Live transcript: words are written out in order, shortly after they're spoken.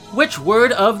Which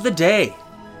word of the day?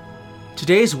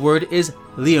 Today's word is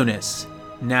Leonis,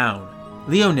 noun.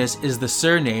 Leonis is the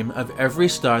surname of every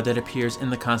star that appears in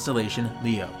the constellation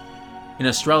Leo. In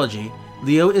astrology,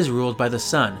 Leo is ruled by the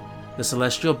sun, the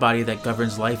celestial body that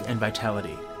governs life and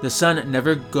vitality. The sun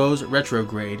never goes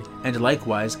retrograde, and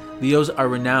likewise, Leos are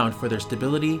renowned for their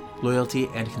stability, loyalty,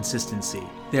 and consistency.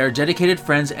 They are dedicated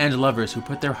friends and lovers who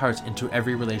put their hearts into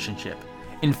every relationship.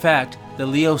 In fact, the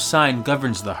Leo sign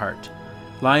governs the heart.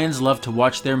 Lions love to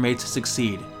watch their mates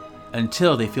succeed,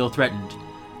 until they feel threatened.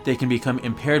 They can become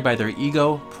impaired by their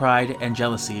ego, pride, and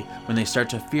jealousy when they start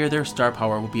to fear their star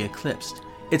power will be eclipsed.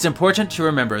 It's important to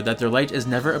remember that their light is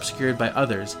never obscured by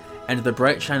others, and the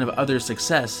bright shine of others'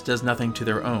 success does nothing to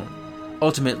their own.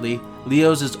 Ultimately,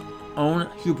 Leo's own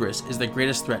hubris is the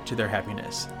greatest threat to their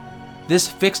happiness. This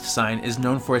fixed sign is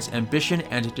known for its ambition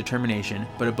and determination,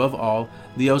 but above all,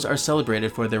 Leos are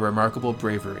celebrated for their remarkable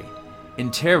bravery. In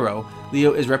tarot,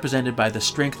 Leo is represented by the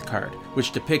Strength card,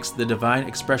 which depicts the divine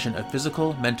expression of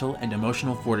physical, mental, and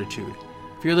emotional fortitude.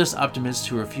 Fearless optimists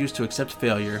who refuse to accept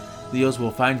failure, Leos will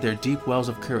find their deep wells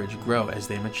of courage grow as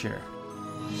they mature.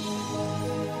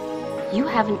 You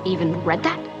haven't even read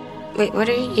that? Wait, what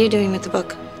are you doing with the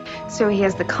book? So he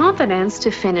has the confidence to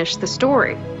finish the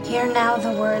story. Hear now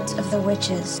the words of the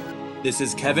witches. This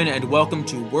is Kevin, and welcome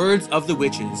to Words of the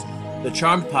Witches, the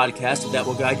Charmed podcast that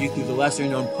will guide you through the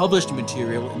lesser-known published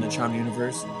material in the Charmed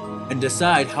universe and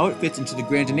decide how it fits into the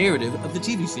grand narrative of the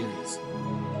TV series.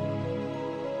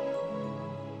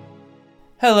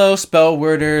 Hello,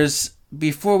 spellworders.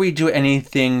 Before we do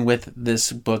anything with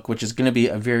this book, which is going to be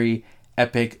a very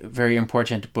epic, very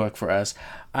important book for us,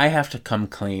 I have to come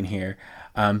clean here.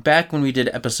 Back when we did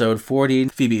episode 40,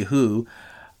 Phoebe Who,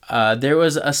 there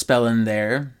was a spell in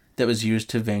there that was used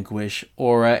to vanquish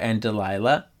Aura and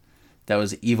Delilah. That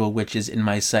was evil witches in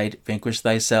my sight, vanquish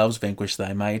thyself, vanquish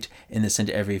thy might, in this and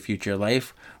every future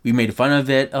life. We made fun of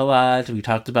it a lot, we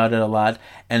talked about it a lot,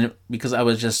 and because I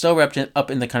was just so wrapped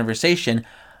up in the conversation,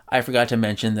 I forgot to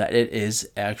mention that it is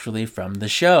actually from the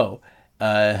show.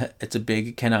 It's a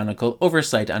big canonical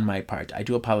oversight on my part. I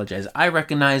do apologize. I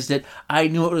recognized it. I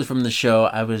knew it was from the show.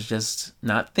 I was just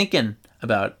not thinking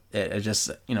about it. It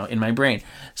just, in my brain.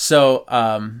 So,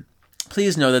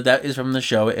 please know that that is from the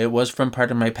show. It was from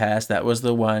Part of My Past. That was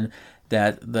the one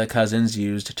that the cousins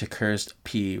used to curse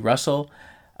P. Russell,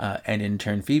 and in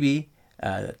turn Phoebe.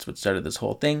 That's what started this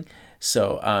whole thing.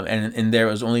 So, and there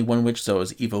was only one witch, so it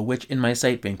was evil witch in my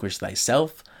sight, vanquish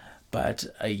thyself. But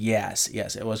yes,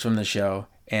 it was from the show.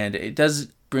 And it does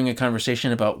bring a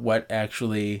conversation about what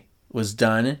actually was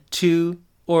done to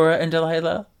Aura and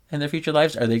Delilah in their future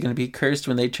lives. Are they going to be cursed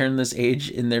when they turn this age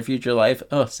in their future life?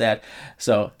 Oh, sad.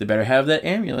 So they better have that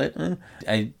amulet.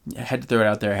 I had to throw it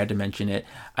out there. I had to mention it.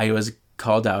 I was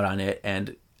called out on it.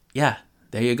 And yeah,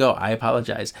 there you go. I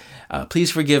apologize.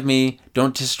 Please forgive me.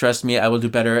 Don't distrust me. I will do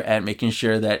better at making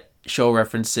sure that show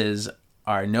references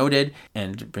are noted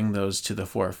and bring those to the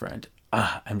forefront.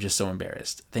 I'm just so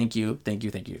embarrassed. Thank you.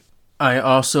 I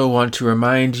also want to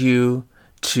remind you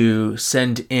to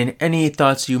send in any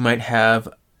thoughts you might have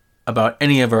about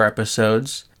any of our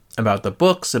episodes, about the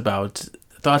books, about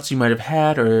thoughts you might have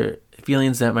had or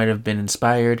feelings that might have been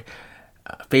inspired,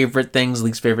 favorite things,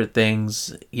 least favorite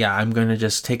things. Yeah, I'm going to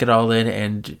just take it all in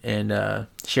and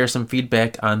share some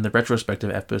feedback on the retrospective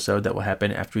episode that will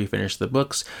happen after we finish the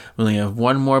books. We only have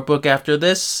one more book after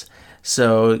this,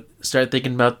 so start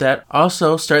thinking about that.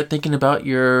 Also, start thinking about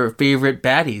your favorite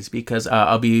baddies, because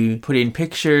I'll be putting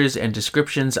pictures and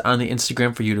descriptions on the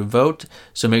Instagram for you to vote.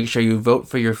 So make sure you vote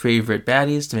for your favorite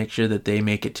baddies to make sure that they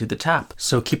make it to the top.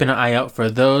 So keep an eye out for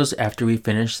those after we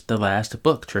finish the last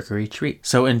book, Trick or Treat.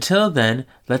 So until then,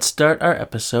 let's start our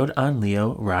episode on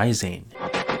Leo Rising.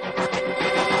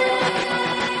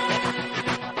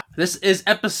 This is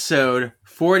episode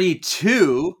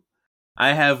 42.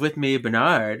 I have with me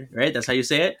Bernard, right? That's how you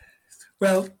say it?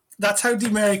 Well, that's how the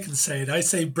Americans say it. I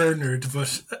say Bernard,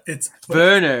 but it's...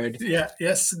 Bernard. Yeah,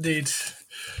 yes, indeed.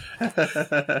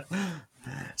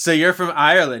 So you're from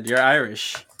Ireland. You're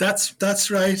Irish.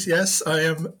 That's right, yes. I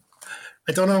am.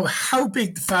 I don't know how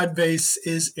big the fan base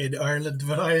is in Ireland,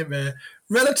 but I am a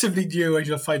relatively new, and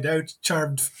you'll find out,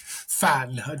 Charmed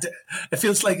fan. It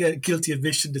feels like a guilty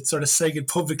admission that's sort of saying it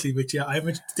publicly, but yeah,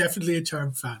 I'm definitely a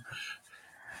Charmed fan.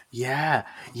 Yeah.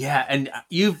 And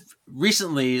you've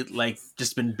recently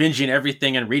just been binging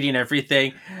everything and reading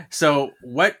everything. So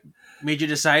what made you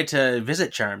decide to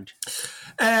visit Charmed?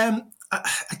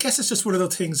 I guess it's just one of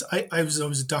those things. I was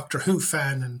a Doctor Who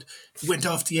fan and went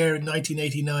off the air in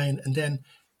 1989. And then,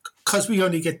 because we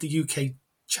only get the UK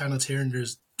channels here, and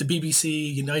there's the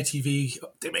BBC and ITV,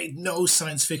 they made no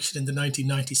science fiction in the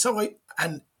 1990s. So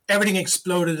everything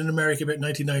exploded in America about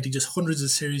 1990. Just hundreds of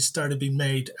series started being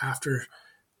made after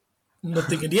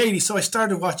nothing in the 80s. So I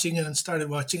started watching it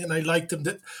and I liked them.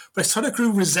 But I sort of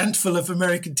grew resentful of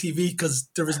American TV because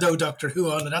there was no Doctor Who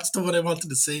on, and that's the one I wanted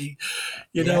to see,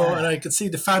 you know, and I could see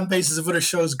the fan bases of other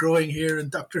shows growing here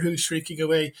and Doctor Who shrinking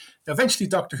away. Now, eventually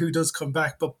Doctor Who does come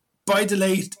back, but by the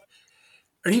late,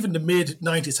 or even the mid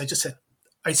 90s, I just said,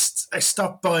 I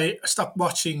stopped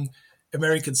watching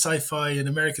American sci-fi and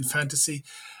American fantasy.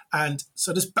 And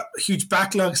so this huge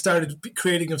backlog started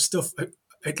creating of stuff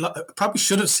I probably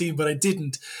should have seen, but I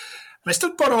didn't. And I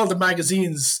still bought all the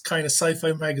magazines, kind of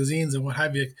sci-fi magazines and what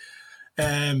have you.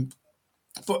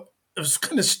 But I was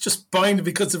kind of just buying it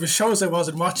because there were shows I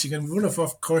wasn't watching. And one of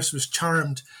course, was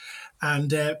Charmed.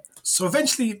 And so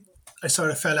eventually I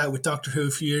sort of fell out with Doctor Who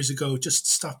a few years ago, just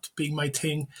stopped being my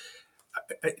thing.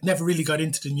 I never really got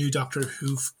into the new Doctor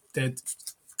Who, the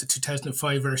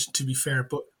 2005 version, to be fair.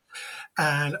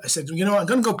 And I said, you know, I'm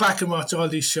going to go back and watch all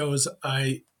these shows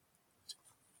I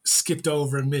skipped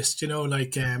over and missed, you know,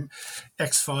 like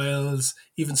X-Files,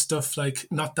 even stuff like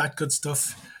not that good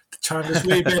stuff. The Charm is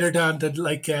way better than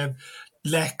like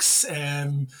Lex. I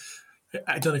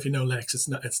don't know if you know Lex.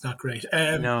 It's not great.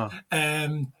 No.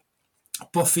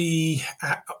 Buffy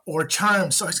or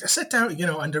Charm. So I sat down, you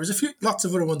know, and there was lots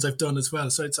of other ones I've done as well.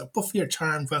 So it's a Buffy or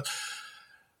Charm. Well,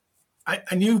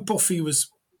 I knew Buffy was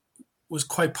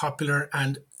quite popular,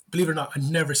 and believe it or not, I'd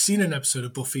never seen an episode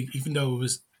of Buffy, even though it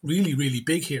was really, really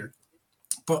big here.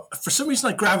 But for some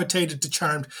reason I gravitated to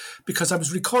Charmed because I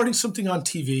was recording something on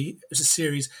TV. It was a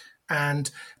series, and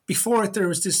before it there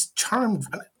was this Charmed,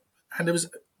 and this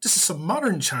is some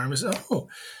modern Charm. I said,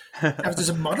 there's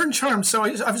a modern Charm. So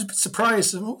I was a bit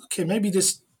surprised. Okay, maybe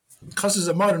this, because there's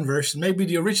a modern version, maybe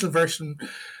the original version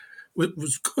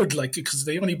was good, like, because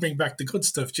they only bring back the good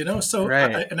stuff, you know. So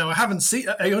right. I haven't seen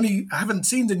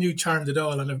the new Charmed at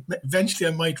all, and eventually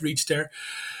I might reach there,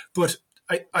 but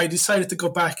I decided to go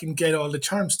back and get all the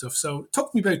Charm stuff. So it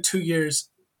took me about 2 years.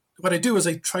 What I do is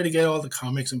I try to get all the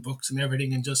comics and books and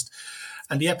everything, and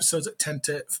the episodes that tend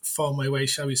to fall my way,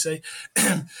 shall we say.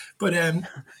 But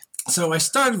so I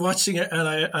started watching it,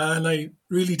 and I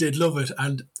really did love it.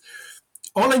 And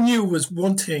all I knew was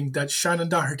one thing, that Shannon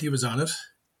Doherty was on it.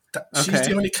 She's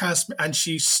the only cast, and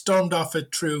she stormed off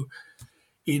it through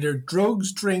either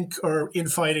drugs, drink, or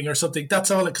infighting or something. That's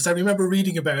all, because I remember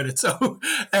reading about it. So,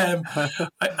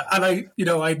 I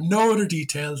had no other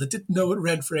details. I didn't know it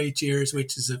ran for 8 years,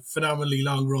 which is a phenomenally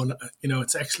long run. You know,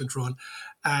 it's an excellent run.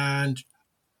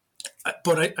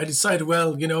 But I decided,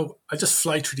 well, you know, I'll just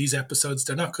fly through these episodes.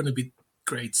 They're not going to be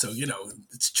great. So, you know,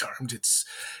 it's Charmed. It's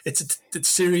a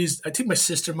series. I think my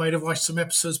sister might have watched some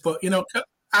episodes, but, you know,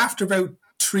 after about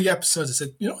 3 episodes, I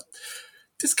said, you know what?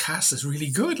 This cast is really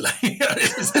good. Like,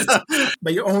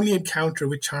 my only encounter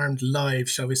with Charmed live,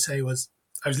 shall we say, was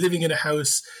I was living in a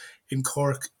house in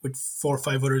Cork with 4 or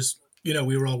 5 others. You know,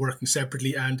 we were all working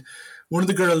separately, and one of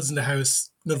the girls in the house,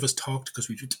 none of us talked because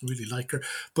we didn't really like her,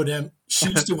 but she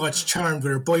used to watch Charmed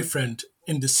with her boyfriend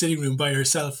in the sitting room by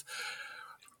herself.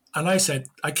 And I said,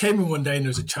 I came in one day and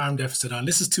there was a Charmed episode on.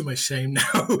 This is to my shame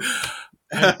now.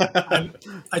 and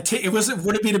it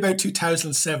would have been about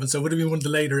 2007, so it would have been one of the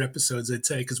later episodes, I'd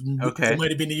say, because it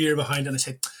might have been a year behind. And I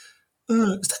said,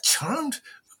 "Is that Charmed?"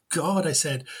 God, I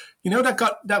said, you know,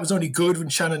 that was only good when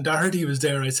Shannon Doherty was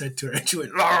there. I said to her, and she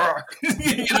went, you know,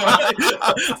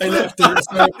 I left her.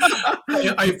 So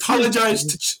I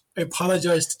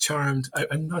apologized to Charmed.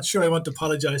 I'm not sure I want to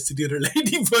apologize to the other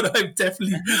lady, but I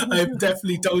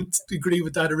definitely don't agree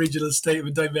with that original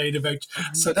statement I made about.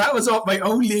 So that was my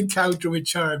only encounter with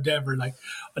Charmed ever, like,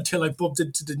 until I bumped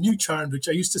into the new Charmed, which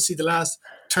I used to see the last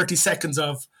 30 seconds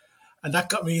of, and that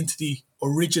got me into the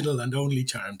original and only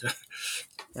Charmed.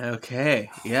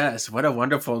 Okay. Yes. What a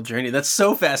wonderful journey. That's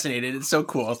so fascinating. It's so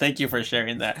cool. Thank you for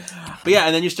sharing that. But yeah,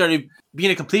 and then you started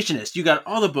being a completionist. You got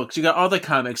all the books, you got all the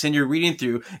comics, and you're reading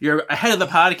through. You're ahead of the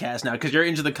podcast now because you're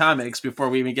into the comics before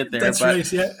we even get there. That's right.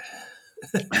 Yeah.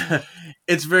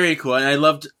 It's very cool. And I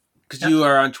loved, because you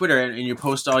are on Twitter and you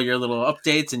post all your little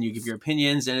updates and you give your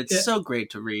opinions, and it's so great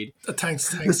to read.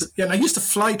 Thanks. Yeah, and I used to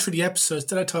fly through the episodes.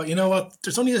 Then I thought, you know what,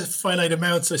 there's only a finite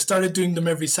amount, so I started doing them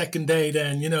every second day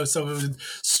then, you know, so it would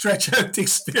stretch out the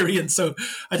experience. So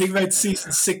I think about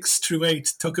season 6 through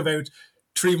 8 took about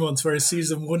 3 months, whereas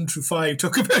season 1 through 5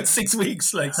 took about 6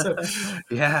 weeks. Like, so.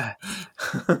 Yeah.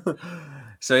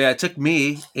 So yeah, it took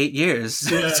me 8 years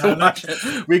to watch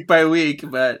it week by week.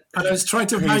 And I was trying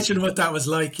to imagine what that was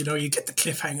like. You know, you get the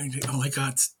cliffhanger and you think, oh my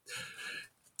God,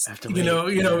 I have to wait.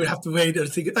 We have to wait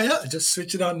and think, oh yeah, just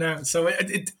switch it on now. So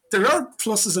there are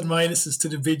pluses and minuses to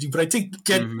the binging, but I think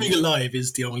being alive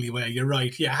is the only way. You're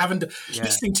right. Yeah,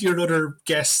 listening to your other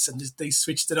guests and they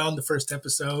switched it on the first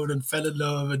episode and fell in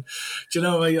love, and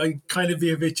I kind of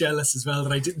be a bit jealous as well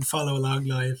that I didn't follow along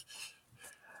live.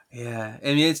 Yeah,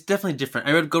 I mean, it's definitely different.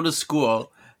 I would go to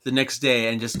school the next day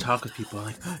and just talk with people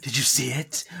like, oh, did you see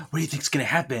it? What do you think's going to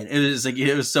happen?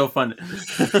 It was so fun.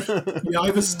 Yeah,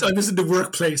 I was in the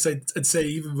workplace, I'd say,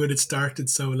 even when it started.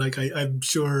 So like, I'm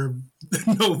sure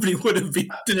nobody would have been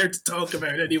there to talk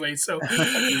about it anyway. So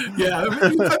yeah,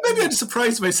 maybe I'd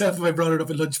surprise myself if I brought it up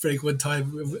at lunch break one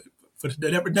time, but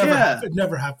it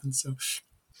never happened. So,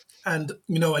 and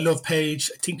I love Paige.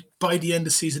 I think by the end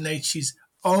of season 8, she's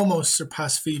almost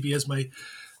surpassed Phoebe as my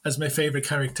favorite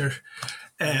character.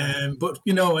 But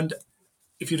and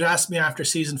if you'd asked me after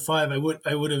season 5,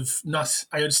 I would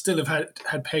still have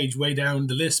had Paige way down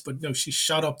the list, but she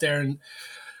shot up there and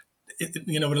with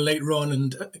a late run,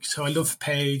 and so I love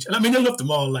Paige, and I mean I love them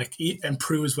all, like, and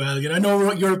Prue as well. I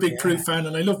know you're a big Prue fan,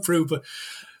 and I love Prue, but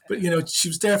she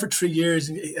was there for 3 years,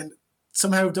 and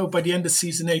somehow, though, by the end of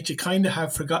season 8, you kind of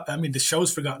have forgotten. I mean, the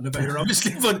show's forgotten about her,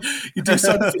 obviously, but you do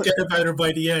sort of forget about her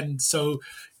by the end. So,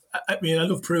 I mean, I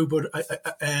love Prue, but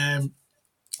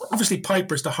obviously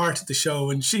Piper's the heart of the show,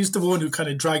 and she's the one who kind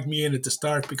of dragged me in at the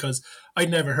start because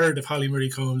I'd never heard of Holly Marie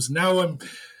Combs. Now I'm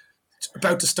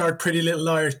about to start Pretty Little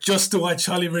Liars just to watch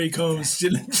Holly Marie Combs.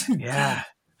 Yeah.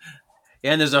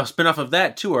 Yeah, and there's a spin-off of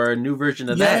that too, or a new version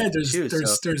of that.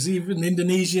 There's even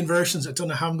Indonesian versions. I don't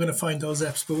know how I'm going to find those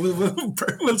apps, but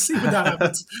we'll see when that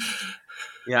happens.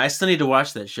 Yeah, I still need to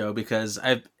watch that show because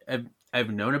I've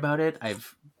known about it.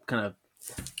 I've kind of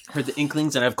heard the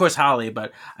inklings, and of course Holly,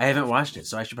 but I haven't watched it,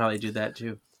 so I should probably do that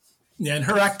too. Yeah, and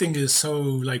her acting is so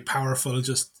like powerful,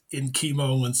 just in key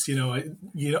moments.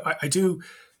 I do.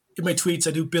 In my tweets,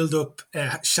 I do build up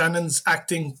Shannon's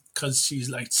acting because she's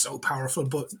like so powerful,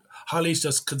 but Holly's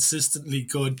just consistently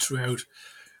good throughout.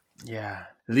 Yeah.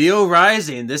 Leo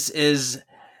Rising. This is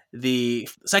the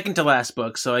second to last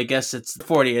book, so I guess it's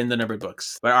 40 in the numbered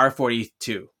books, but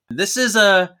R42. This is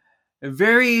a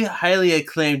very highly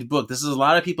acclaimed book. This is a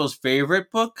lot of people's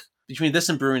favorite book. Between this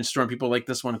and Brewing Storm, people like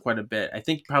this one quite a bit. I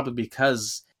think probably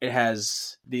because it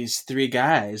has these 3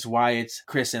 guys, Wyatt,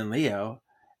 Chris, and Leo,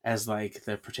 as like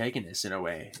the protagonists in a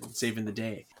way, saving the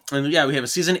day. And yeah, we have a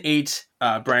season 8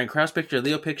 Brian Krause picture,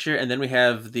 Leo picture, and then we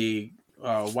have the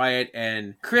Wyatt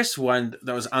and Chris one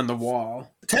that was on the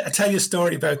wall. I'll tell you a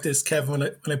story about this, Kevin.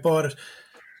 When I bought it,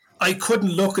 I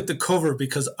couldn't look at the cover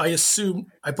because I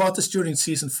assumed I bought this during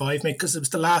season 5, mate, because it was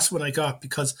the last one I got,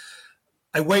 because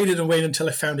I waited until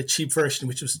I found a cheap version,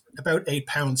 which was about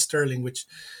 £8 sterling, which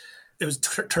it was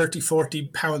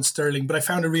 30-40 pounds sterling, but I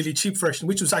found a really cheap version,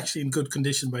 which was actually in good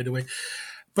condition, by the way.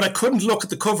 But I couldn't look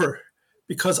at the cover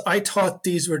because I thought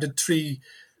these were the 3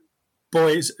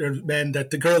 boys or men that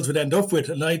the girls would end up with,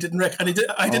 and I didn't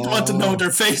want to know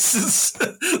their faces.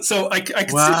 So I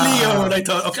could see Leo, and I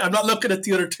thought, okay, I'm not looking at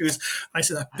the other 2s. I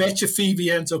said, I bet you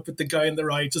Phoebe ends up with the guy on the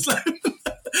right. Just like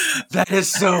that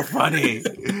is so funny.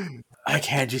 I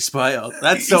can't be spoiled.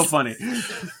 That's so funny.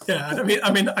 Yeah,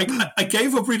 I mean, I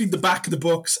gave up reading the back of the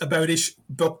books about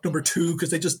book number 2 because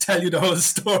they just tell you the whole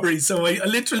story. So I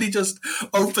literally just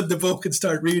opened the book and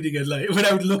started reading it like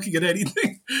without looking at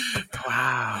anything.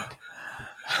 Wow.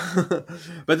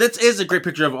 But that is a great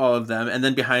picture of all of them, and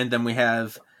then behind them we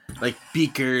have like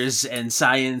beakers and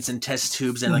science and test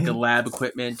tubes and like a lab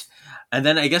equipment, and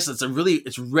then I guess it's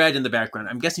red in the background.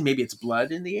 I'm guessing maybe it's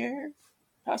blood in the air.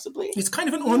 Possibly. It's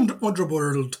kind of an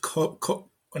underworld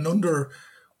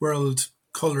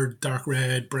colored dark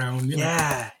red, brown.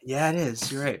 Yeah, it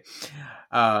is. You're right.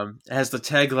 It has the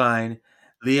tagline,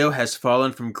 Leo has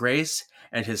fallen from grace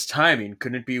and his timing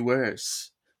couldn't be worse.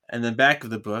 And the back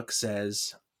of the book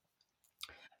says,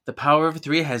 the power of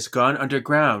 3 has gone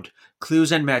underground.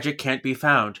 Clues and magic can't be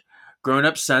found.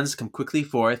 Grown-up sons come quickly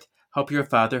forth. Help your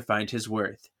father find his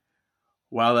worth.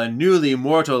 While a newly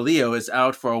mortal Leo is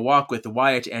out for a walk with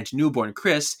Wyatt and newborn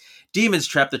Chris, demons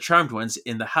trap the Charmed Ones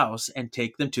in the house and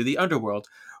take them to the underworld,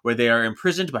 where they are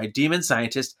imprisoned by demon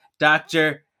scientist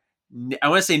Dr. I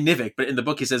want to say Nivik, but in the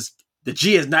book he says the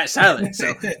G is not silent,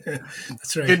 so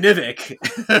that's right.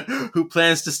 Nivik, who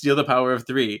plans to steal the power of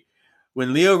 3.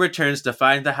 When Leo returns to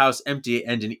find the house empty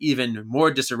and in even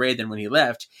more disarray than when he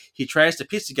left, he tries to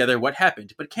piece together what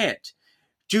happened, but can't.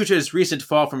 Due to his recent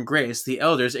fall from grace, the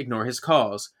elders ignore his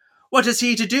calls. What is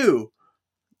he to do?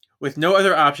 With no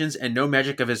other options and no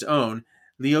magic of his own,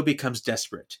 Leo becomes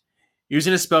desperate.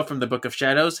 Using a spell from the Book of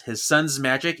Shadows, his son's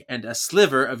magic, and a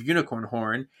sliver of unicorn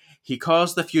horn, he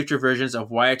calls the future versions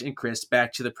of Wyatt and Chris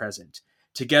back to the present.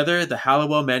 Together, the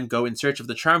Halliwell men go in search of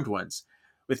the Charmed Ones.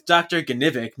 With Dr.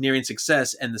 Ganivic nearing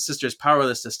success and the sisters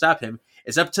powerless to stop him,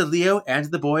 it's up to Leo and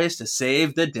the boys to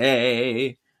save the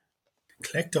day.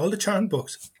 Collect all the Charmed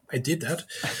books. I did that.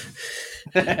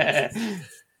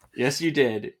 Yes, you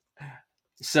did.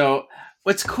 So,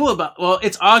 what's cool about... Well,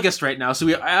 it's August right now, so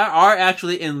we are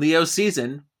actually in Leo's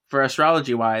season, for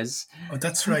astrology-wise. Oh,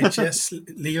 that's right, yes.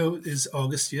 Leo is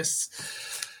August, yes.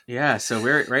 Yeah, so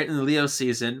we're right in the Leo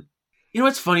season. You know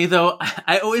what's funny, though?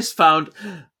 I always found,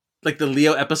 like, the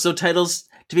Leo episode titles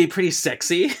to be pretty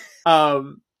sexy.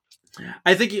 I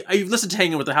think you've listened to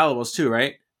Hanging with the Halliwells, too,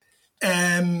 right?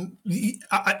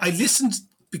 I listened...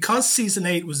 Because season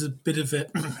 8 was a bit of a...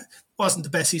 wasn't the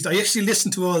best season. I actually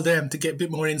listened to all of them to get a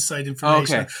bit more inside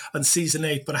information on season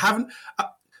 8, but I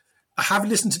haven't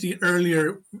listened to the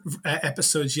earlier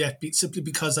episodes yet, simply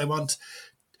because I want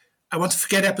to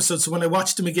forget episodes, so when I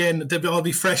watch them again, they'll all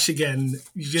be fresh again.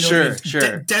 You know,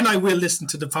 Sure. Then I will listen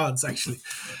to the pods, actually.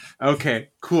 Okay,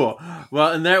 cool.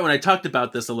 Well, and there, when I talked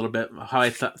about this a little bit, how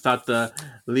I thought the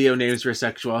Leo names were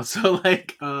sexual. So,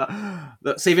 like,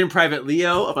 the Saving Private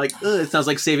Leo, I'm like, it sounds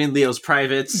like Saving Leo's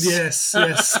Privates. Yes.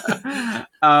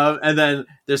 And then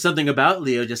there's something about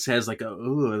Leo just has like a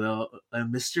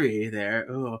mystery there.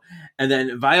 Ooh. And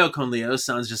then Viacon Leo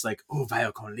sounds just like,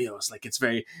 Viacon Leos. Like, it's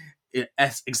very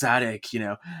exotic, you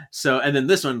know. So, and then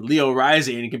this one, Leo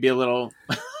Rising, it can be a little...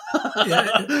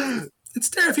 Yeah. It's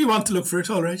there if you want to look for it,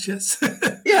 all right, yes.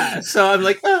 Yeah, so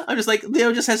I'm just like,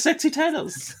 Leo just has sexy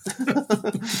titles.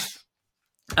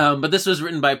 But this was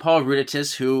written by Paul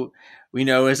Ruditis, who we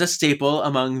know is a staple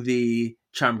among the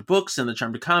Charmed books and the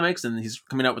Charmed comics, and he's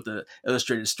coming out with the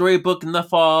illustrated storybook in the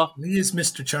fall. He is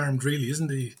Mr. Charmed, really, isn't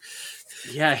he?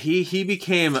 Yeah, he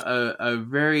became a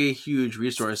very huge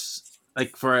resource,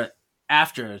 like, for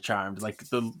after Charmed, like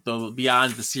the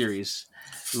beyond the series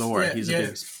lore. He's a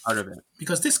big part of it.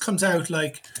 Because this comes out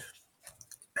like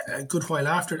a good while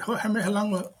after. How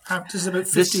long after? This is about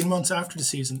 15 months after the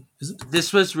season, is it?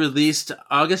 This was released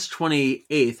August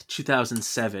 28th,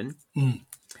 2007. And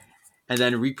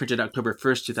then reprinted October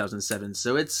 1st, 2007.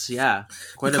 So it's,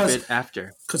 quite a bit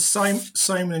after. Because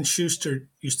Simon & Schuster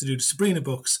used to do the Sabrina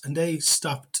books, and they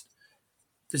stopped.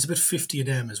 There's about 50 of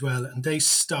them as well, and they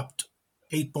stopped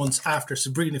 8 months after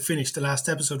Sabrina finished the last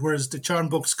episode, whereas the Charm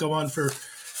books go on for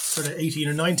sort of 18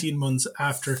 or 19 months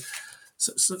after.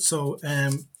 So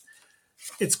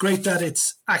it's great that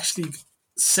it's actually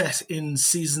set in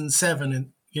season 7,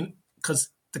 and because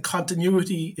the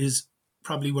continuity is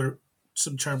probably where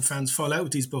some Charm fans fall out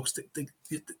with these books.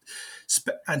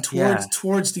 And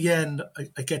towards the end,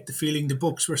 I get the feeling the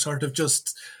books were sort of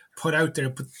just put out there.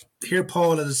 But here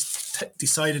Paul has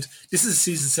decided, this is a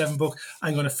season 7 book.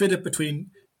 I'm going to fit it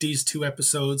between these 2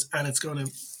 episodes, and it's going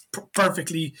to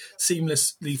perfectly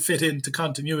seamlessly fit into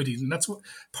continuity. And that's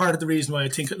part of the reason why I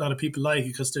think a lot of people like it,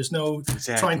 because there's no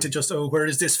trying to just, where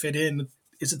does this fit in?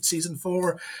 Is it season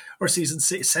 4 or season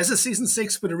 6? It says it's season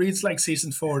 6, but it reads like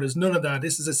season 4. There's none of that.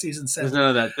 This is a season 7. There's none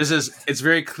of that. It's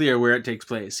very clear where it takes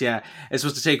place. Yeah. It's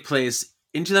supposed to take place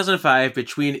in 2005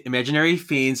 between imaginary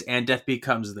fiends and Death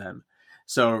Becomes Them.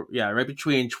 So, right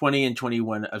between 20 and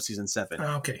 21 of season 7.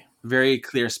 Okay. Very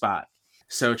clear spot.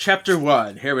 So, chapter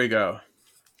 1. Here we go.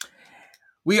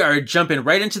 We are jumping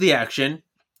right into the action.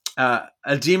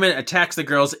 A demon attacks the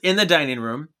girls in the dining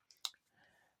room.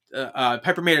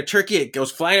 Piper made a turkey. It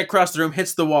goes flying across the room,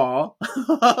 hits the wall.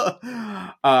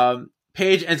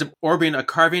 Paige ends up orbiting a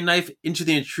carving knife into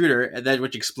the intruder,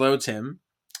 which explodes him.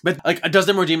 But like a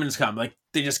dozen more demons come. Like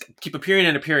they just keep appearing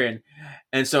and appearing.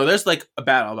 And so there's like a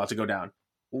battle about to go down.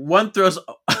 One throws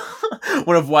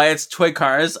one of Wyatt's toy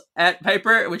cars at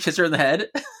Piper, which hits her in the head.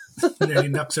 Nearly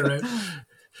knocks her out.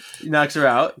 He knocks her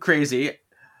out. Crazy.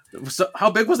 So how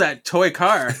big was that toy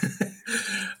car?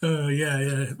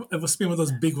 Yeah. It must be one of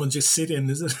those big ones you sit in,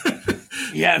 is it?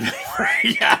 Yeah.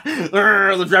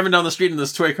 They're driving down the street in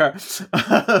this toy car.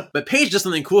 But Paige does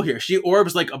something cool here. She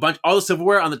orbs like all the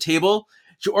silverware on the table.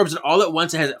 She orbs it all at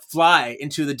once and has it fly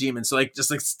into the demon. So like just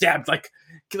like stabbed like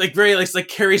very like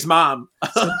Carrie's mom.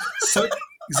 so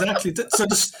exactly. So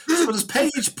does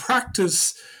Paige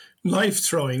practice knife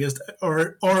throwing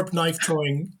or orb knife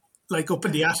throwing like up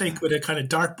in the attic with a kind of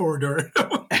dartboard or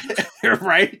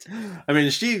right? I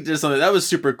mean, she did something that was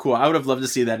super cool. I would have loved to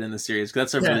see that in the series.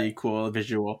 That's a really cool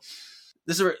visual.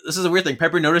 This is a weird thing.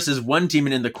 Piper notices one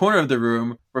demon in the corner of the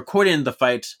room recording the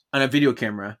fight on a video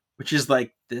camera, which is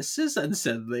like, this is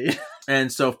unsettling. And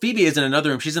so Phoebe is in another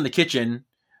room. She's in the kitchen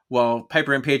while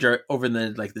Piper and Paige are over in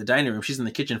the dining room. She's in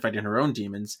the kitchen fighting her own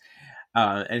demons.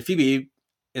 And Phoebe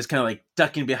is kind of like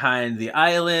ducking behind the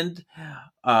island.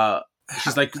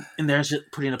 she's like in there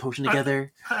putting a potion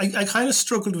together. I kind of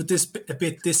struggled with this a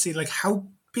bit. This scene, like how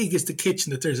big is the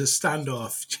kitchen that there's a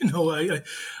standoff? You know, I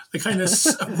kind of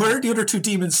where are the other two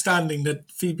demons standing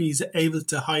that Phoebe's able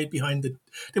to hide behind the?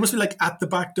 They must be like at the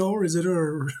back door, is it,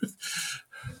 or?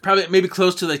 Probably maybe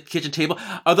close to the kitchen table.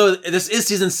 Although this is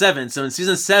season 7, so in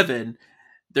season 7,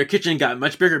 their kitchen got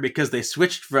much bigger because they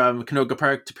switched from Canoga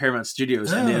Park to Paramount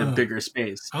Studios and they had a bigger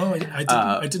space. Oh,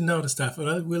 I didn't notice that, but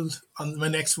I will on my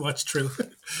next watch through.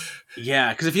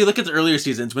 Yeah, because if you look at the earlier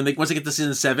seasons, once they get to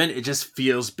season 7, it just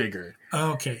feels bigger.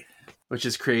 Okay. Which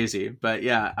is crazy. But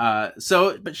yeah,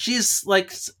 but she's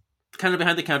like kind of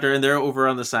behind the counter and they're over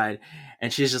on the side.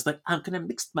 And she's just like, I'm going to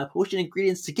mix my potion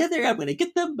ingredients together. I'm going to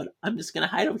get them, but I'm just going to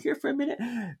hide over here for a minute.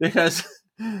 Because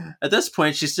at this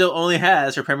point, she still only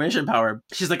has her premonition power.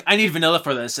 She's like, I need vanilla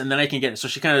for this, and then I can get it. So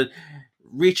she kind of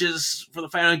reaches for the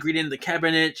final ingredient in the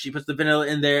cabinet. She puts the vanilla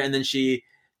in there, and then she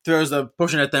throws the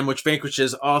potion at them, which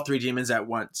vanquishes all 3 demons at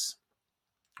once.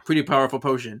 Pretty powerful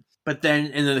potion. But then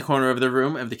in the corner of the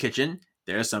room, of the kitchen,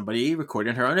 there's somebody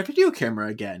recording her on a video camera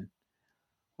again.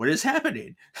 What is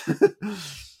happening?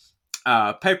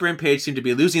 Piper and Paige seem to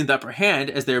be losing the upper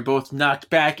hand as they're both knocked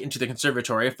back into the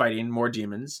conservatory fighting more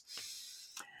demons.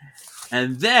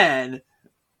 And then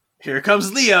here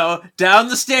comes Leo down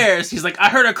the stairs. He's like, I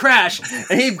heard a crash.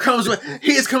 And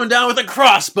he is coming down with a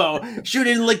crossbow,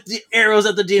 shooting like the arrows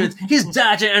at the demons. He's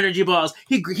dodging energy balls.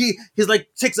 He's like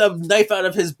takes a knife out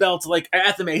of his belt like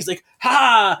Athame. He's like,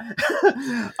 ha!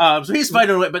 So he's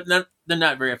fighting away, but they're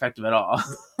not very effective at all.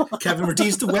 Kevin, were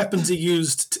these the weapons he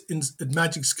used in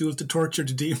magic school to torture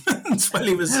the demons while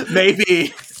he was...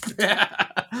 Maybe.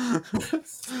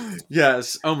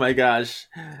 Yes. Oh my gosh.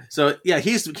 So yeah,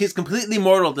 he's completely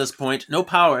mortal at this point. No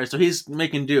power, so he's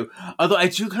making do. Although I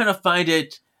do kind of find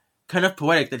it kind of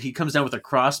poetic that he comes down with a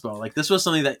crossbow. Like this was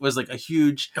something that was like a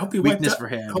huge weakness for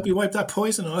him. I hope you wiped that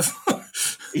poison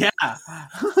off. Yeah.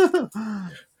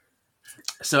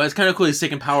 So it's kind of cool he's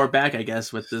taking power back, I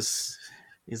guess, with this.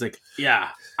 He's like, yeah,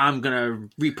 I'm going to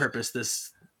repurpose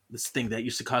this thing that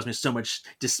used to cause me so much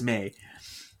dismay.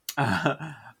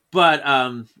 But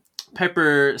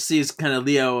Piper sees kind of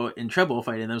Leo in trouble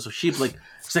fighting them, so she's like,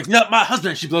 no, my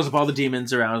husband! She blows up all the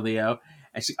demons around Leo,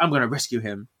 and she's like, I'm going to rescue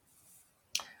him.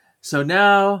 So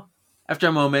now, after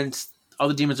a moment, all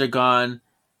the demons are gone.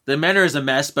 The manor is a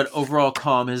mess, but overall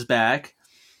calm is back.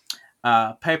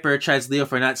 Piper chides Leo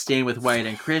for not staying with Wyatt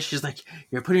and Chris. She's like,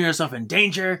 you're putting yourself in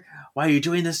danger. Why are you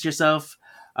doing this to yourself?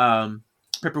 Piper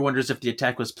wonders if the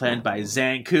attack was planned by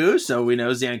Zanku, so we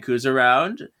know Zanku's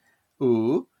around.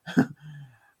 Ooh.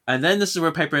 And then this is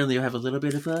where Piper and Leo have a little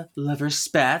bit of a lover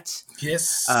spat.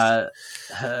 Yes. I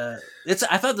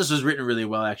thought this was written really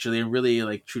well, actually, and really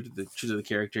like true to the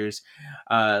characters.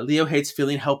 Leo hates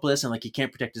feeling helpless and like he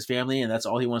can't protect his family, and that's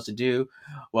all he wants to do.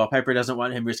 While Piper doesn't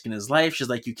want him risking his life. She's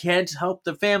like, you can't help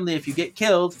the family if you get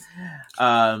killed.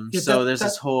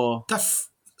 This whole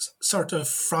sort of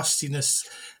frostiness,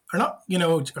 or not,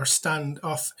 or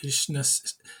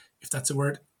standoffishness, if that's a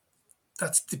word.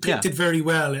 That's depicted very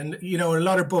well. And, in a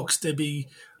lot of books, they'd be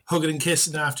hugging and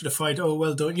kissing after the fight. Oh,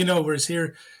 well done. Whereas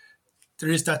here, there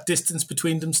is that distance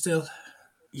between them still.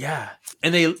 Yeah.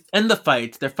 And they end the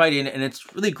fight. They're fighting, and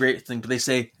it's really great thing. But they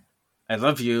say, I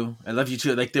love you. I love you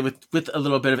too. Like, they're with a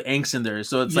little bit of angst in there.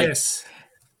 So it's like,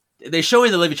 they show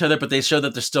they love each other, but they show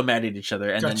that they're still mad at each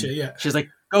other. And then she's like,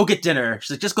 go get dinner.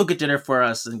 She's like, just go get dinner for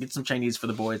us and get some Chinese for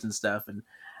the boys and stuff. And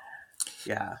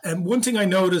yeah. And one thing I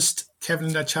noticed, Kevin,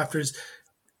 in that chapter is,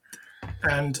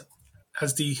 and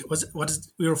as what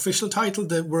is your official title,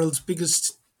 the world's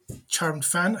biggest charmed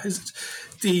fan, is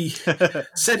it?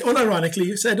 Said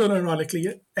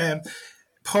unironically,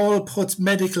 Paul puts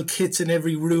medical kits in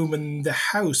every room in the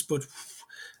house, but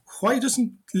why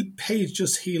doesn't Paige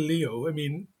just heal Leo? I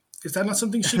mean, is that not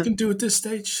something she can do at this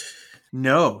stage?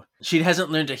 No, she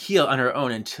hasn't learned to heal on her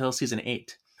own until season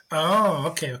 8. Oh,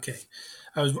 okay.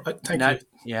 Thank you.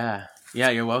 Yeah,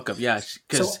 you're welcome. Yeah,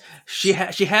 because she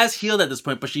has healed at this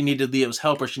point, but she needed Leo's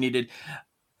help, or she needed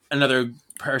another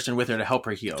person with her to help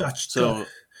her heal.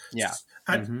 Yeah.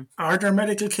 And are there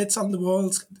medical kits on the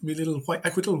walls? Little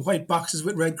white boxes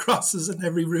with red crosses in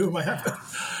every room I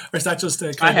have, or is that just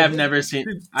a? I've never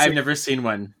seen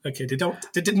one. Okay, they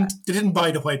didn't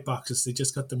buy the white boxes. They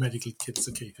just got the medical kits.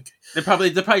 Okay. They're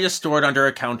probably just stored under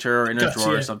a counter or in a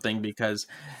drawer or something, because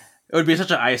it would be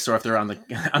such an eyesore if they're on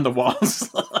the walls.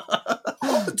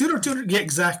 Yeah,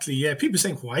 exactly. Yeah, people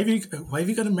saying, why have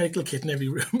you got a medical kit in every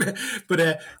room?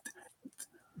 But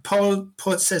Paul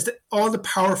says that all the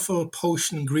powerful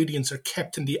potion ingredients are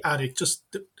kept in the attic.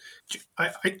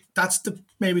 That's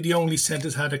maybe the only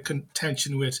sentence I had a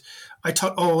contention with. I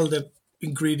thought all the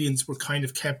ingredients were kind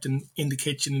of kept in the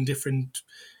kitchen in different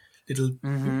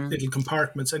little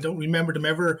compartments. I don't remember them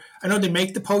ever. I know they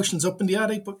make the potions up in the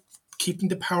attic, but keeping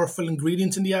the powerful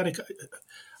ingredients in the attic,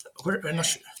 I'm not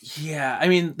sure. Yeah, I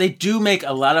mean, they do make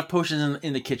a lot of potions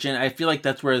in the kitchen. I feel like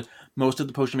that's where most of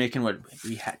the potion making would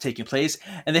be taking place.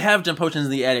 And they have done potions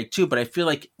in the attic too, but I feel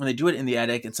like when they do it in the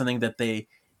attic, it's something that they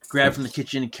grab from the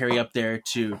kitchen and carry up there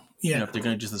to, if they're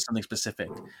going to do something specific.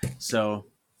 So,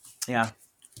 yeah.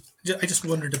 I just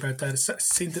wondered about that. It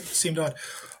seemed odd.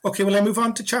 Okay, will I move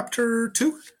on to chapter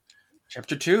 2?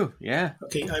 Chapter 2, yeah.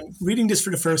 Okay, I'm reading this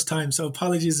for the first time, so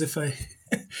apologies if I...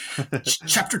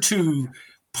 Chapter 2.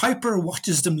 Piper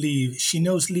watches them leave. She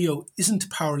knows Leo isn't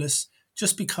powerless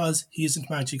just because he isn't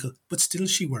magical, but still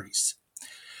she worries.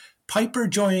 Piper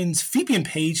joins Phoebe and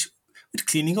Paige with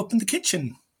cleaning up in the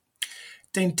kitchen.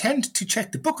 They intend to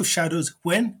check the Book of Shadows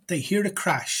when they hear a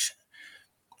crash.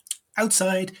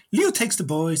 Outside, Leo takes the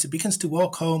boys and begins to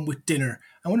walk home with dinner.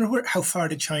 I wonder how far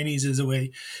the Chinese is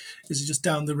away. Is it just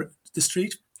down the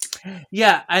street?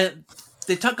 Yeah,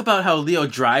 they talk about how Leo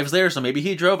drives there, so maybe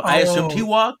he drove. I assumed he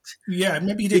walked. Yeah,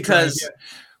 maybe he did because drive,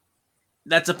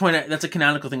 that's a point. That's a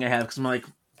canonical thing I have because I'm like,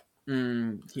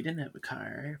 he didn't have a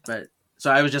car, but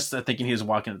so I was just thinking he was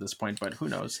walking at this point, but who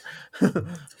knows?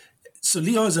 So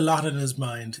Leo has a lot in his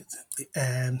mind.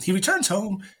 He returns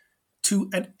home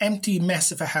to an empty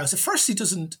mess of a house. At first, he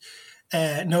doesn't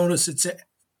notice it's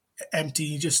empty.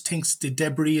 He just thinks the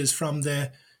debris is from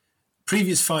the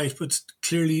previous fight, but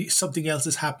clearly something else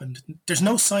has happened. There's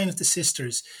no sign of the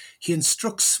sisters. He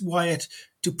instructs Wyatt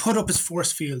to put up his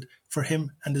force field for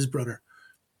him and his brother.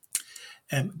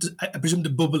 I presume the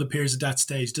bubble appears at that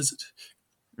stage, does it?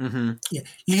 Mm-hmm. Yeah.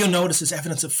 Leo notices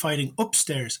evidence of fighting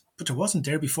upstairs, but there wasn't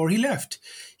there before he left.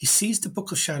 He sees the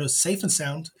Book of Shadows safe and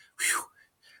sound. Whew.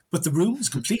 But the room is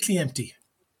completely empty.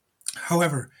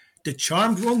 However, the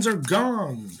charmed ones are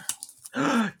gone.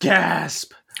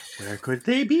 Gasp! Where could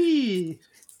they be?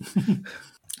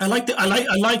 I like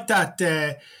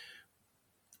that.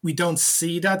 We don't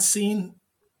see that scene.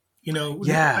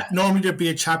 Yeah. Normally there'd be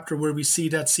a chapter where we see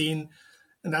that scene,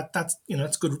 and that's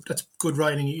good. That's good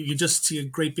writing. You just see a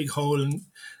great big hole, and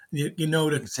you know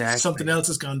that something else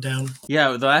has gone down.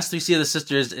 Yeah, the last we see of the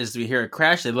sisters is we hear a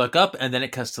crash, they look up, and then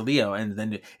it cuts to Leo, and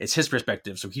then it's his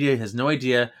perspective. So he has no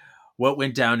idea what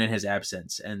went down in his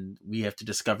absence, and we have to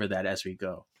discover that as we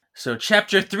go. So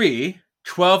chapter 3,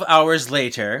 12 hours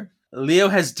later, Leo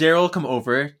has Daryl come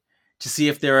over to see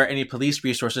if there are any police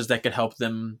resources that could help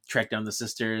them track down the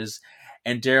sisters.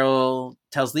 And Daryl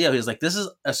tells Leo, he's like, this is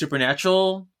a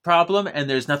supernatural problem, and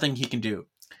there's nothing he can do.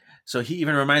 So he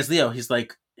even reminds Leo, he's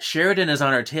like, Sheridan is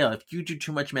on our tail. If you do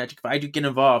too much magic, if I do get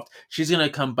involved, she's gonna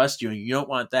come bust you, and you don't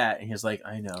want that. And he's like,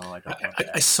 I know, I don't want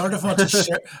that. I sort of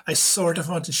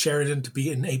wanted Sheridan to be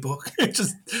in a book.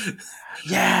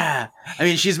 Yeah, I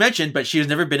mean, she's mentioned, but she's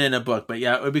never been in a book. But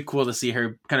yeah, it would be cool to see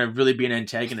her kind of really be an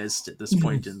antagonist at this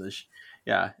point in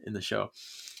the show.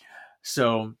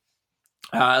 So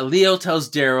Leo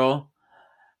tells Daryl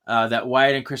that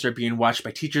Wyatt and Chris are being watched by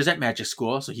teachers at magic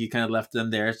school. So he kind of left them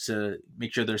there to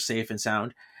make sure they're safe and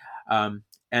sound.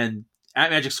 And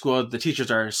at magic school, the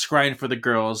teachers are scrying for the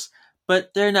girls,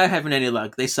 but they're not having any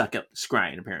luck. They suck at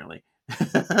scrying, apparently.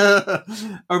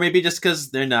 Or maybe just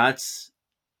because they're not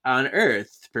on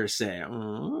Earth, per se.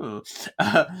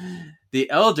 The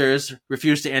elders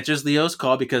refuse to answer Leo's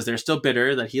call because they're still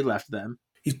bitter that he left them.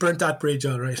 He's burnt that bridge,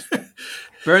 all right.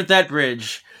 Burnt that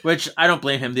bridge, which I don't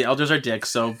blame him. The elders are dicks,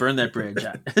 so burn that bridge.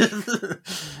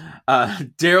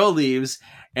 Daryl leaves,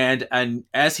 and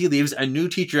as he leaves, a new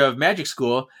teacher of magic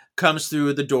school comes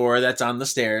through the door that's on the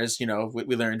stairs. You know,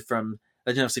 we learned from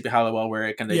Legend of Sleepy Hollow where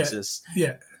it kind of exists.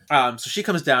 Yeah. So she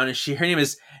comes down, and her name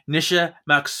is Nisha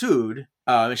Maqsood.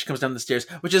 And she comes down the stairs,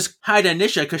 which is hi to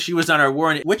Nisha because she was on our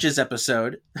War and Witches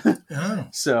episode. Oh.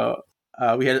 So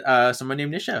we had someone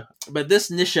named Nisha. But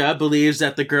this Nisha believes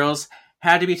that the girls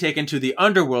had to be taken to the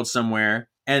underworld somewhere.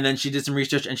 And then she did some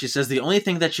research, and she says the only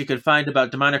thing that she could find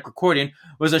about demonic recording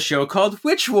was a show called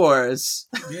Witch Wars.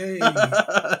 Yay.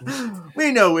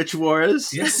 We know Witch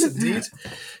Wars. Yes, indeed.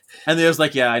 And they was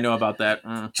like, yeah, I know about that.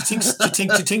 Do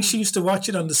you think she used to watch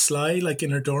it on the sly, like in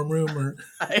her dorm room, or?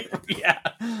 Yeah,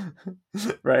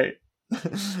 right.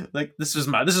 Like this is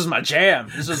my jam.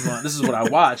 This is what I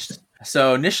watched.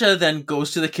 So Nisha then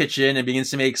goes to the kitchen and begins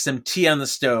to make some tea on the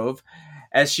stove,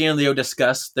 as she and Leo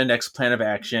discuss their next plan of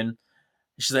action.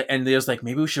 She's like, and Leo's like,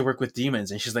 maybe we should work with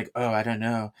demons. And she's like, oh, I don't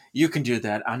know. You can do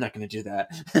that. I'm not going to do that.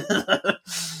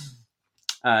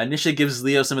 Nisha gives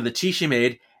Leo some of the tea she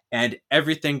made, and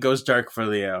everything goes dark for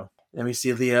Leo. Then we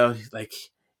see Leo, like,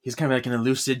 he's kind of like in a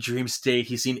lucid dream state.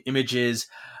 He's seen images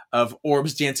of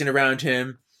orbs dancing around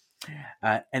him.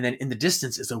 And then in the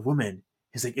distance is a woman.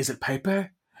 He's like, is it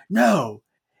Piper? No,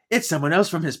 it's someone else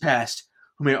from his past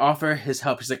who may offer his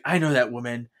help. He's like, I know that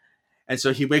woman. And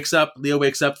so Leo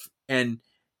wakes up, and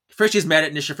first he's mad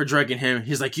at Nisha for drugging him.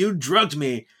 He's like, you drugged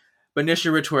me. But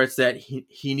Nisha retorts that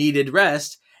he needed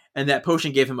rest, and that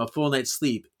potion gave him a full night's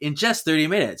sleep in just 30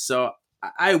 minutes. So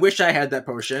I wish I had that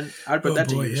potion. I'd put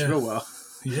to use real well.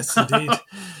 Yes, indeed.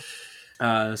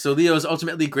 So Leo is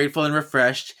ultimately grateful and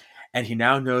refreshed, and he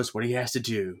now knows what he has to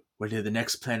do, what the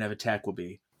next plan of attack will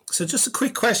be. So just a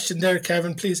quick question there,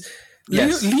 Kevin, please.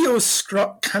 Yes. Can Leo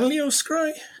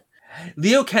scry?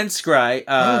 Leo can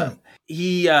scry.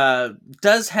 He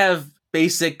does have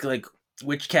basic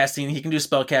witch casting. He can do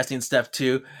spell casting stuff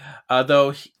too.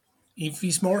 Though If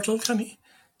he's mortal, can he?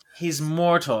 He's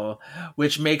mortal,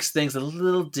 which makes things a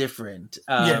little different.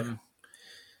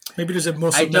 Maybe there's a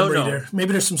muscle memory there.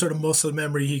 Maybe there's some sort of muscle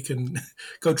memory he can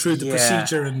go through the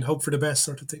procedure and hope for the best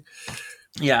sort of thing.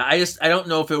 Yeah, I don't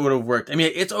know if it would have worked. I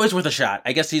mean, it's always worth a shot.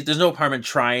 I guess there's no harm in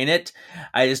trying it.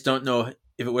 I just don't know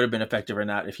if it would have been effective or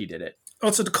not if he did it.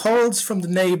 Also, the calls from the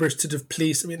neighbours to the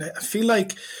police. I mean, I feel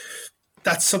like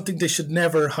that's something they should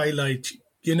never highlight.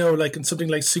 You know, like in something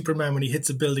like Superman, when he hits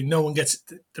a building, they're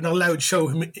not allowed to show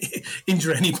him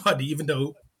injure anybody, even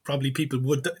though probably people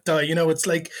would die. You know, it's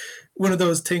like one of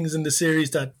those things in the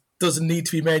series that doesn't need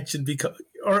to be mentioned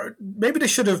or maybe they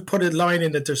should have put a line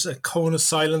in that there's a cone of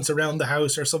silence around the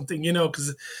house or something, you know,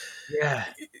 because I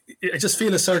just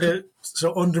feel it sort of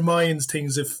undermines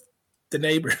things if the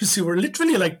neighbours who were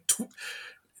literally like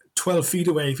 12 feet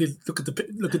away, if you look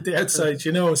at the outside,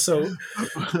 you know. So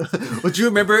well, do you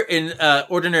remember in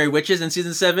Ordinary Witches in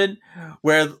season 7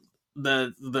 where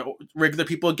the regular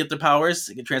people get their powers,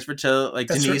 get transferred to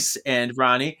Denise and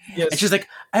Ronnie? Yes. And she's like,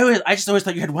 I just always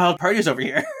thought you had wild parties over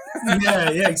here.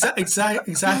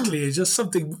 Exactly. It's just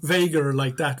something vaguer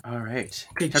like that. All right.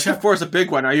 Okay, Chapter 4 is a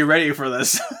big one. Are you ready for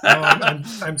this? I'm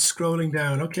scrolling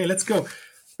down. Okay, let's go.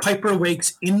 Piper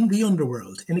awakes in the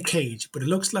underworld in a cage, but it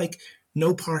looks like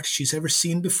no part she's ever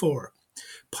seen before.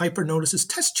 Piper notices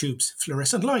test tubes,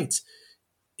 fluorescent lights.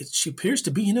 She appears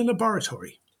to be in a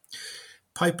laboratory.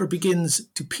 Piper begins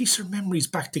to piece her memories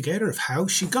back together of how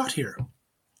she got here.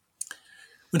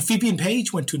 When Phoebe and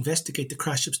Paige went to investigate the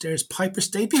crash upstairs, Piper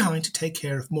stayed behind to take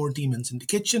care of more demons in the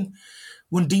kitchen.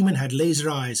 One demon had laser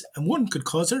eyes, and one could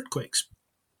cause earthquakes.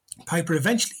 Piper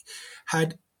eventually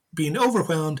had been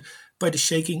overwhelmed by the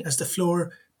shaking as the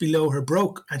floor below her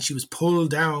broke, and she was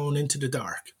pulled down into the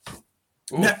dark.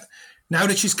 Now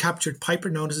that she's captured, Piper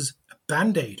notices a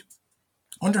Band-Aid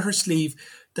under her sleeve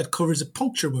that covers a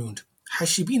puncture wound. Has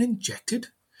she been injected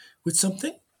with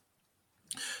something?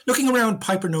 Looking around,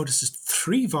 Piper notices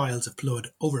 3 vials of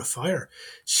blood over a fire.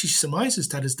 She surmises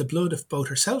that is the blood of both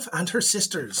herself and her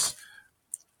sisters.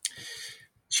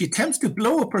 She attempts to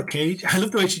blow up her cage. I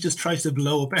love the way she just tries to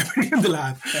blow up everything in the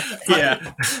lab.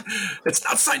 Yeah. It's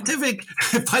not scientific.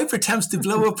 Piper attempts to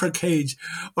blow up her cage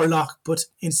or lock, but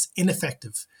it's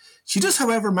ineffective. She does,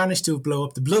 however, manage to blow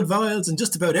up the blood vials and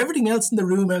just about everything else in the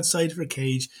room outside of her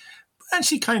cage, and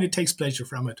she kind of takes pleasure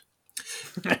from it.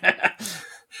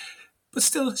 But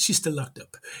still, she's still locked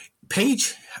up.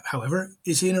 Paige, however,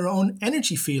 is in her own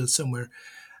energy field somewhere,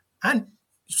 and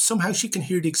somehow she can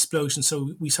hear the explosion,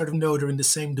 so we sort of know they're in the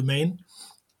same domain.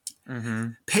 Mm-hmm.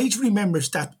 Paige remembers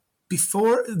that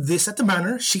before this at the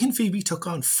manor, she and Phoebe took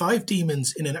on 5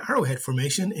 demons in an arrowhead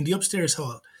formation in the upstairs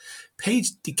hall.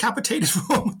 Paige decapitated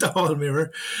one with the hall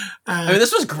mirror. I mean,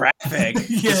 this was graphic.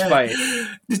 Despite.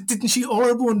 Didn't she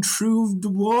orb one through the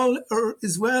wall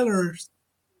as well?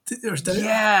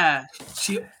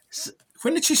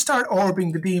 When did she start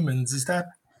orbing the demons? Is that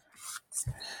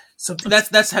something?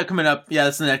 That's how coming up. Yeah,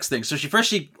 that's the next thing. So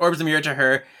she orbs the mirror to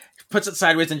her, puts it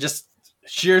sideways, and just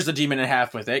shears the demon in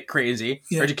half with it. Crazy.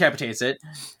 Or decapitates it.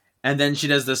 And then she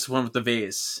does this one with the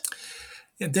vase.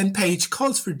 And then Paige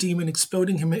calls for demon,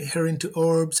 exploding her into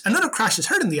orbs. Another crash is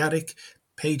heard in the attic.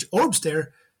 Paige orbs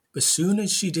there, but as soon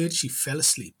as she did, she fell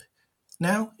asleep.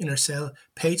 Now, in her cell,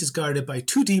 Paige is guarded by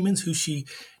 2 demons who she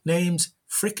names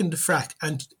Frick and Frack.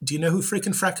 And do you know who Frick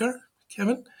and Frack are,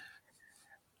 Kevin?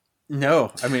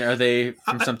 No. I mean, are they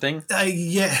from something?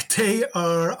 Yeah, they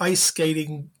are ice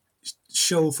skating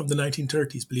show from the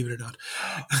 1930s, believe it or not.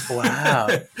 Wow.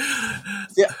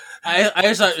 Yeah. I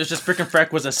just thought it was just Frick and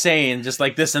Frack was a saying, just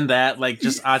like this and that, like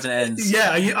just odds and ends. Yeah,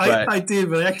 I did,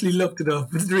 but I actually looked it up.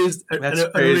 There is an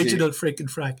original Frick and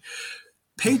Frack.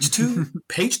 Page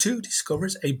 2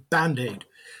 discovers a Band-Aid,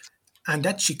 and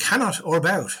that she cannot orb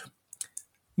out.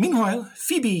 Meanwhile,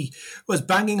 Phoebe was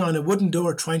banging on a wooden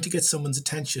door trying to get someone's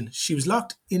attention. She was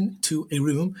locked into a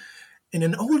room in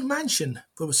an old mansion,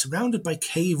 but was surrounded by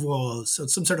cave walls. So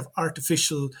it's some sort of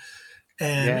artificial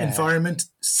environment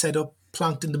set up,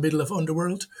 plonked in the middle of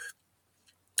Underworld.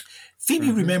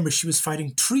 Phoebe remembers she was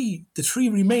fighting the three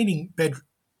remaining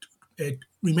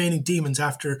remaining demons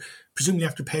presumably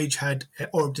after Paige had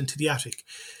orbed into the attic.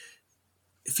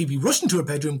 Phoebe rushed into her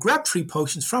bedroom, grabbed 3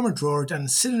 potions from her drawer, and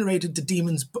incinerated the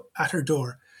demons at her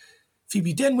door.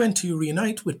 Phoebe then went to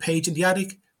reunite with Paige in the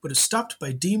attic, but was stopped by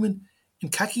a demon in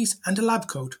khakis and a lab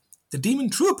coat. The demon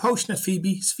threw a potion at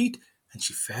Phoebe's feet, and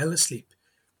she fell asleep.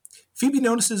 Phoebe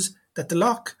notices that the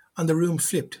lock on the room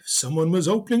flipped. Someone was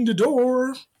opening the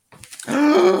door.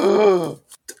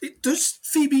 Is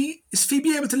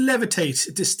Phoebe able to levitate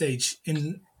at this stage?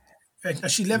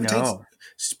 She levitates, No.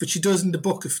 but she does in the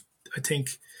book, I think,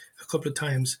 a couple of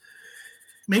times.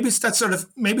 Maybe it's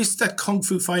that kung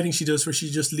fu fighting she does where she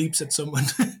just leaps at someone.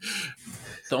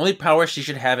 The only power she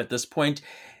should have at this point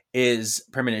is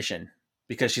premonition,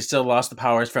 because she still lost the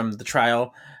powers from the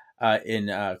trial in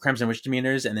Crimes and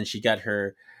Misdemeanors, and then she got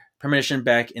her premonition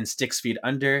back in 6 Feet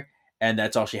Under, and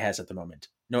that's all she has at the moment.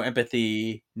 No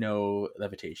empathy, no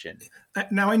levitation.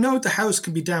 Now, I know the house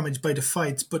can be damaged by the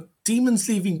fights, but demons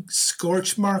leaving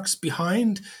scorch marks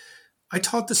behind, I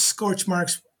thought the scorch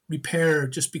marks repair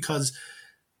just because,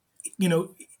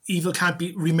 evil can't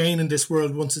remain in this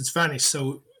world once it's vanished.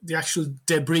 So the actual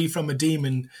debris from a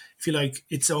demon, if you like,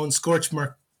 its own scorch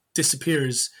mark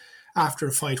disappears after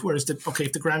a fight. Whereas if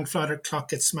the grandfather clock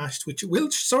gets smashed, which it will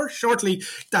shortly,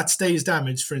 that stays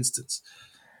damaged, for instance.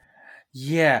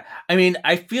 Yeah, I mean,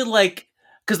 I feel like,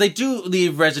 because they do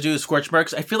leave residue scorch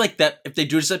marks, I feel like that if they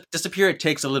do disappear, it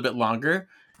takes a little bit longer.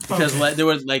 Because there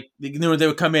was they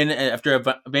would come in after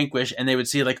a vanquish and they would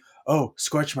see like, oh,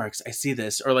 scorch marks, I see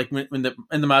this. Or like when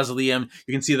in the mausoleum,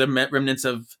 you can see the remnants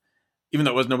of, even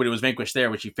though nobody was vanquished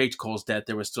there, which he faked Cole's death,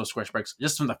 there was still scorch marks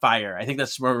just from the fire. I think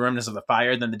that's more remnants of the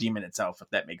fire than the demon itself, if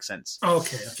that makes sense.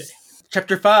 Okay.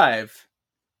 Chapter 5.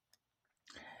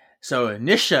 So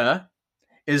Nisha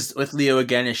is with Leo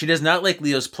again, and she does not like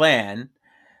Leo's plan,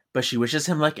 but she wishes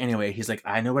him luck anyway. He's like,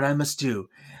 I know what I must do.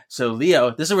 So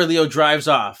Leo, this is where Leo drives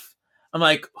off. I'm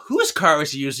like, whose car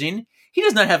is he using? He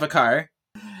does not have a car.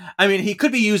 I mean, he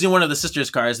could be using one of the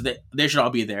sisters' cars. They should all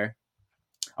be there.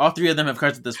 All 3 of them have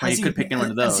cars at this point. He could pick in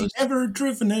one of those. Has he never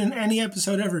driven in any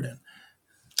episode ever then?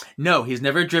 No, he's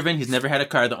never driven. He's never had a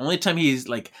car. The only time he's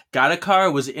got a car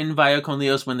was in Via Con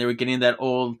Leos when they were getting that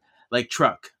old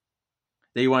truck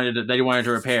that he wanted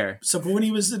to repair. So, but when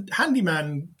he was a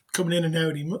handyman coming in and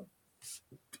out, he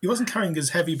wasn't carrying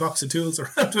his heavy box of tools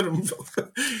around with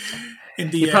him.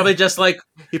 He probably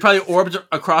orbed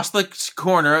across the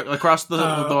corner, across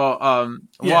the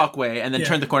walkway, and then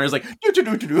turned the corner. It's like, in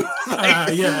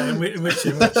which.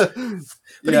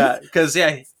 Yeah, because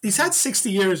he's had 60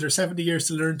 years or 70 years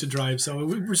to learn to drive, so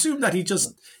we presume that he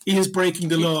is breaking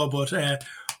the law, but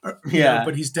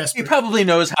but he's desperate. He probably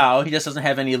knows how. He just doesn't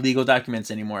have any legal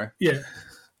documents anymore. Yeah.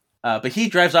 But he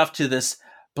drives off to this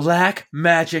black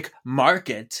magic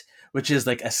market, which is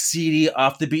like a seedy,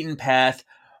 off the beaten path,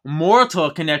 mortal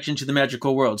connection to the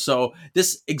magical world. So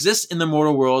this exists in the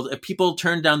mortal world. If people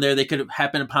turn down there, they could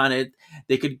happen upon it.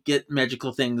 They could get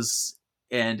magical things,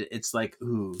 and it's like,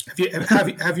 ooh.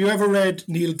 Have you ever read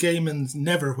Neil Gaiman's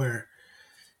Neverwhere?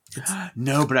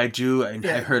 No, but I do.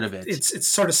 I've heard of it. It's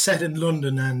sort of set in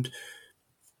London, and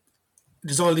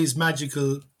there's all these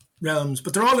magical realms,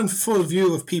 but they're all in full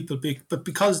view of people. But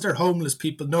because they're homeless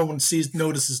people, no one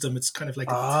notices them. It's kind of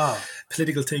like a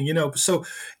political thing, So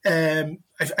I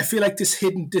feel like this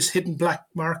hidden black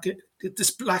market,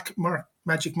 this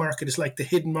magic market is like the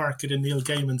hidden market in Neil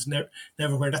Gaiman's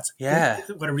Neverwhere. That's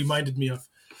what it reminded me of.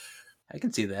 I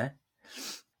can see that.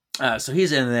 So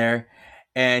he's in there,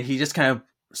 and he just kind of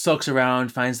sulks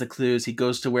around, finds the clues. He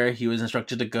goes to where he was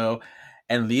instructed to go,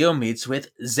 and Leo meets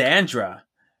with Xandra.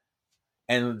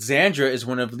 And Xandra is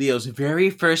one of Leo's very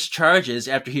first charges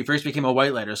after he first became a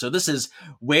Whitelighter. So this is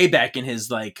way back in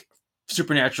his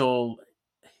supernatural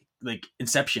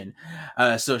inception.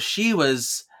 So she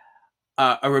was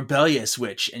a rebellious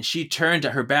witch, and she turned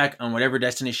her back on whatever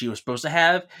destiny she was supposed to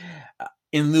have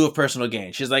in lieu of personal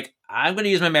gain. She's like, I'm going to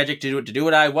use my magic to do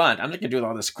what I want. I'm not going to do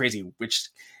all this crazy witch,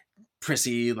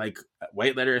 prissy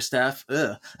Whitelighter stuff.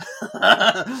 Ugh.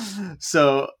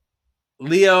 So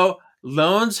Leo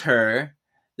loans her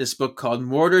this book called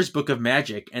Mortar's Book of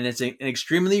Magic, and it's an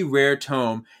extremely rare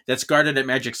tome that's guarded at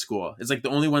magic school. It's the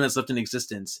only one that's left in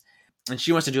existence, and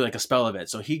she wants to do a spell of it.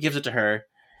 So he gives it to her,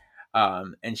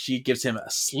 and she gives him a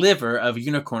sliver of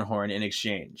unicorn horn in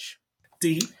exchange.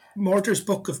 The Mortar's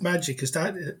Book of Magic,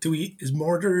 is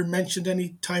Mortar mentioned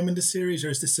any time in the series, or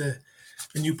is this a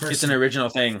new person? It's an original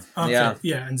thing. Okay.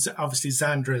 Yeah, and obviously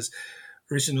Xandra's.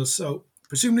 original. So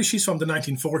presumably she's from the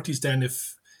 1940s then,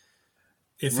 if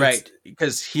right,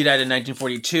 because he died in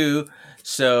 1942.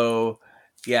 So,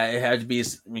 yeah, it had to be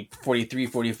 43,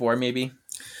 44 maybe.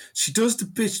 She does the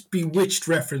Bewitched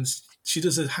reference. She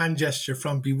does a hand gesture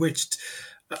from Bewitched.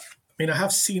 I mean, I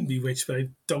have seen Bewitched, but I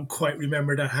don't quite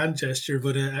remember that hand gesture.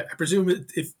 But I presume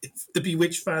if the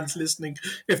Bewitched fans listening,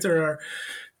 if there are,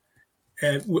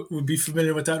 would be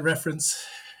familiar with that reference.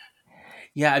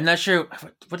 Yeah, I'm not sure.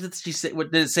 What did she say?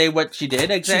 What did it say? What she did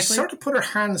exactly? She sort of put her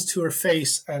hands to her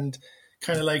face and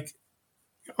kind of like,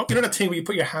 you know that thing where you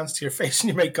put your hands to your face and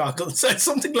you make goggles?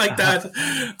 Something like that.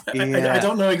 I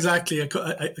don't know exactly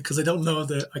because I don't know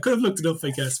I could have looked it up,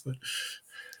 I guess, but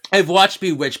I've watched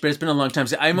Bewitched, but it's been a long time.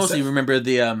 So I mostly remember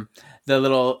the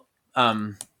little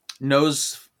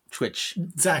nose twitch.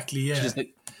 Exactly, yeah.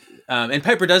 And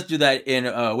Piper does do that in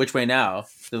Which Way Now,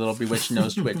 the little bewitched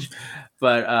nose twitch.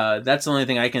 But that's the only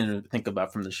thing I can think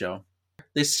about from the show.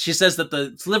 She says that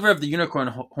the sliver of the unicorn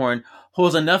horn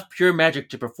holds enough pure magic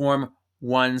to perform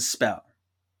one spell.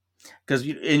 Because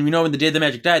when the Day the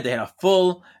Magic died, they had a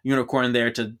full unicorn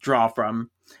there to draw from.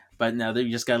 But now they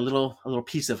just got a little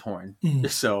piece of horn.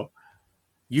 So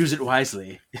use it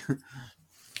wisely.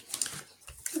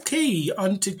 Okay,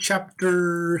 on to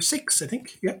chapter 6, I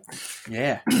think.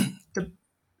 Yeah. The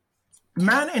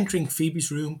man entering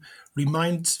Phoebe's room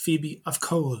reminds Phoebe of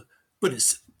Cole, but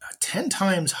it's 10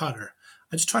 times hotter.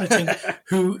 I'm just trying to think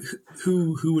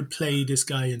who would play this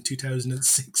guy in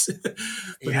 2006.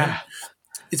 But,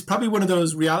 it's probably one of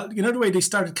those reality. You know the way they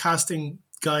started casting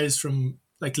guys from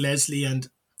like Leslie and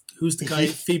who's the guy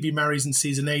Phoebe marries in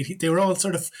season 8? They were all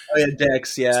sort of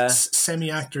Dex,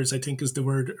 semi-actors, I think is the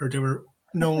word, or they were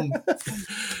known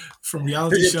from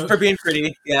reality shows for being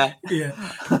pretty. Yeah.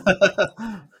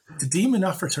 The demon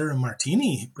offers her a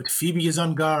martini, but Phoebe is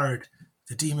on guard.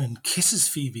 The demon kisses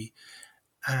Phoebe,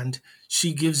 and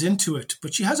she gives into it.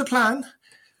 But she has a plan.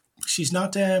 She's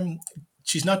not being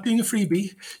a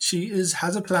freebie. She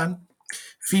has a plan.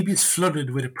 Phoebe is flooded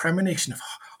with a premonition of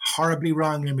horribly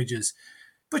wrong images,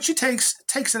 but she takes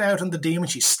it out on the demon.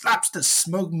 She slaps the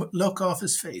smug look off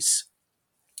his face.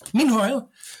 Meanwhile,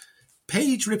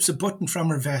 Paige rips a button from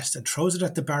her vest and throws it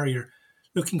at the barrier,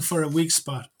 looking for a weak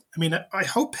spot. I mean, I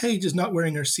hope Paige is not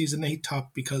wearing her season 8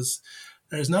 top, because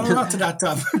there's not a lot to that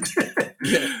top.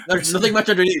 There's nothing much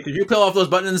underneath. If you peel off those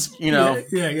buttons, Yeah,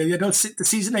 don't see the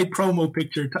season 8 promo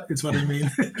picture is what I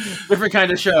mean. Different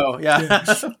kind of show, yeah.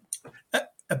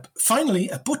 Finally,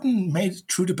 a button made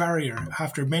through the barrier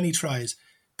after many tries.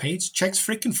 Paige checks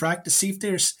Frick and Frack to see if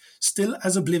they're still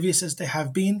as oblivious as they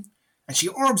have been, and she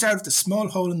orbs out of the small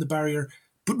hole in the barrier,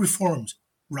 but reforms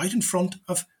right in front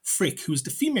of Frick, who is the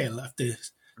female of the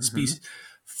species.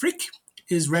 Frick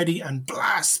is ready and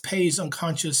blasts Paige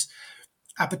unconscious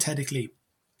apathetically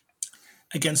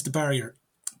against the barrier.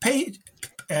 Paige,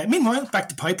 meanwhile, back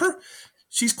to Piper.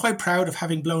 She's quite proud of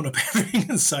having blown up everything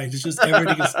inside. It's just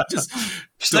everything is just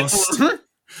dust.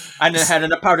 I didn't have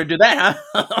enough power to do that,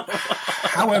 huh?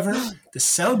 However, the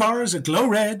cell bars are glow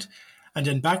red and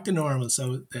then back to normal.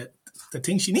 So the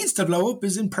thing she needs to blow up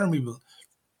is impermeable.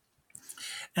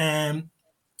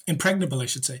 Impregnable, I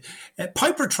should say.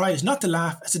 Piper tries not to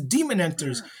laugh as a demon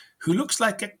enters, who looks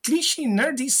like a cliche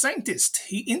nerdy scientist.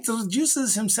 He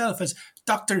introduces himself as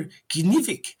Dr.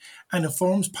 Gnivik and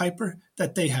informs Piper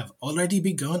that they have already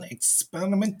begun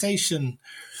experimentation.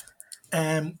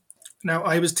 Now,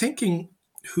 I was thinking,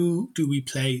 who do we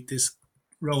play this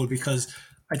role? Because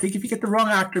I think if you get the wrong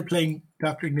actor playing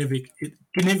Dr. Gnivik,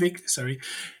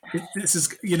 this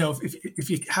is, if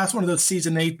you have one of those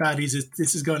season 8 baddies,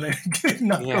 this is going to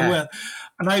not go well.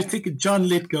 And I was thinking John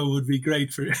Lithgow would be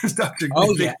great for Dr.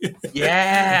 Gnivik. Oh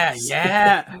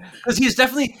yeah. Because he's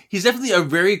definitely a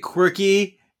very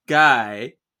quirky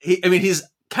guy. He's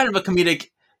kind of a comedic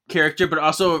character, but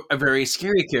also a very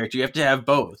scary character. You have to have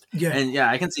both. Yeah. And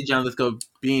I can see John Lithgow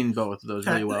being both of those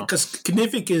really well. Because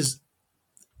Gnivik is,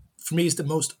 for me, is the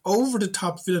most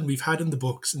over-the-top villain we've had in the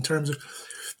books in terms of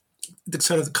the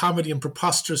sort of the comedy and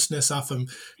preposterousness of him,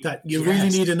 that you really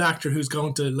need an actor who's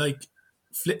going to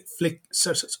flick,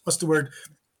 what's the word?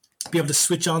 Be able to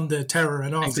switch on the terror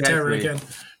and off the terror again.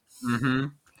 Mm-hmm.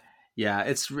 Yeah,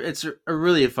 it's a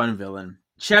really fun villain.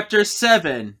 Chapter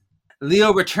 7.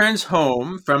 Leo returns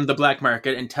home from the black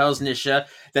market and tells Nisha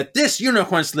that this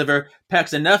unicorn sliver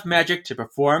packs enough magic to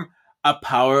perform a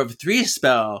power of 3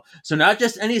 spell. So not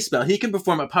just any spell. He can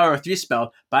perform a power of 3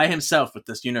 spell by himself with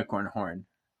this unicorn horn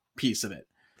piece of it.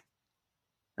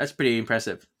 That's pretty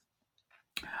impressive.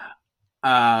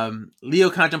 Leo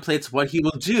contemplates what he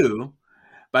will do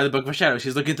by the Book of Shadows.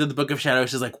 She's looking through the Book of Shadows.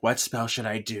 She's like, what spell should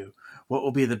I do? What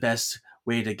will be the best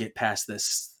way to get past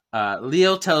this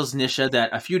Leo tells Nisha that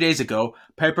a few days ago,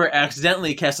 Piper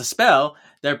accidentally cast a spell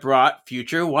that brought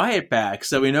future Wyatt back.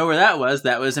 So we know where that was.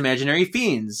 That was Imaginary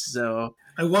Fiends. So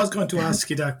I was going to ask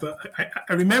you that, but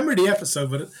I remember the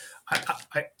episode, but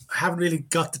I haven't really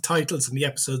got the titles and the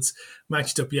episodes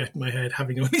matched up yet in my head,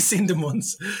 having only seen them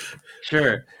once.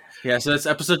 Sure. Yeah, so that's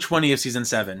episode 20 of season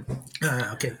 7.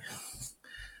 Okay.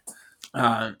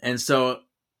 And so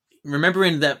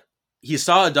remembering that he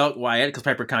saw adult Wyatt because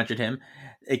Piper conjured him,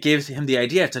 it gives him the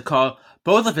idea to call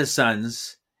both of his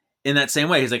sons in that same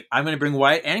way. He's like, I'm going to bring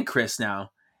Wyatt and Chris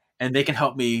now, and they can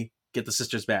help me get the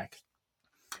sisters back.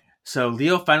 So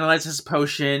Leo finalizes his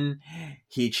potion.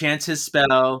 He chants his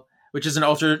spell, which is an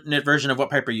alternate version of what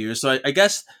Piper used. So I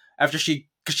guess after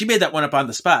because she made that one up on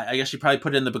the spot, I guess she probably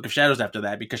put it in the Book of Shadows after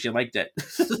that because she liked it.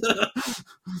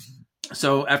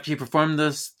 So after he performed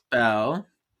the spell,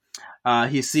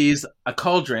 he sees a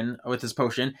cauldron with his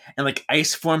potion, and like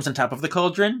ice forms on top of the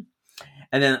cauldron.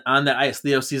 And then on the ice,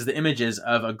 Leo sees the images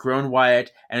of a grown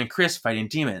Wyatt and Chris fighting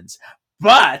demons.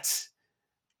 But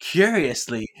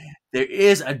curiously, there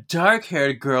is a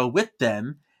dark-haired girl with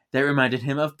them that reminded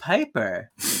him of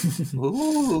Piper.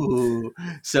 Ooh.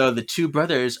 So the two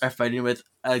brothers are fighting with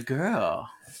a girl.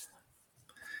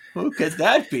 Who could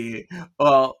that be?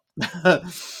 Well,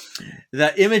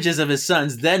 the images of his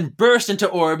sons then burst into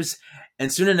orbs, and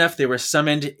soon enough they were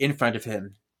summoned in front of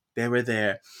him. They were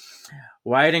there.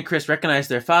 Wyatt and Chris recognize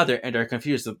their father and are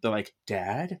confused. They're like,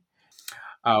 Dad?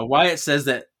 Wyatt says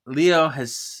that Leo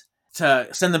has to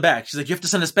send them back. She's like, you have to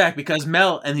send us back because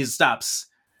Mel, and he stops.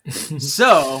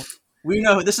 So we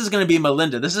know this is going to be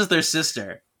Melinda. This is their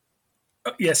sister.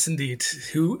 Yes, indeed.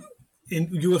 You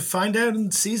will find out in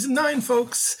season 9,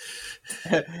 folks.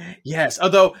 Yes,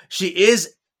 although she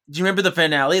is. Do you remember the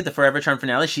finale, the Forever Charm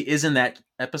finale? She is in that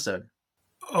episode.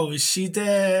 Oh, is she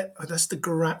there? Oh, that's the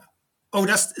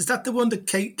is that the one that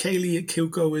Kaylee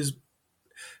Kuko is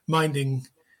minding?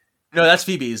 No, that's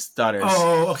Phoebe's daughters.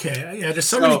 Oh, okay. Yeah, there's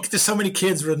so many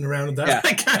kids running around in that. Yeah.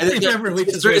 I can't remember which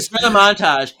is which. It's been a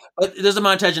montage. But there's a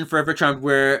montage in Forever Charmed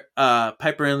where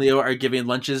Piper and Leo are giving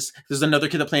lunches. There's another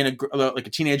kid playing like a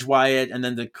teenage Wyatt, and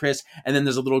then the Chris, and then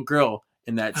there's a little girl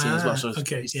in that scene as well. So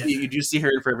okay, you do see her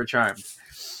in Forever Charmed.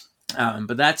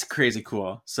 But that's crazy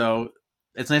cool. So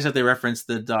it's nice that they reference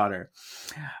the daughter.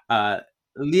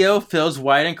 Leo fills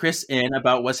Wyatt and Chris in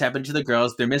about what's happened to the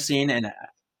girls. They're missing, and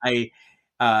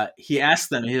he asked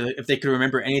them if they could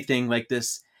remember anything like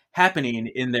this happening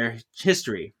in their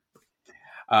history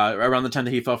around the time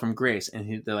that he fell from grace.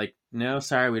 And they're like, no,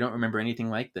 sorry, we don't remember anything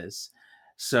like this.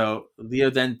 So Leo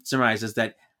then surmises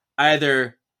that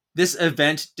either this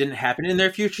event didn't happen in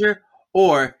their future,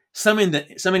 or summoning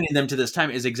them to this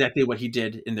time is exactly what he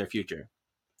did in their future.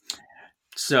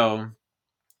 So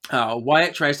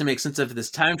Wyatt tries to make sense of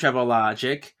this time travel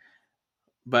logic,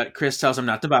 but Chris tells him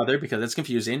not to bother because it's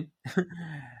confusing.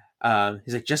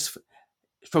 He's like, just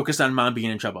focus on Mom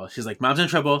being in trouble. She's like, Mom's in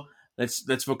trouble.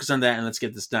 Let's focus on that and let's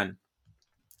get this done.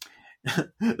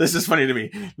 This is funny to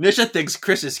me. Nisha thinks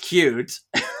Chris is cute.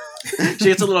 She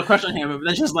gets a little crush on him, but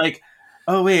then she's like,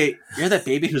 oh wait, you're that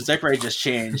baby whose diaper I just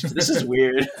changed. This is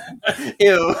weird.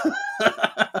 Ew.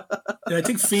 Yeah, I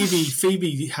think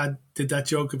Phoebe did that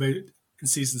joke about it in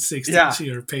season 6, didn't she,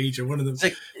 or Paige, or one of them. It's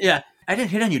like, yeah, I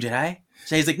didn't hit on you, did I?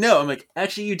 So he's like, no. I'm like,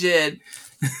 actually, you did.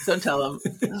 Don't tell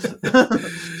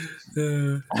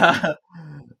him.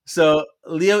 So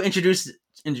Leo introduces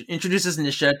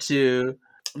Nisha to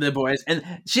the boys, and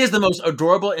she has the most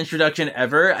adorable introduction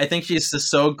ever. I think she's just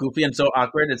so goofy and so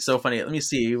awkward. It's so funny. Let me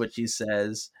see what she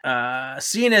says.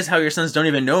 Seeing as how your sons don't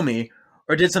even know me,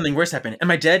 or did something worse happen?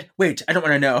 Am I dead? Wait, I don't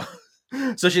want to know.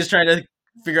 So she's trying to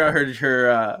figure out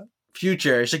her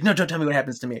future. She's like, no, don't tell me what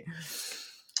happens to me.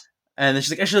 And then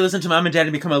she's like, I should listen to Mom and Dad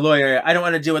and become a lawyer. I don't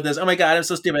want to deal with this. Oh my God, I'm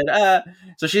so stupid.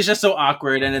 So she's just so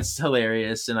awkward, and it's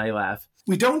hilarious, and I laugh.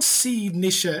 We don't see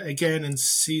Nisha again in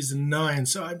season 9,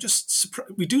 so I'm just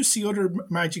surprised. We do see other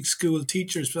magic school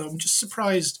teachers, but I'm just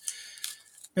surprised.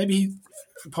 Maybe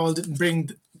Paul didn't bring,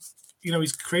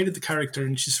 he's created the character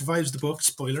and she survives the book,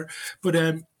 spoiler.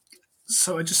 But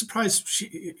so I'm just surprised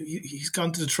he's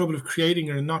gone to the trouble of creating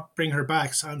her and not bring her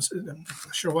back. So I'm not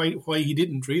sure why he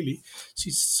didn't really.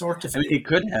 She's sort of. I mean, he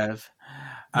could have.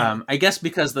 Yeah. I guess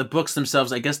because the books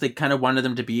themselves, I guess they kind of wanted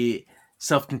them to be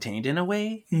self-contained in a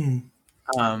way.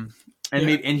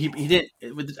 Maybe, and he didn't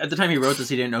at the time he wrote this,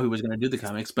 he didn't know he was going to do the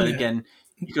comics, but again,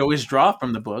 you could always draw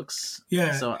from the books.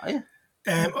 So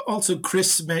also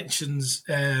Chris mentions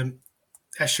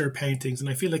Escher paintings, and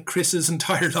I feel like Chris's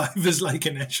entire life is like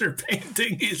an Escher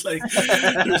painting. He's like,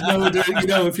 there's no other,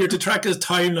 if you're to track his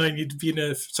timeline, you'd be in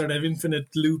a sort of infinite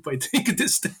loop, I think, at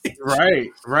this stage.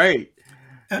 Right.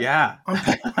 Yeah.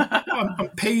 On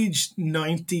page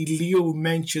 90, Leo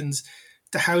mentions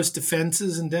the house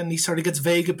defenses, and then he sort of gets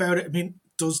vague about it. I mean,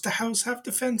 does the house have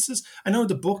defenses? I know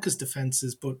the book has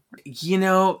defenses, but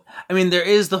I mean, there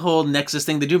is the whole Nexus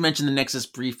thing. They do mention the Nexus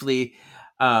briefly,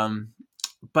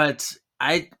 but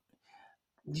I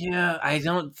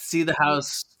don't see the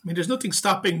house. I mean, there's nothing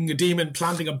stopping a demon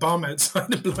planting a bomb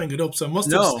outside and blowing it up. So it must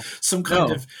No. have some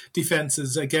kind of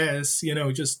defenses, I guess.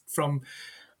 Just from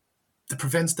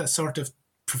prevents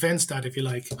that, if you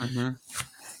like. Mm-hmm.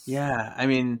 Yeah, I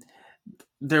mean,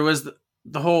 there was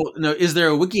the whole. No, is there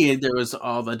a wiki? There was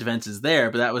all the defenses there,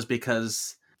 but that was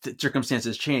because the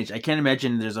circumstances changed. I can't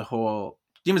imagine there's a whole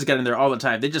demons got in there all the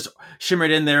time. They just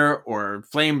shimmered in there or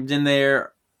flamed in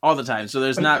there all the time. So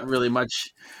there's not really much.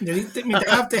 They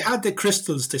had the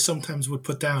crystals they sometimes would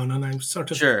put down, and I'm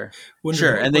sort of sure,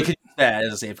 and they could use that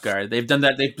as a safeguard. They've done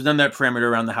that. They've done that perimeter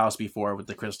around the house before with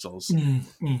the crystals.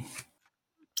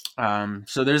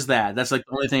 So there's that. That's like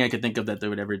the only thing I could think of that they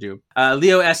would ever do.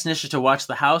 Leo asks Nisha to watch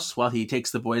the house while he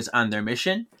takes the boys on their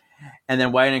mission. And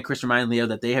then Wyatt and Chris remind Leo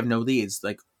that they have no leads.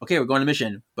 Like, okay, we're going on a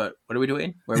mission, but what are we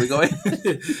doing? Where are we going?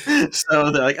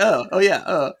 So they're like, oh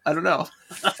yeah, I don't know.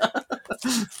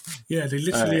 Yeah, they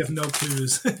literally have no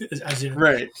clues as yet.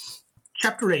 Right.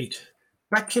 Chapter 8.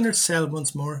 Back in her cell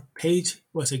once more, Paige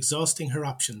was exhausting her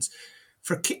options.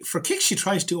 For kicks, she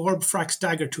tries to orb Frack's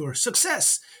dagger to her.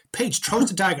 Success! Paige throws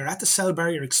the dagger at the cell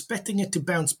barrier, expecting it to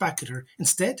bounce back at her.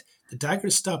 Instead, the dagger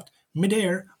is stopped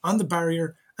mid-air on the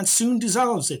barrier and soon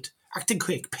dissolves it. Acting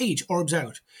quick, Paige orbs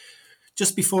out.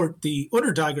 Just before the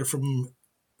other dagger from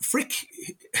Frick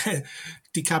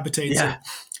decapitates her.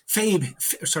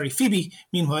 Phoebe,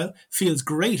 meanwhile, feels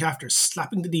great after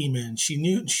slapping the demon. She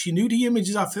knew the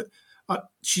images of it.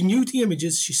 She knew the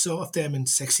images she saw of them in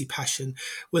sexy passion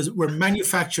were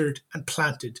manufactured and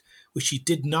planted, which she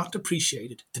did not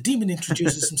appreciate. The demon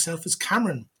introduces himself as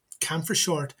Cameron, Cam for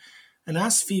short, and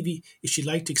asks Phoebe if she'd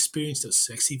like to experience those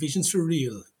sexy visions for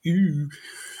real. Ooh.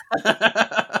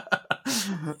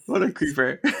 What a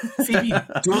creeper.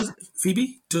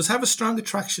 Phoebe does have a strong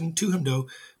attraction to him, though,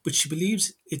 but she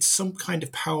believes it's some kind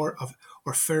of power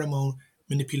or pheromone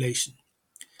manipulation.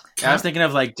 I was thinking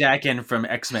of like Dakin from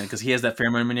X-Men because he has that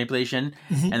pheromone manipulation,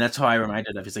 and that's how I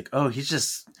reminded of. He's like, oh, he's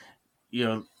just,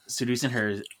 seducing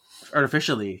her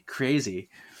artificially. Crazy.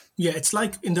 Yeah, it's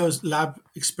like in those lab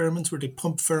experiments where they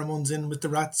pump pheromones in with the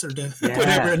rats or the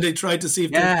whatever, and they try to see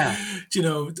if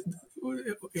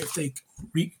if they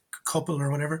recouple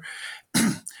or whatever.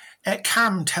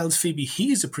 Cam tells Phoebe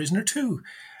he's a prisoner too,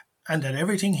 and that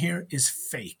everything here is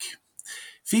fake.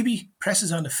 Phoebe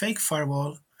presses on the fake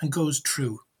firewall and goes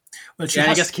through. Well,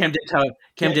 I guess Cam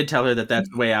did tell her that that's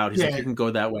the way out. He's like, you can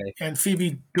go that way. And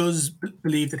Phoebe does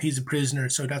believe that he's a prisoner,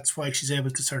 so that's why she's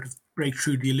able to sort of break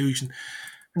through the illusion.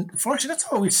 And unfortunately, that's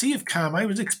all we see of Cam. I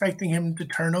was expecting him to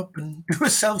turn up and do a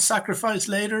self-sacrifice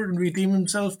later and redeem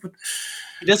himself, but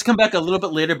he does come back a little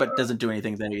bit later, but doesn't do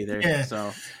anything then either. Yeah.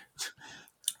 So,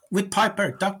 with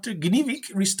Piper, Dr.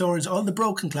 Gnivik restores all the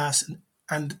broken glass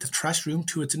and the trash room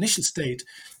to its initial state.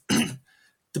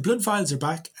 The blood vials are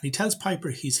back, and he tells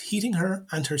Piper he's heating her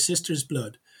and her sister's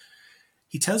blood.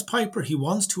 He tells Piper he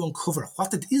wants to uncover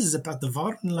what it is about the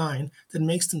Vaudin line that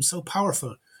makes them so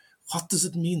powerful. What does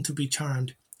it mean to be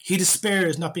charmed? He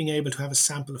despairs not being able to have a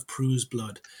sample of Prue's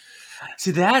blood.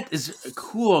 See, that is a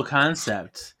cool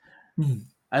concept.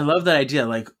 I love that idea.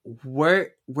 Like,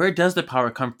 where does the power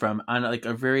come from on like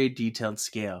a very detailed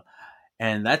scale?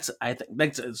 And I think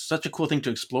that's such a cool thing to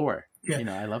explore.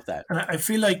 Yeah. I love that. And I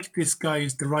feel like this guy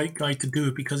is the right guy to do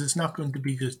it because it's not going to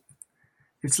be just.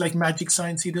 It's like magic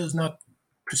science he does, not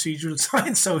procedural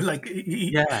science. So like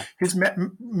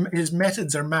his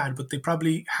methods are mad, but they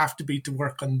probably have to be to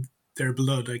work on their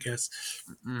blood, I guess.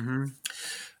 Mm-hmm.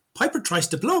 Piper tries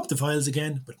to blow up the vials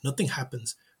again, but nothing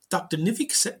happens. Dr.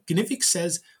 Gnivik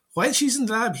says while she's in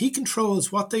the lab, he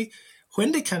controls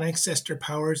when they can access their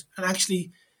powers and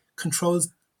actually controls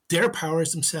their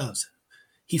powers themselves.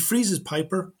 He freezes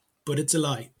Piper, but it's a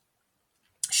lie.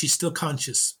 She's still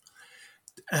conscious.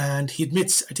 And I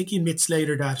think he admits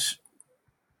later that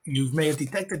you may have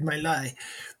detected my lie.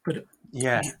 But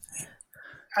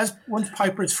once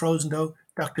Piper is frozen, though,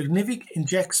 Dr. Gnivik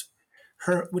injects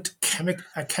her with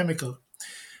a chemical.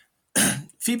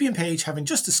 Phoebe and Paige, having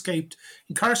just escaped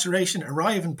incarceration,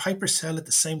 arrive in Piper's cell at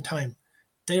the same time.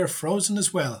 They are frozen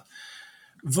as well,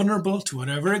 vulnerable to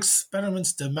whatever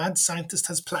experiments the mad scientist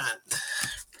has planned.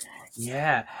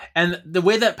 Yeah, and the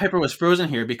way that Piper was frozen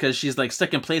here, because she's like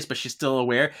stuck in place but she's still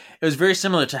aware, it was very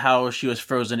similar to how she was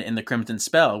frozen in the Crimson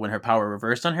Spell when her power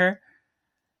reversed on her.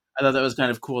 I thought that was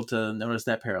kind of cool to notice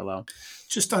that parallel.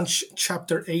 Just on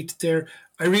chapter 8 there,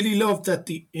 I really love that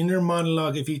the inner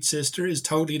monologue of each sister is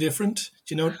totally different.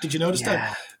 Did you notice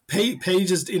that?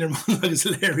 Paige's inner monologue is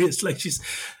hilarious. Like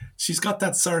she's got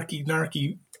that sarky,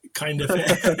 narky kind of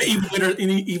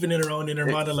even in her own inner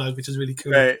monologue, which is really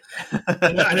cool. Right.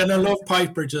 and then I love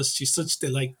Piper. She's such the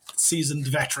like seasoned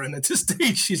veteran at this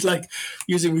stage. She's like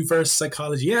using reverse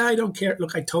psychology. Yeah, I don't care.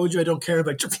 Look, I told you I don't care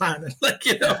about your plan. And like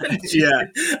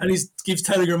and he keeps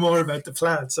telling her more about the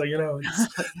plan. So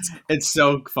it's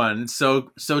so fun. It's so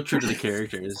true to the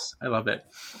characters. I love it.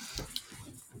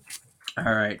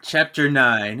 All right, chapter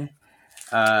 9.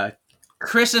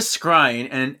 Chris is scrying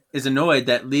and is annoyed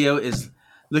that Leo is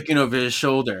looking over his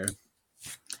shoulder.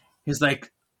 He's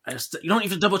like, you don't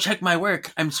even double check my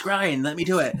work. I'm scrying. Let me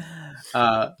do it.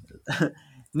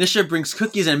 Nisha brings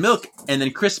cookies and milk, and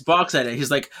then Chris balks at it.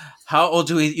 He's like, how old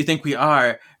do you think we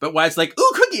are? But Wyatt's like,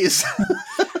 ooh, cookies.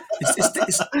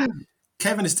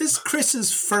 Kevin, is this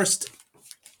Chris's first,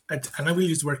 and I will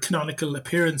use the word canonical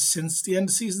appearance since the end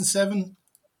of season 7?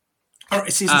 Or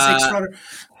season 6, rather?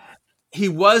 He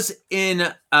was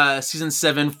in season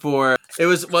 7 for it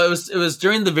was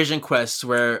during the Vision Quest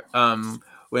where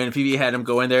when Phoebe had him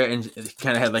go in there and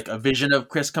kind of had like a vision of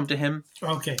Chris come to him.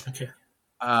 Okay.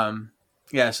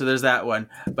 Yeah, so there's that one,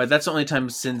 but that's the only time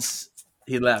since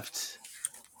he left.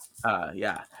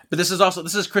 But this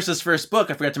is Chris's first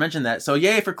book. I forgot to mention that. So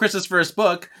yay for Chris's first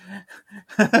book.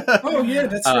 Oh yeah,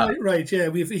 that's right. Yeah,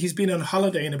 he's been on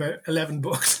holiday in about 11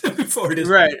 books before this.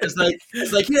 Right. It's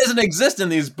like he doesn't exist in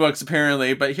these books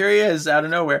apparently, but here he is out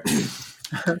of nowhere.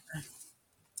 Do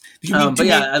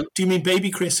you mean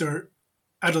baby Chris or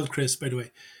adult Chris, by the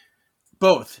way?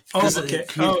 Both. Oh, okay.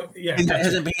 He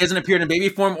hasn't appeared in baby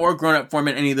form or grown up form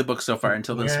in any of the books so far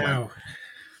until this one.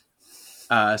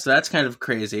 So that's kind of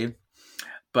crazy.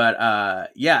 But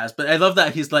but I love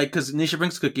that he's like, because Nisha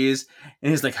brings cookies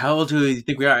and he's like, how old do you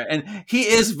think we are? And he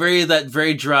is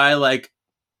very dry, like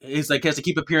he's like, he has to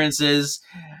keep appearances.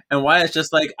 And Wyatt's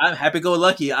just like, I'm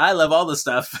happy-go-lucky. I love all this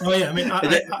stuff. Oh yeah, I mean,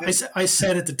 I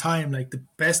said at the time, like the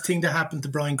best thing to happen to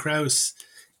Brian Krause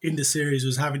in the series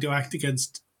was having to act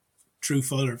against Drew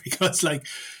Fuller, because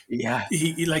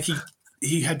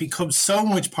he had become so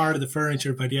much part of the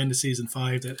furniture by the end of season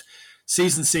 5 that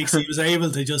season 6 he was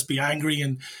able to just be angry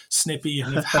and snippy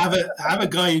and have a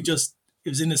guy who just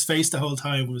was in his face the whole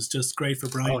time was just great for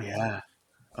Brian.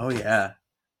 Oh yeah,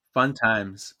 fun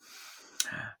times.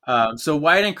 So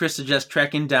Wyatt and Chris suggest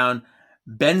tracking down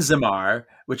Benzimar,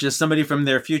 which is somebody from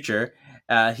their future.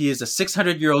 He is a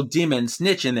 600-year-old demon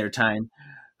snitch in their time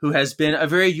who has been a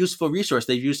very useful resource.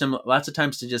 They've used him lots of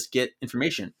times to just get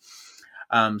information.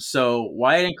 So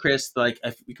Wyatt and Chris, we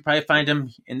could probably find him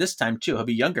in this time too. He'll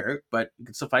be younger, but you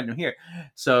can still find him here.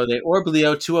 So they orb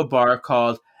Leo to a bar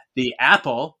called the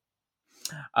Apple,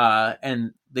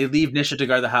 and they leave Nisha to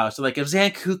guard the house. So if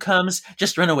Zanku comes,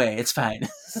 just run away. It's fine.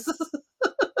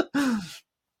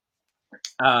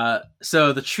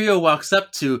 So the trio walks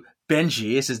up to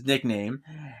Benji, is his nickname,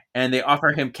 and they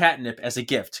offer him catnip as a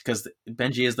gift because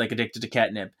Benji is addicted to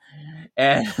catnip.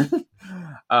 And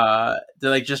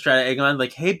they just try to egg him on,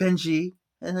 hey Benji.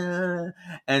 And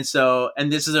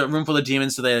this is a room full of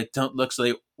demons, so they don't look.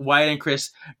 So Wyatt and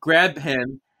Chris grab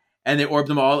him and they orb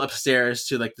them all upstairs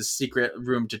to the secret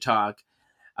room to talk.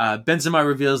 Benzimar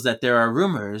reveals that there are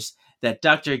rumors that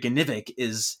Dr. Ganivik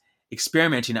is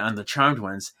experimenting on the Charmed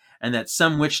Ones, and that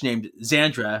some witch named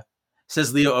Xandra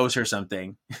says Leo owes her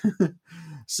something.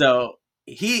 So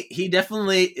he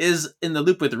definitely is in the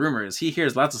loop with the rumors. He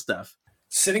hears lots of stuff.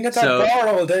 Sitting at that bar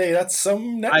all day, that's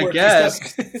some network. I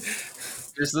guess.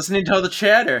 Just listening to all the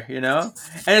chatter, And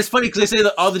it's funny because they say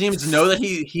that all the demons know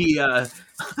that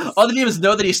all the demons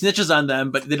know that he snitches on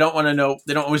them, but they don't want to know.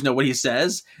 They don't always know what he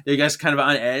says. They're guys kind of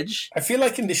on edge. I feel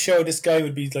like in the show, this guy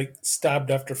would be stabbed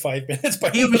after 5 minutes.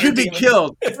 He would be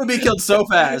killed. He would be killed so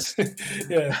fast.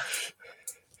 Yeah.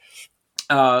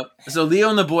 So Leo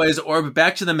and the boys orb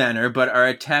back to the manor, but are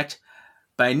attacked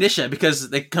by Nisha because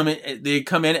they come in and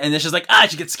Nisha's like,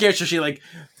 she gets scared, so she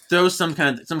throws some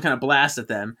kind of blast at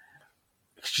them.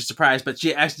 She's surprised, but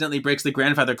she accidentally breaks the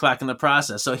grandfather clock in the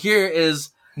process. So here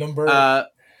is number.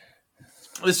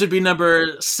 This would be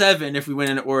number 7 if we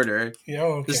went in order. Yeah,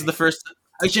 okay. This is the first.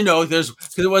 Actually, no, because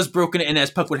it was broken in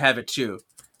as Puck would have it too,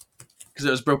 because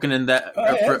it was broken in that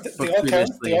book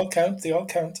previously. They all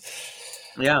count.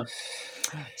 Yeah.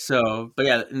 So, but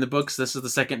yeah, in the books, this is the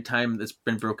second time that's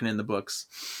been broken in the books.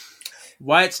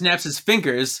 Wyatt snaps his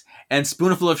fingers, and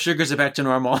spoonful of sugars are back to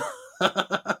normal.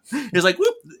 He's like,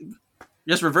 whoop,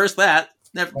 just reverse that.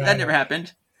 That never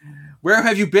happened. Where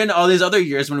have you been all these other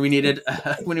years when we needed,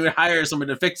 when we would hire someone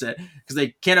to fix it? Because they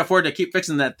can't afford to keep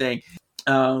fixing that thing.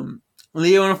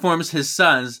 Leo informs his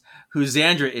sons who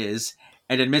Xandra is,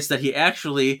 and admits that he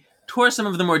actually tore some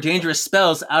of the more dangerous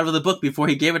spells out of the book before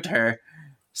he gave it to her.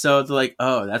 So they're like,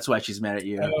 oh, that's why she's mad at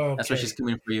you. Okay. That's why she's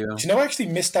coming for you. Do you know, I actually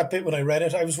missed that bit when I read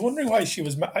it. I was wondering why she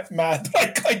was mad.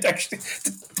 I actually,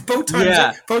 both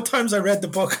times I read the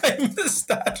book, I missed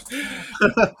that.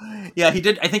 Yeah, he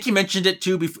did. I think he mentioned it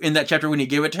too in that chapter when he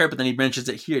gave it to her, but then he mentions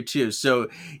it here too. So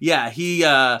yeah,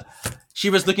 she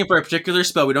was looking for a particular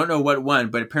spell. We don't know what one,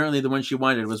 but apparently the one she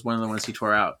wanted was one of the ones he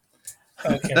tore out.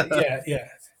 Okay, yeah.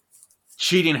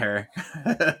 Cheating her.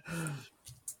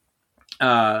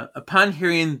 Upon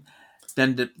hearing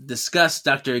them discuss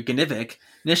Dr. Gnivik,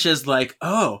 Nisha's like,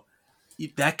 oh,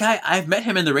 that guy, I've met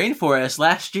him in the rainforest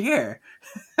last year.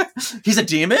 He's a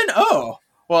demon? Oh,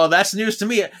 well, that's news to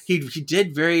me. He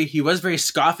was very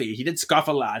scoffy. He did scoff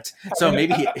a lot. So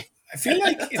maybe he... I feel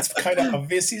like it's kind of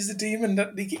obvious he's a demon.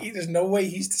 That there's no way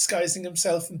he's disguising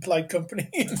himself in polite company.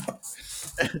 You know?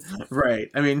 Right.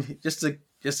 I mean, just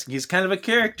he's kind of a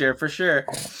character for sure.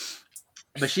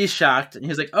 But she's shocked, and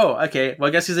he's like, oh, okay, well,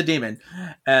 I guess he's a demon.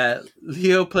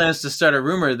 Leo plans to start a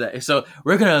rumor so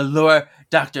we're going to lure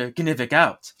Dr. Gnivik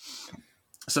out.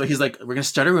 So he's like, we're going to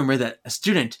start a rumor that a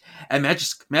student at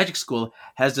magic school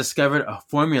has discovered a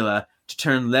formula to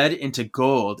turn lead into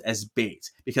gold as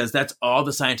bait, because that's all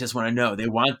the scientists want to know. They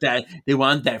want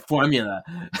that formula.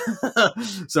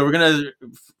 So we're going to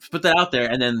put that out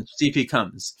there and then see if he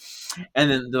comes.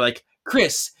 And then they're like,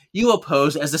 Chris, you will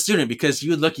pose as the student because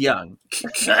you look young.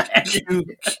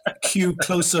 Cue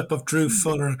close-up of Drew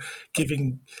Fuller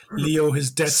giving Leo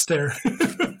his death stare.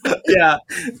 Yeah,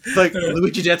 like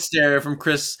Luigi death stare from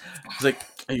Chris. He's like,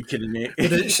 are you kidding me?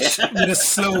 with a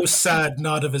slow, sad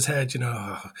nod of his head, you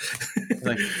know.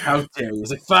 Like, how dare you?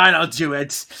 He's like, fine, I'll do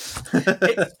it.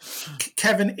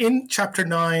 Kevin, in chapter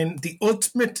 9, the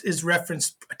ultimate is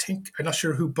referenced, I think, I'm not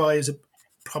sure who buys it,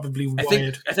 probably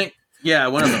Wyatt. I think, yeah,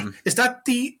 one of them. Is that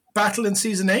the battle in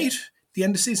season 8? The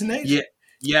end of season 8? Yeah.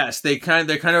 Yes, they kind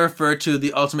of refer to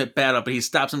the ultimate battle, but he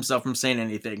stops himself from saying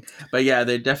anything. But yeah,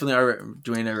 they definitely are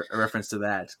doing a reference to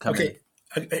that. Okay,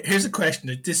 here's a question.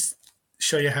 Did this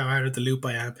show you how out of the loop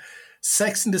I am?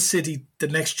 Sex and the City, The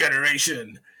Next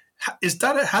Generation. Has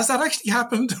that actually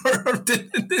happened or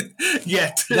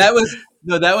yet?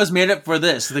 That was made up for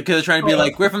this because they're trying to be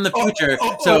like, we're from the future.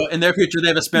 So in their future, they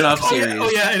have a spin-off series.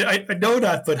 I know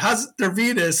that, but has there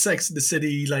been a Sex and the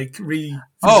City like you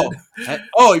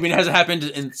mean has it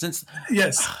happened since?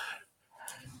 Yes.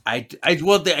 I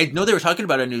know they were talking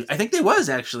about a new. I think there was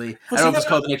actually. I don't know if it's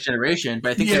called The Next Generation,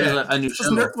 but I think there was a new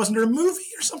show. Wasn't there a movie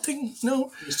or something?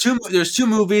 No. There's two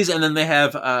movies, and then they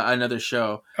have another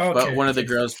show. Okay. But one of the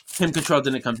girls, Kim Control,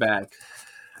 didn't come back.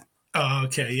 Oh,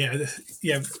 okay,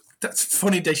 yeah. That's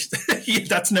funny.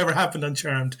 That's never happened on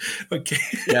Charmed. Okay.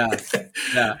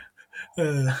 Yeah.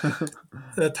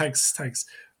 Thanks.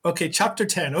 Okay, chapter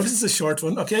 10. Oh, this is a short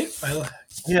one. Okay,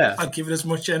 I'll give it as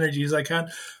much energy as I can.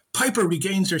 Piper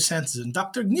regains her senses, and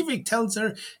Dr. Gnivik tells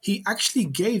her he actually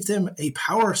gave them a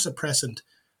power suppressant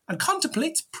and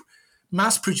contemplates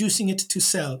mass producing it to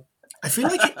sell. I feel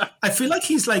like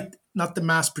he's like not the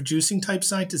mass producing type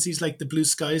scientist. He's like the blue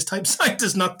skies type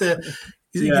scientist, not the.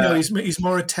 You know, he's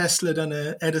more a Tesla than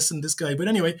a Edison. This guy, but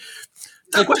anyway.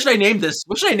 Like, what should I name this?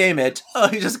 What should I name it? Oh,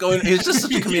 he's just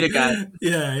such a comedic guy.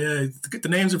 Yeah. The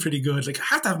names are pretty good. Like, I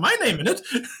have to have my name in it.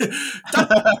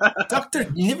 Dr.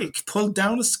 Gnivik pulled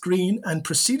down a screen and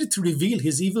proceeded to reveal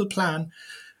his evil plan.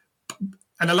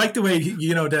 And I like the way,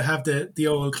 they have the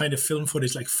old kind of film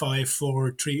footage, like 5,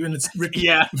 4, 3, and it's written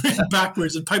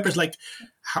backwards. And Piper's like,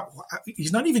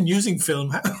 he's not even using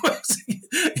film.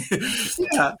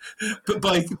 Yeah. But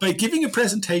by giving a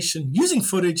presentation using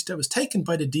footage that was taken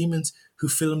by the demons who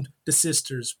filmed The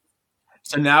Sisters.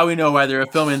 So now we know why they're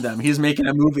filming them. He's making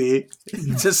a movie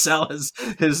to sell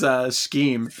his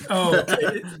scheme. Oh,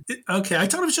 okay. I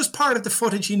thought it was just part of the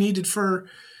footage he needed for.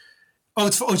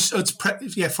 For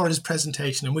his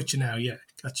presentation. I'm with you now. Yeah,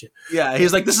 gotcha. Yeah,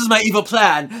 he's like, this is my evil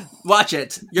plan. Watch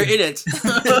it. You're in it.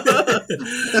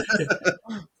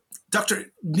 Dr.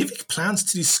 Gnivik plans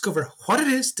to discover what it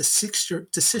is the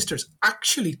sisters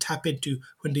actually tap into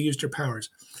when they use their powers,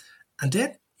 and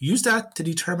then use that to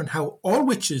determine how all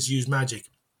witches use magic,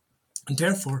 and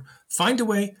therefore find a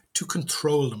way to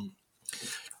control them.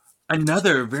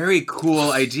 Another very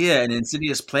cool idea and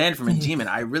insidious plan from a demon.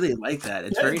 I really like that.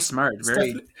 It's very smart.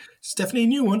 It's definitely a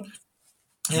new one.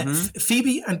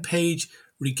 Phoebe and Paige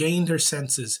regain their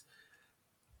senses.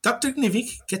 Dr.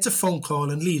 Gnivik gets a phone call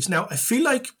and leaves. Now, I feel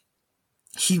like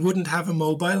he wouldn't have a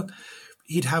mobile.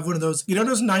 He'd have one of those,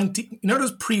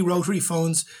 those pre-rotary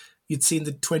phones you'd see in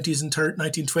the 20s and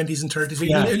 1920s and 30s.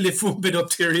 Yeah. You lift one bit up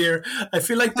to your ear. I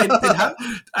feel like they'd have,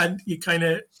 and you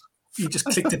just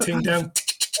click the thing down.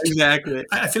 Exactly.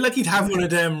 I feel like he'd have one of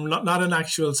them, not an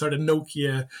actual sort of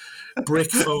Nokia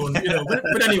brick phone,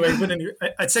 But anyway,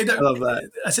 I'd say that. I love that.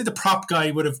 I'd say the prop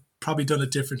guy would have probably done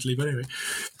it differently. But anyway,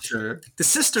 Sure. the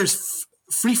sisters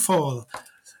free fall,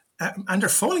 and they're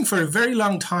falling for a very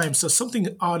long time. So something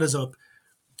odd is up,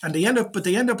 and they end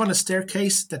up on a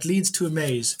staircase that leads to a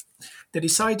maze. They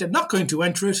decide they're not going to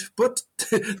enter it, but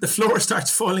the floor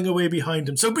starts falling away behind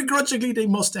them. So begrudgingly, they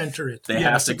must enter it. They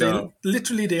have to go.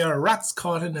 They are rats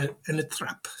caught in a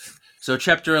trap. So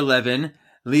chapter 11,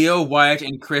 Leo, Wyatt,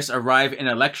 and Chris arrive in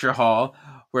a lecture hall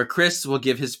where Chris will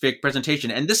give his fake presentation.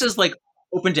 And this is like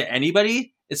open to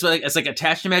anybody. It's like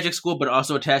attached to Magic School, but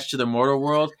also attached to the mortal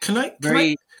world. Can I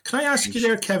ask you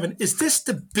there, Kevin, is this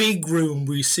the big room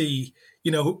we see,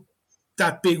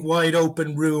 that big wide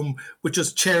open room with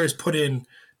just chairs put in?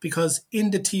 Because in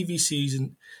the TV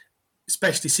season,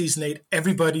 especially season 8,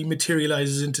 everybody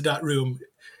materializes into that room.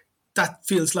 That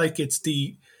feels like it's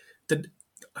it's a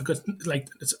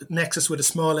nexus with a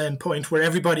small end point where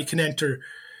everybody can enter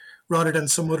rather than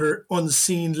some other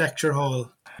unseen lecture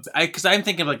hall. Because I'm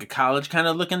thinking of like a college kind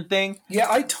of looking thing. Yeah,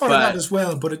 I thought of that as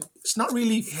well, but it's not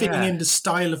really fitting in the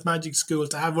style of Magic School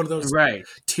to have one of those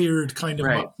tiered kind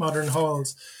of modern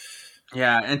halls.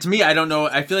 Yeah, and to me, I don't know.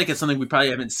 I feel like it's something we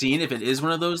probably haven't seen. If it is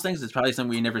one of those things, it's probably something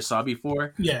we never saw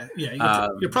before. Yeah,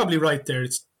 you're probably right there.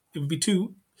 It would be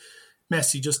too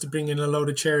messy just to bring in a load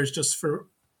of chairs just for,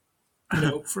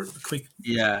 for a quick.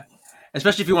 Yeah,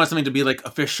 especially if you want something to be like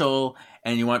official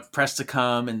and you want press to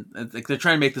come, and like they're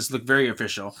trying to make this look very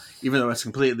official, even though it's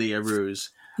completely a ruse.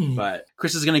 But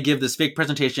Chris is going to give this fake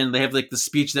presentation. They have like the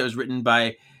speech that was written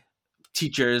by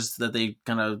teachers that they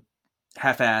kind of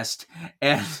half-assed,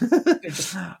 and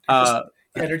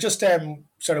they're just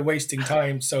sort of wasting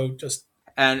time. So just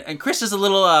and Chris is a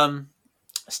little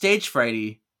stage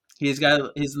frighty. He's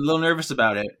a little nervous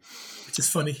about it, which is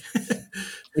funny.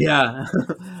 Yeah.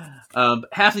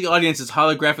 Half the audience is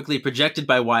holographically projected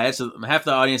by Wyatt, so half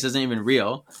the audience isn't even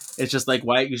real. It's just like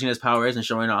Wyatt using his powers and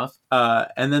showing off.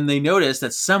 And then they notice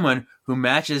that someone who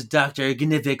matches Dr.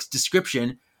 Gnivic's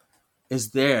description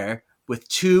is there with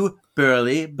 2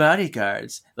 burly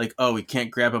bodyguards. Like, oh, we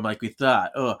can't grab him like we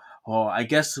thought. Oh, I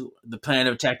guess the plan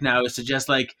of attack now is to just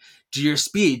like do your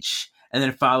speech and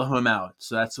then follow him out.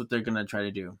 So that's what they're going to try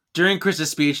to do. During Chris's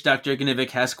speech, Dr. Gnivic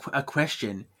has a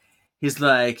question. He's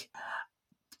like,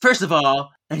 first of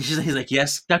all, and he's like,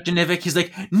 yes, Dr. Gnivic. He's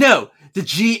like, no, the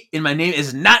G in my name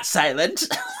is not silent.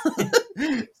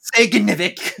 Say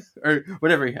Gnivic or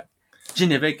whatever.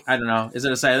 Gnivic, I don't know. Is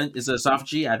it a soft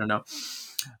G? I don't know.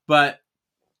 But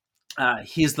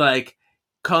he's like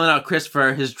calling out Chris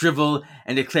for his drivel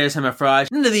and declares him a fraud.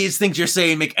 None of these things you're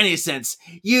saying make any sense.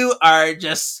 You are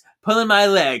just pulling my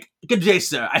leg. Good day,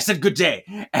 sir. I said good day.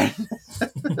 And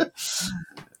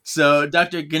so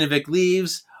Dr. Gnivik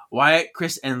leaves. Wyatt,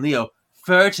 Chris, and Leo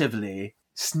furtively,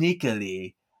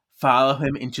 sneakily follow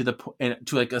him into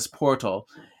like this portal,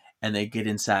 and they get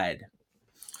inside.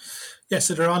 Yeah,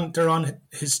 so they're on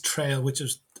his trail, which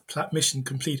is mission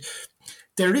complete.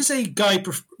 There is a guy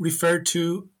referred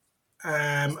to.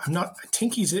 I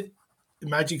think he's a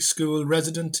Magic School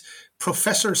resident,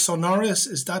 Professor Sonorous.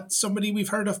 Is that somebody we've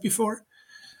heard of before?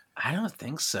 I don't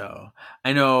think so.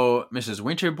 I know Mrs.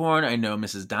 Winterbourne. I know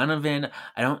Mrs. Donovan.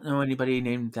 I don't know anybody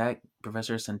named that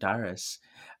Professor Centaurus.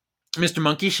 Mr.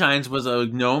 Monkey Shines was a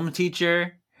gnome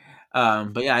teacher.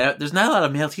 But yeah, there's not a lot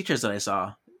of male teachers that I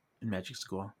saw in Magic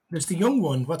School. There's the young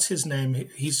one. What's his name?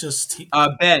 He's just...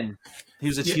 Ben. He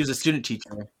was a student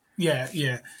teacher. Yeah.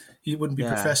 He wouldn't be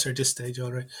professor at this stage,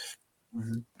 all right.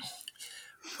 Mm-hmm.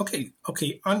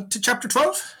 Okay. On to chapter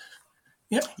 12?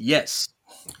 Yeah. Yes.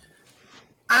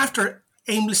 After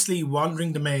aimlessly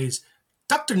wandering the maze,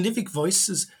 Dr. Gnivik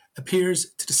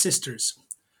appears to the sisters.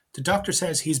 The doctor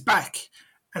says he's back,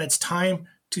 and it's time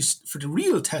for the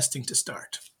real testing to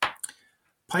start.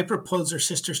 Piper pulls her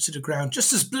sisters to the ground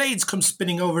just as blades come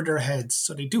spinning over their heads,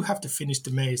 so they do have to finish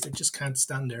the maze. They just can't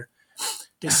stand there.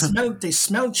 They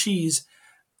smell cheese,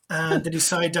 and they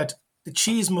decide that the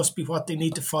cheese must be what they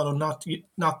need to follow, not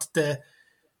the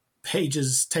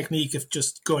Page's technique of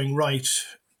just going right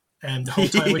the whole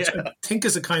time, which I think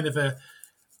is a kind of a...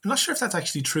 I'm not sure if that's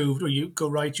actually true, or you go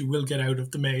right, you will get out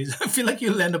of the maze. I feel like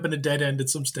you'll end up in a dead end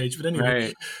at some stage, but anyway.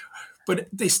 Right. But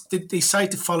they decide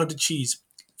to follow the cheese.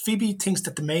 Phoebe thinks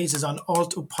that the maze is on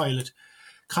autopilot,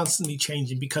 constantly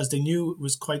changing, because they knew it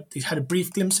was they had a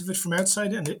brief glimpse of it from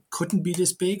outside and it couldn't be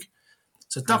this big.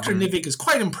 So Dr. Gnivik is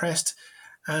quite impressed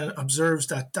and observes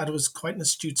that was quite an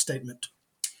astute statement.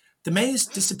 The maze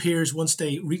disappears once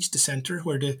they reach the center,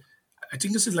 where I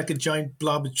think this is like a giant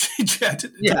blob of cheese.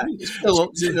 Yeah,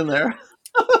 still sitting in there.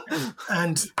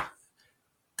 And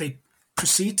they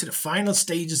proceed to the final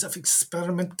stages of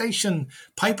experimentation.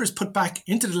 Piper's put back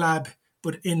into the lab,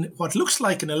 but in what looks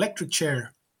like an electric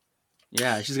chair.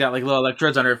 Yeah, she's got like little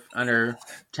electrodes on her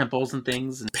temples and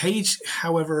things. And Paige,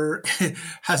 however,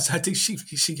 I think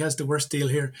she has the worst deal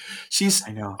here. She's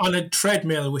on a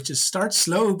treadmill, which starts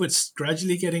slow, but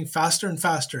gradually getting faster and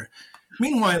faster.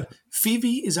 Meanwhile,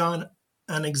 Phoebe is on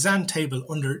an exam table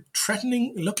under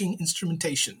threatening-looking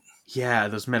instrumentation. Yeah,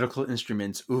 those medical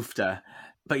instruments, oofta.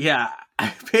 But yeah,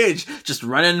 Paige just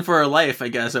running for her life, I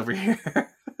guess, over here.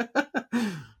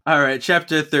 All right,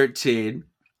 chapter 13.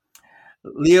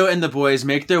 Leo and the boys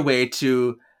make their way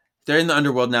to... They're in the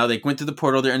underworld now. They went through the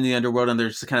portal. They're in the underworld, and they're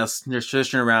just they're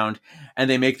searching around, and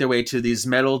they make their way to these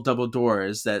metal double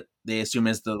doors that they assume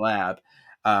is the lab,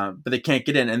 but they can't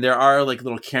get in. And there are like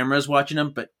little cameras watching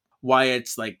them, but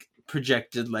Wyatt's like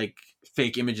projected like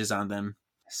fake images on them.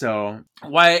 So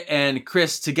Wyatt and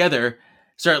Chris together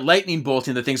start lightning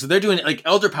bolting the thing. So they're doing like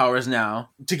elder powers now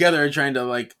together, trying to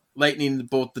like lightning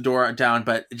bolt the door down,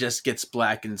 but it just gets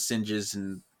black and singes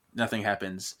and nothing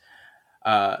happens.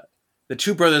 The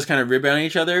two brothers kind of rib on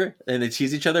each other and they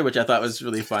tease each other, which I thought was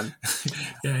really fun.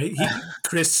 Yeah,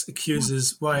 Chris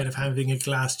accuses Wyatt of having a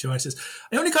glass jaw. He says,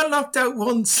 I only got knocked out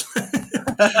once.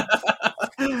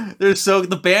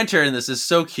 The banter in this is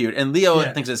so cute. And Leo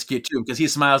thinks it's cute too, because he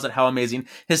smiles at how amazing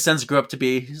his sons grew up to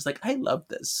be. He's like, I love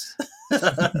this.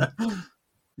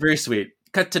 Very sweet.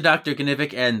 Cut to Dr.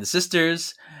 Gnivik and the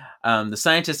sisters. The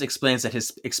scientist explains that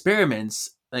his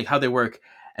experiments, like how they work,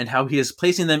 and how he is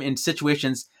placing them in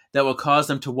situations that will cause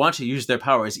them to want to use their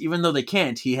powers. Even though they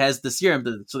can't, he has the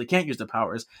serum, so they can't use their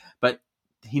powers. But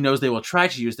he knows they will try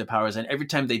to use their powers, and every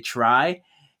time they try,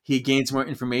 he gains more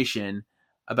information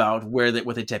about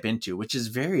what they tap into, which is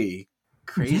very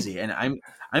crazy. And I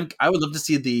would love to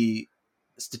see the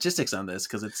statistics on this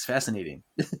because it's fascinating.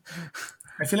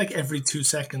 I feel like every 2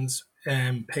 seconds,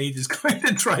 Paige is going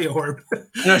to try orb.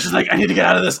 She's like, I need to get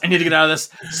out of this.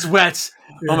 Sweat.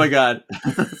 Yeah. Oh my God.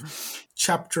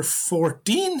 Chapter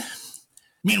 14.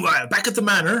 Meanwhile, back at the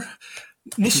manor,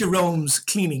 Nisha roams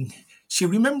cleaning. She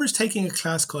remembers taking a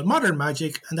class called Modern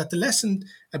Magic, and that the lesson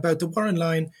about the Warren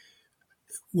line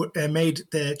made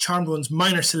the Charmed Ones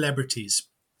minor celebrities.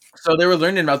 So they were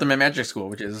learning about them at Magic School,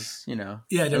 which is, they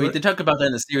talk about that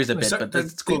in the series a bit, but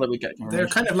it's cool that we got more. They're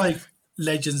kind of like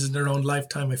legends in their own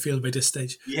lifetime, I feel, by this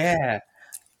stage. Yeah.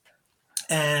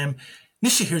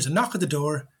 Nisha hears a knock at the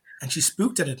door, and she's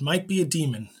spooked that it might be a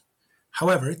demon.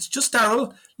 However, it's just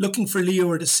Daryl looking for Leo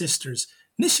or the sisters.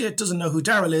 Nisha doesn't know who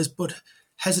Daryl is, but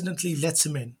hesitantly lets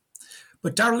him in.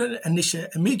 But Daryl and Nisha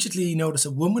immediately notice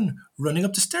a woman running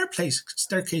up the staircase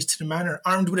to the manor,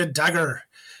 armed with a dagger.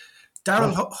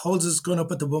 Daryl holds his gun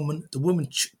up at the woman. The woman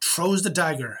throws the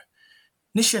dagger.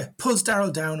 Nisha pulls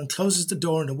Daryl down and closes the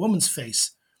door in the woman's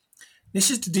face.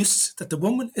 Nisha deduces that the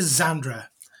woman is Xandra.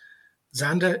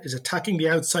 Xandra is attacking the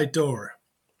outside door.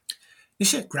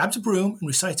 Nisha grabs a broom and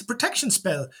recites a protection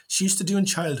spell she used to do in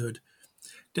childhood.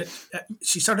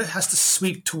 She sort of has to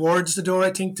sweep towards the door,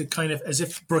 I think, to kind of as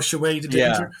if brush away the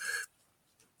danger.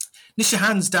 Yeah. Nisha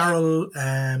hands Daryl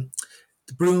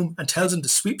the broom and tells him to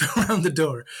sweep around the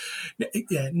door.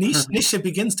 Nisha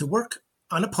begins to work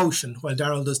on a potion while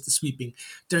Daryl does the sweeping.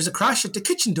 There's a crash at the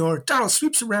kitchen door. Daryl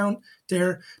sweeps around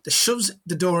there that shoves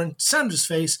the door in Sandra's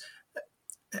face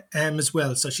as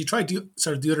well. So she tried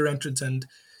the other entrance and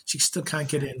she still can't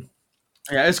get in.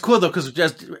 Yeah, it's cool though, because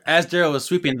just as Daryl was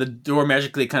sweeping, the door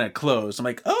magically kind of closed. I'm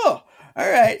like, oh, all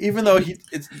right. Even though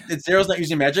it's Daryl's not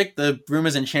using magic, the broom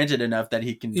is enchanted enough that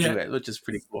he can do it, which is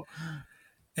pretty cool.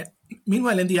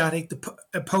 Meanwhile, in the attic,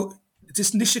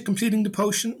 this Nisha completing the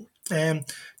potion.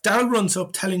 Daryl runs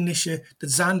up, telling Nisha that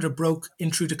Xandra broke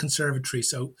in through the conservatory.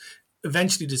 So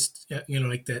eventually, this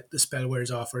like the spell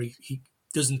wears off, or he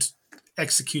doesn't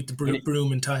execute the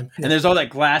broom in time. And there's all that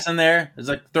glass in there. It's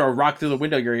like throw a rock through the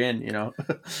window you're in,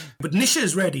 But Nisha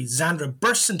is ready. Xandra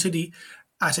bursts into the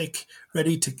attic,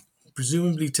 ready to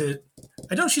presumably to...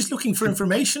 I don't know if she's looking for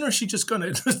information or is she just going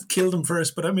to just kill them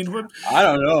first. But I mean... I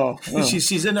don't know.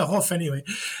 She's in a huff anyway.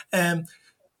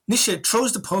 Nisha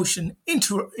throws the potion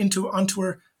onto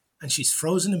her and she's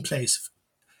frozen in place.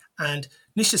 And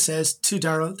Nisha says to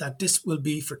Daryl that this will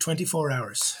be for 24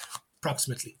 hours,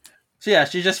 approximately. So yeah,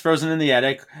 she's just frozen in the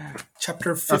attic.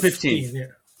 Chapter 15. Yeah.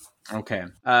 Okay.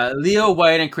 Leo,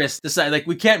 Wyatt, and Chris decide,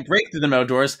 we can't break through the metal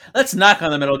doors. Let's knock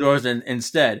on the metal doors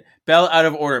instead. Bell out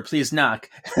of order, please knock.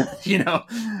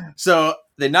 So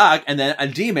they knock, and then a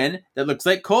demon that looks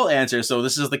like Cole answers. So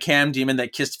this is the Cam demon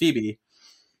that kissed Phoebe.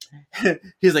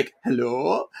 he's like,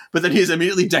 hello? But then he's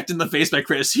immediately decked in the face by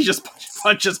Chris. He just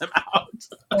punches him out.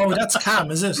 Oh, that's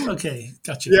Cam, is it? Okay,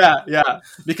 gotcha. Yeah.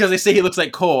 Because they say he looks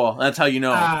like Cole. That's how you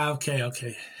know.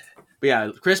 Okay. But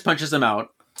yeah, Chris punches him out.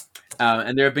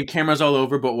 And there have been cameras all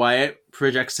over, but Wyatt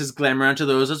projects his glamour onto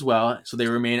those as well, so they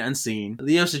remain unseen.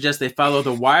 Leo suggests they follow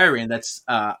the wiring that's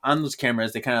on those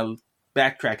cameras. They kind of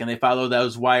backtrack, and they follow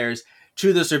those wires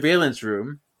to the surveillance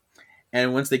room.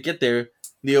 And once they get there,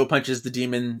 Leo punches the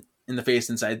demon in the face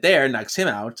inside there, knocks him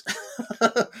out.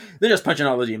 They're just punching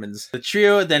all the demons. The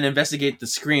trio then investigate the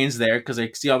screens there, because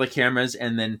they see all the cameras,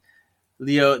 and then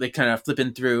Leo, they kind of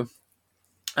flipping through.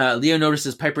 Leo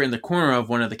notices Piper in the corner of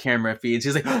one of the camera feeds.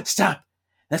 He's like, oh, stop!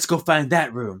 Let's go find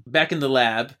that room. Back in the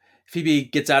lab, Phoebe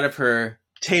gets out of her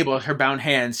table, her bound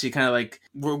hands. She kind of like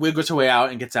wiggles her way out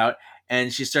and gets out.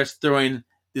 And she starts throwing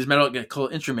these medical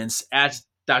instruments at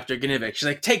Dr. Gnivik. She's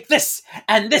like, take this,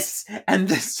 and this, and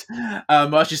this.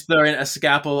 While she's throwing a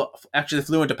scalpel, actually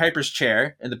flew into Piper's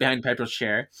chair, behind Piper's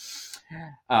chair.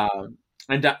 And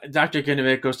Dr.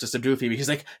 Gnivik goes to subdue Phoebe. He's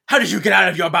like, how did you get out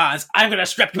of your bonds? I'm going to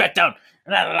strap you back down.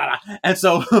 And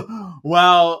so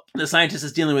while the scientist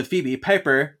is dealing with Phoebe,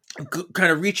 Piper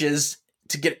kind of reaches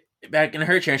to get back in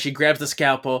her chair, and she grabs the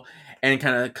scalpel and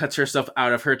kind of cuts herself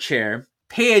out of her chair.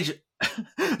 Paige,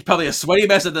 probably a sweaty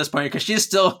mess at this point because she's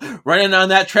still running on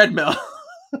that treadmill.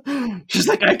 She's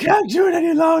like, I can't do it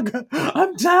any longer.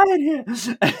 I'm dying here.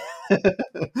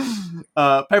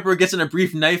 Piper gets in a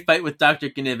brief knife fight with Dr.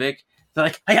 Gnivik. They're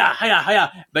like,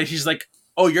 hiya. But she's like,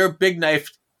 oh, your big knife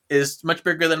is much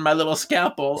bigger than my little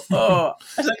scalpel. Oh,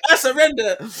 I was like, I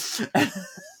surrender.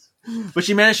 But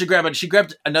she managed to grab it. She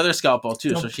grabbed another scalpel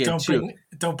too, so she had two.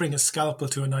 Don't bring a scalpel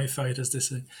to a knife fight, as they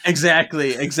say.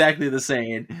 Exactly the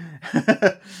saying.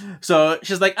 So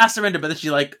she's like, I surrender, but then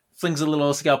she like flings a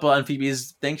little scalpel on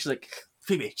Phoebe's thing. She's like,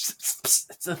 Phoebe, it's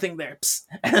the thing there.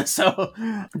 And so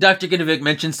Dr. Gnivik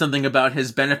mentions something about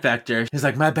his benefactor. He's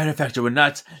like, my benefactor would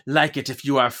not like it if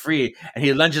you are free. And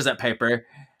he lunges at Piper.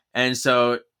 And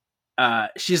so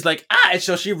she's like, and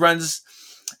so she runs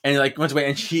and like runs away,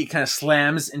 and she kind of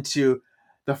slams into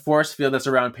the force field that's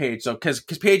around Paige. So because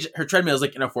Paige, her treadmill is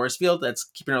like in a force field that's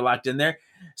keeping her locked in there.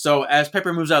 So as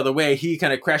Piper moves out of the way, he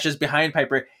kind of crashes behind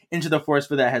Piper into the force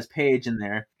field that has Paige in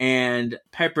there. And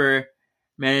Piper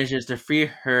manages to free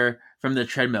her from the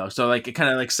treadmill. So like it kind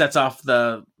of like sets off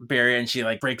the barrier, and she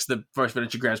like breaks the force field,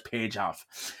 and she grabs Paige off.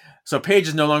 So Paige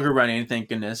is no longer running, thank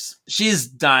goodness. She's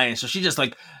dying, so she just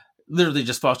like literally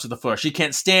just falls to the floor. She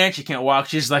can't stand, she can't walk.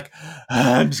 She's like,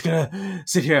 I'm just gonna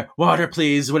sit here. Water,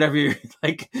 please. Whatever you're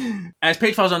like. As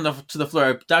Paige falls to the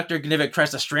floor, Dr. Gnivik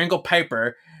tries to strangle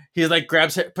Piper. He like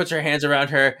grabs her, puts her hands around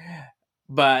her,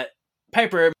 but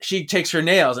Piper, she takes her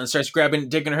nails and starts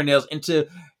digging her nails into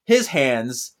his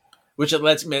hands, which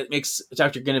makes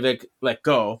Dr. Gnivik let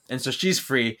go, and so she's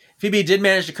free. Phoebe did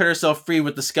manage to cut herself free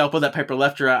with the scalpel that Piper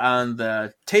left her on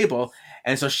the table,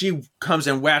 and so she comes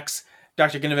and whacks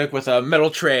Dr. Gnivik with a metal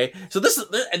tray. So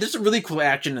there's a really cool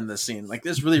action in this scene. Like,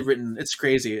 this really written. It's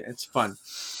crazy. It's fun.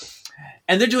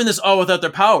 And they're doing this all without their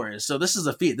powers. So this is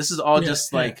a feat. This is all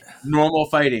like normal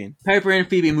fighting. Piper and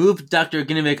Phoebe move Dr.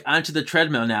 Gnivik onto the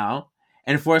treadmill now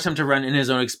and force him to run in his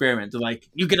own experiment. They're like,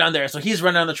 you get on there. So he's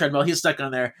running on the treadmill. He's stuck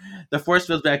on there. The force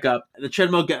fills back up. The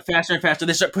treadmill gets faster and faster.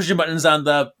 They start pushing buttons on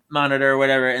the monitor or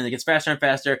whatever, and it gets faster and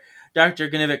faster. Dr.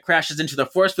 Gnivik crashes into the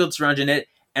force field surrounding it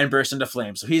and bursts into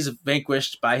flames. So he's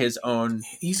vanquished by his own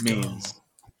means. Gone.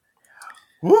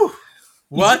 Woo!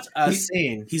 What a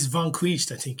scene. He's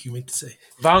vanquished, I think you meant to say.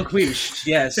 Vanquished,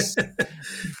 yes.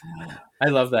 I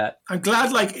love that. I'm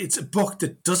glad it's a book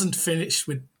that doesn't finish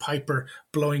with Piper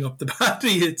blowing up the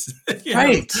battery. It's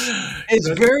right. It's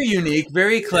very unique,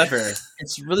 very clever.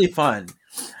 It's really fun.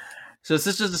 So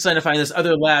sisters decide to find this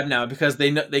other lab now because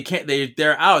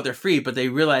they're free, but they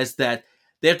realize that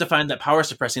they have to find that power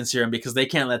suppressing serum because they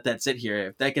can't let that sit here.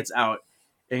 If that gets out,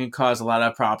 it can cause a lot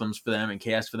of problems for them and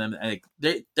chaos for them. And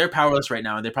they're powerless right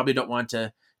now, and they probably don't want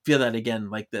to feel that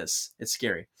again like this. It's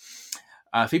scary.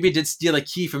 Phoebe did steal a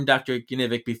key from Dr.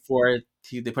 Gnivik before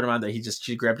they put him on there.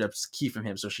 She grabbed a key from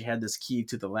him, so she had this key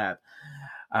to the lab.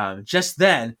 Just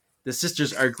then, the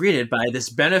sisters are greeted by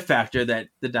this benefactor that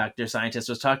the doctor scientist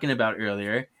was talking about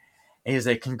earlier. And he's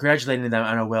like congratulating them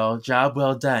on a job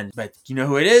well done. But you know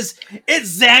who it is?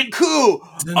 It's Zanku!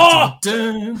 Dun,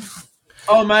 dun.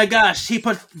 Oh my gosh, he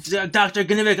put Dr.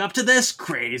 Gnivik up to this?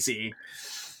 Crazy.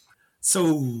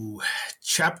 So,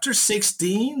 chapter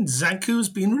 16, Zanku's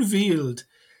been revealed.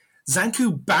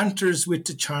 Zanku banters with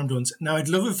the Charmed Ones. Now, I'd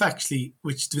love if actually,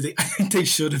 I think they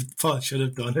Paul should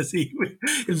have done,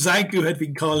 if Zanku had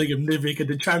been calling him Nivik and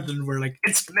the Charmed Ones were like,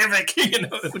 it's Nivik,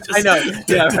 I know,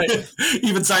 yeah, right.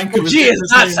 Even Zanku was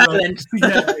is not silent.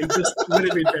 Yeah, it just would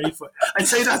have been very fun. I'd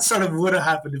say that sort of would have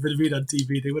happened if it had been on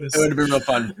TV. It would have been real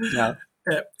fun, yeah.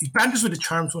 He banters with the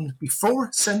Charmed One before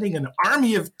sending an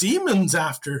army of demons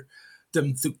after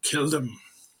them to kill them.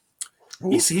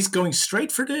 He's going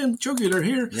straight for the jugular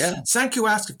here. Yeah. Zanku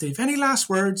asks if they have any last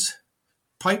words.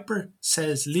 Piper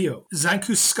says Leo.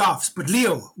 Zanku scoffs, but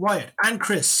Leo, Wyatt, and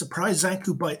Chris surprise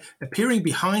Zanku by appearing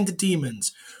behind the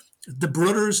demons. The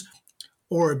brothers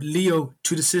orb Leo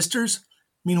to the sisters.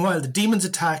 Meanwhile, the demons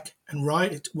attack, and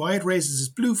Wyatt raises his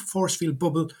blue force field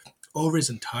bubble over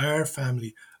his entire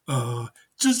family.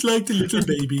 Just like the little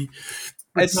baby.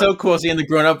 It's so cool seeing the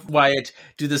grown-up Wyatt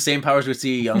do the same powers we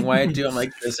see young Wyatt do. I'm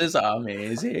like, this is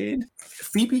amazing.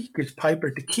 Phoebe gives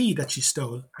Piper the key that she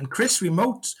stole, and Chris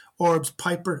remote orbs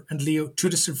Piper and Leo to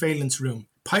the surveillance room.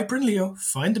 Piper and Leo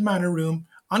find the manor room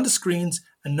on the screens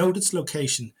and note its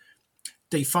location.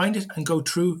 They find it and go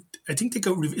through. I think they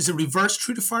go. Is it reversed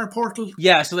through the fire portal?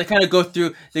 Yeah, so they kind of go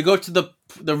through. They go to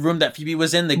the room that Phoebe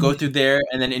was in. They go through there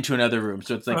and then into another room.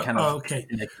 So it's like kind of okay.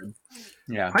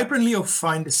 Yeah. Piper and Leo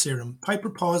find the serum. Piper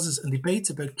pauses and debates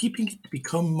about keeping it to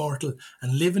become mortal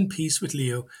and live in peace with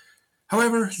Leo.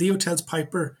 However, Leo tells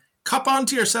Piper, "Cop on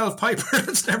to yourself, Piper.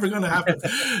 It's never going to happen."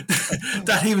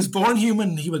 That he was born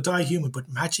human, he will die human, but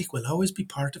magic will always be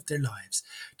part of their lives.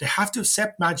 They have to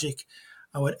accept magic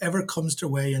and whatever comes their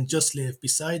way and just live.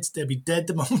 Besides, they'll be dead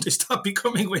the moment they stop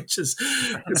becoming witches.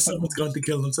 Because someone's going to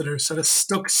kill them. So they're sort of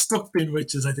stuck being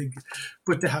witches, I think.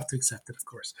 But they have to accept it, of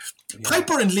course. Yeah.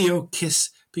 Piper and Leo kiss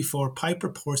before Piper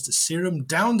pours the serum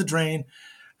down the drain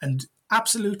and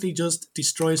absolutely just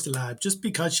destroys the lab just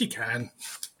because she can.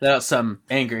 Let out some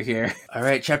anger here. All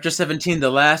right, chapter 17, the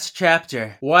last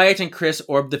chapter. Wyatt and Chris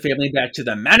orb the family back to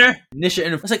the manor.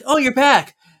 Nisha was like, "Oh, you're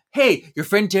back. Hey, your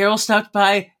friend Daryl stopped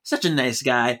by. Such a nice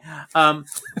guy.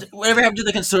 Whatever happened to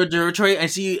the conservatory? I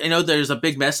know there's a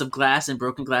big mess of glass and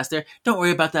broken glass there. Don't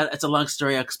worry about that. It's a long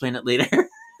story. I'll explain it later."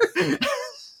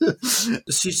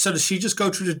 So does she just go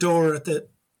through the door at the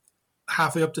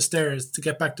halfway up the stairs to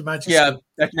get back to magic school? Yeah,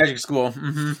 back to magic school.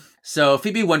 Mm-hmm. So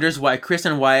Phoebe wonders why Chris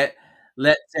and Wyatt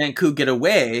let Zanku get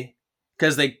away.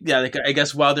 Because I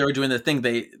guess while they were doing the thing,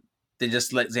 they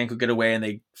just let Zanku get away, and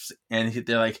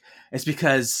they're like, it's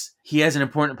because he has an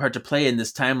important part to play in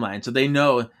this timeline. So they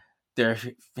know their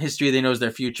history, they know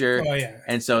their future,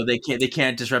 and so they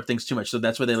can't disrupt things too much. So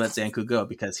that's why they let Zanku go,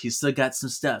 because he's still got some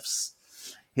stuffs.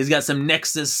 He's got some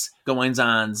Nexus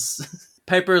goings-ons.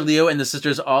 Piper, Leo, and the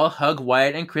sisters all hug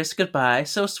Wyatt and Chris goodbye.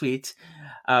 So sweet.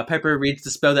 Piper reads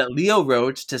the spell that Leo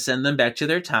wrote to send them back to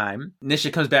their time.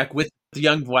 Nisha comes back with the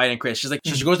young Wyatt and Chris. She's like,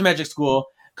 she goes to magic school,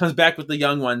 comes back with the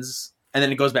young ones, and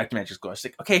then it goes back to magic school. She's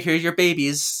like, "Okay, here's your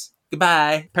babies.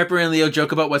 Goodbye." Piper and Leo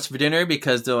joke about what's for dinner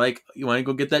because they're like, "You want to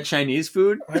go get that Chinese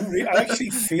food?" I actually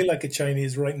feel like a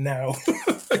Chinese right now.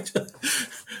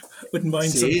 Wouldn't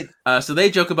mind. So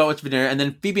they joke about what's for dinner, and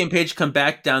then Phoebe and Paige come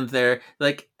back down there.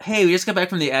 Like, "Hey, we just got back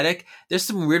from the attic. There's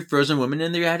some weird frozen woman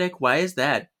in the attic. Why is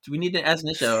that? Do we need to ask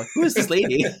Nisha? Who is this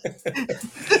lady?"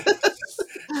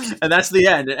 And that's the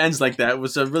end. It ends like that. It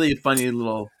was a really funny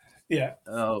little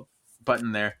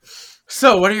button there.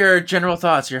 So, what are your general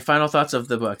thoughts, your final thoughts of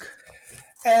the book?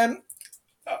 I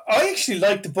actually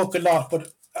liked the book a lot,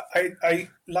 but I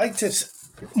liked it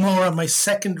more on my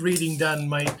second reading than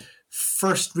my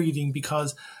first reading,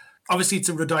 because obviously it's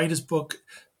a Roditis book.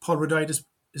 Paul Roditis.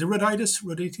 Is it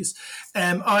Roditis?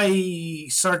 I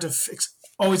sort of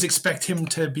always expect him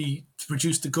to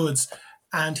produce the goods,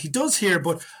 and he does here,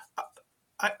 but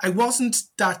I wasn't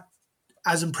that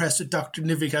as impressed with Dr.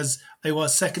 Nivik as I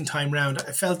was second time round.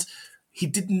 I felt he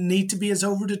didn't need to be as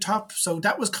over the top, so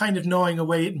that was kind of gnawing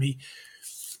away at me.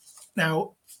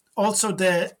 Now, also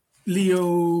the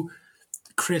Leo,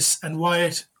 Chris, and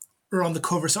Wyatt were on the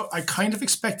cover, so I kind of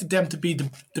expected them to be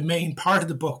the main part of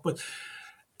the book, but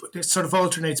it sort of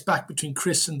alternates back between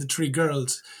Chris and the three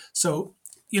girls. So,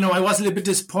 I was a little bit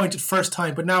disappointed first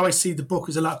time, but now I see the book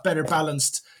is a lot better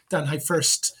balanced than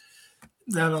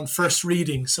on first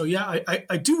reading. So yeah,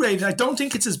 I do rate it. I don't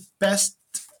think it's his best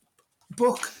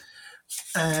book,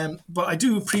 but I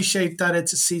do appreciate that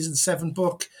it's a season 7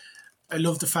 book. I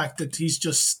love the fact that he's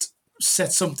just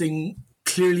set something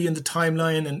clearly in the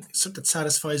timeline and that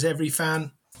satisfies every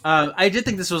fan. I did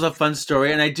think this was a fun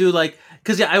story, and I do like,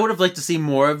 because I would have liked to see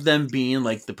more of them being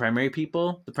like the primary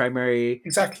people, the primary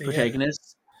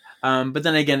protagonists. But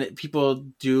then again, people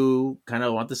do kind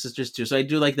of want the sisters too, so I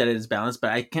do like that it is balanced.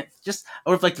 But I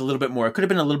would have liked a little bit more. It could have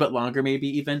been a little bit longer, maybe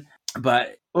even.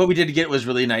 But what we did get was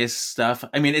really nice stuff.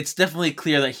 I mean, it's definitely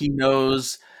clear that he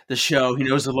knows the show, he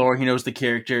knows the lore, he knows the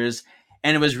characters,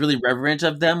 and it was really reverent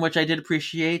of them, which I did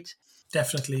appreciate.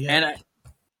 Definitely, yeah.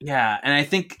 And and I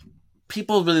think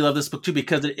people really love this book too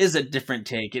because it is a different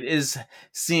take. It is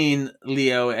seeing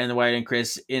Leo and Wyatt and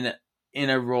Chris in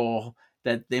a role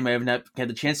that they might have not had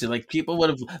the chance to. Like, people would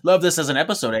have loved this as an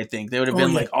episode. I think they would have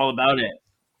been like all about it.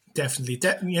 Definitely,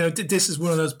 this is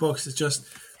one of those books that just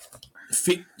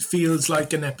feels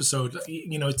like an episode.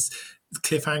 It's the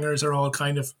cliffhangers are all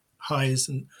kind of highs,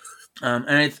 and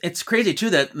it's crazy too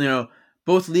that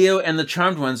both Leo and the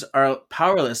Charmed Ones are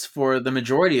powerless for the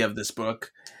majority of this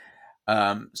book.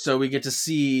 So we get to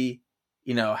see,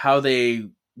 how they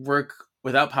work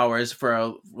without powers for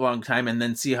a long time, and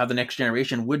then see how the next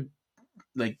generation would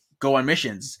like go on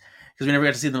missions, because we never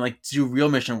got to see them like do real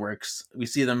mission works. We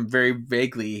see them very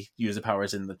vaguely use the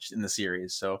powers in the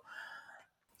series. So,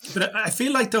 but I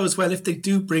feel like though as well, if they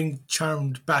do bring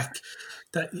Charmed back,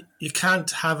 that you can't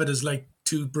have it as like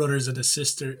two brothers and a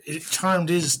sister. Charmed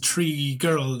is three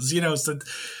girls, so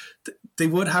they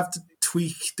would have to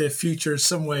tweak the future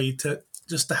some way to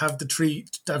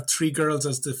have three girls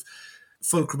as the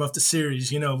fulcrum of the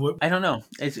series. I don't know.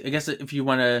 I guess if you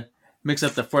want to mix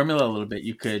up the formula a little bit,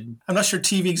 you could. I'm not sure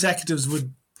TV executives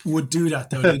would do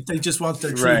that though. They just want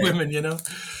their three women.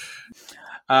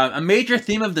 A major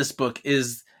theme of this book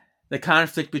is the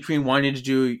conflict between wanting to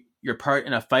do your part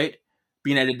in a fight,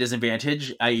 being at a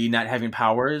disadvantage, i.e. not having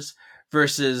powers,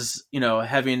 versus,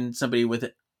 having somebody with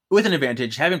an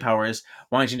advantage, having powers,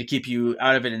 wanting to keep you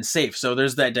out of it and safe. So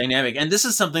there's that dynamic. And this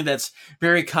is something that's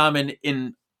very common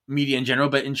in media in general,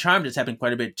 but in Charmed it's happened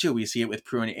quite a bit too. We see it with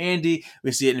Prue and Andy.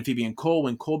 We see it in Phoebe and Cole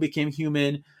when Cole became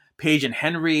human, Paige and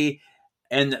Henry,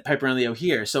 and Piper and Leo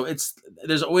here. So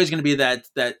there's always going to be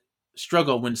that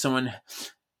struggle when someone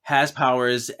has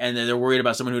powers and they're worried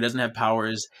about someone who doesn't have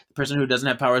powers. The person who doesn't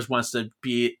have powers wants to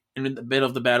be in the middle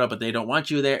of the battle, but they don't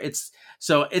want you there.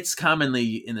 It's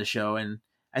commonly in the show, and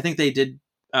I think they did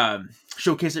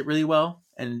showcase it really well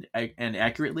and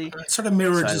accurately. It sort of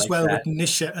mirrored as well with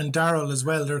Nisha and Daryl as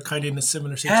well. They're kind of in a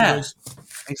similar situation. Yeah,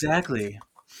 exactly.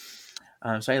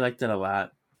 So I liked it a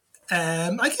lot.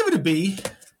 I give it a B.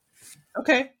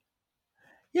 Okay.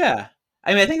 Yeah.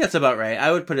 I mean, I think that's about right.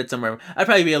 I would put it somewhere. I'd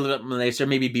probably be a little bit nicer,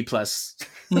 maybe B+.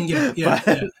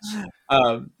 Yeah.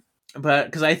 But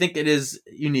because I think it is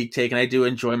a unique take, and I do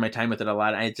enjoy my time with it a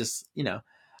lot. I just,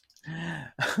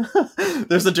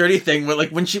 there's a dirty thing where,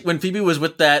 like, when Phoebe was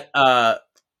with that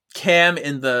Cam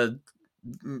in the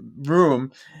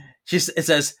room, it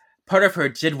says part of her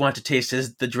did want to taste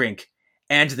the drink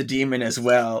and the demon as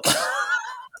well.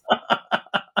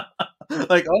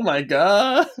 Like, oh my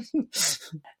god.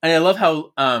 And I love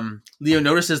how Leo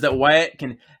notices that Wyatt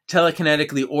can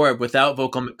telekinetically orb without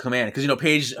vocal command, because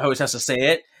Paige always has to say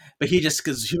it, but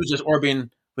because he was just orbing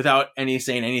without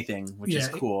saying anything, which is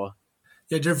cool.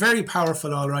 Yeah, they're very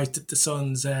powerful, all right, the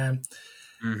Sons,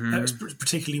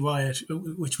 particularly Wyatt,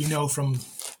 which we know from,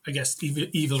 I guess,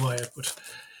 evil Wyatt,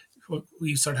 but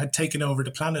we sort of had taken over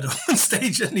the planet at one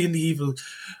stage in the evil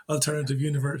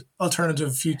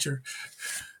alternative future.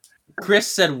 Chris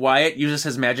said Wyatt uses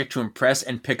his magic to impress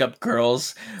and pick up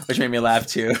girls, which made me laugh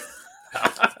too.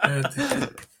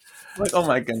 Like, oh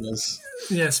my goodness.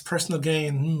 Yes, personal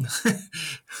gain.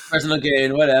 Personal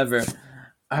gain, whatever.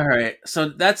 All right, so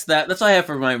that's that. That's all I have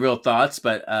for my real thoughts,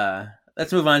 but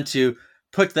let's move on to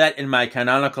Put That in My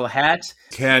Canonical Hat.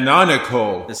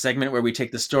 Canonical. The segment where we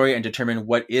take the story and determine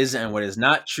what is and what is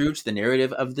not true to the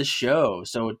narrative of the show.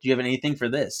 So do you have anything for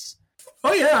this?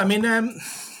 Oh, yeah. I mean,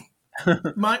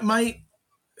 my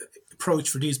approach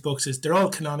for these books is they're all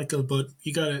canonical, but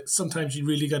sometimes you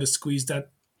really got to squeeze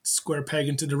that square peg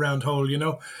into the round hole,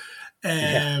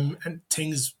 and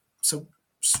things. So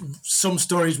some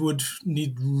stories would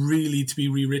need really to be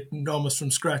rewritten almost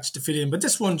from scratch to fit in, but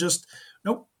this one just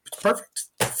it's perfect.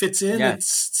 It fits in. Yeah.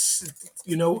 It's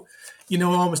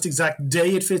almost exact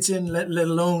day it fits in, let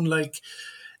alone like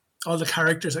all the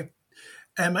characters. Like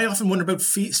I often wonder about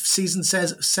season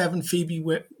 7 Phoebe,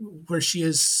 where she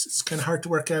is. It's kind of hard to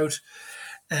work out,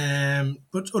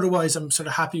 but otherwise I'm sort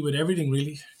of happy with everything,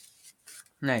 really.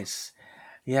 Nice.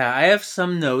 Yeah, I have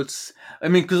some notes. I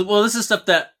mean, this is stuff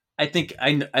that I think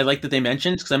I like that they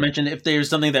mentioned, because I mentioned if there's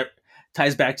something that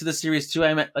ties back to the series too,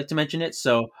 I might like to mention it.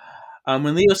 So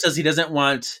when Leo says he doesn't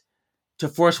want to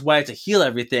force Wyatt to heal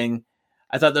everything,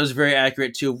 I thought that was very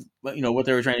accurate to what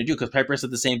they were trying to do, because Piper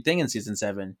said the same thing in season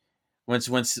 7.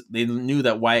 Once they knew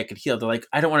that Wyatt could heal, they're like,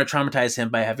 I don't want to traumatize him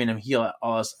by having him heal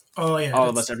all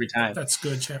of us every time. That's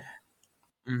good, Chip.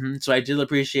 So I did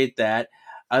appreciate that.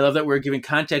 I love that we're giving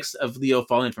context of Leo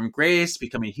falling from grace,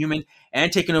 becoming human,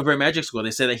 and taking over at magic school.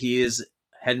 They say that he is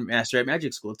headmaster at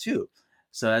magic school too.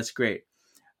 So that's great.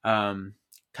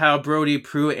 Kyle, Brody,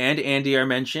 Prue, and Andy are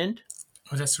mentioned.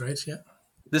 Oh, that's right, yeah.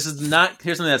 This is not,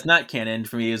 here's something that's not canon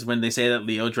for me, is when they say that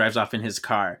Leo drives off in his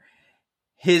car.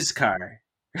 His car.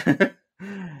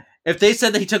 If they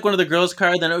said that he took one of the girls'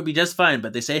 car, then it would be just fine.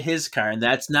 But they say his car, and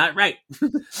that's not right.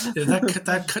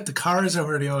 The cars are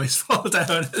where they always fall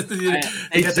down.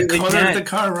 They get the color of the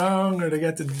car wrong, or they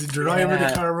get the driver of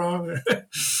the car wrong.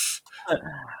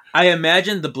 I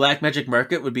imagine the black magic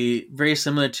market would be very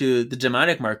similar to the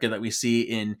demonic market that we see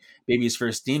in Baby's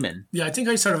First Demon. Yeah, I think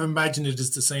I sort of imagine it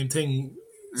as the same thing,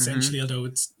 essentially, although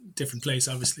it's a different place,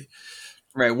 obviously.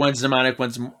 Right, one's demonic,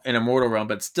 one's in a mortal realm,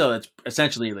 but still, it's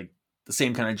essentially like the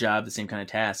same kind of job, the same kind of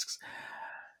tasks.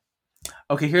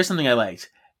 Okay, here's something I liked.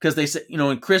 Because they said,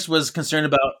 when Chris was concerned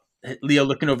about Leo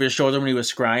looking over his shoulder when he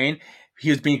was scrying, he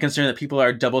was being concerned that people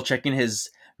are double checking his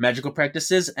magical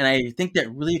practices. And I think that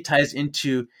really ties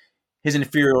into his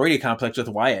inferiority complex with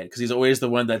Wyatt, because he's always the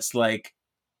one that's like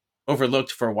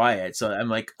overlooked for Wyatt. So I'm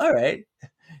like, all right.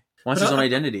 Wants his own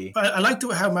identity. I like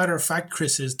how matter of fact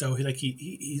Chris is, though.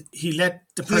 He let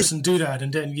the person do that,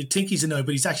 and then you think he's annoyed,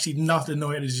 but he's actually not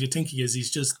annoyed as you think he is. He's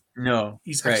just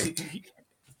He's actually.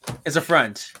 It's a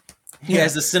front. He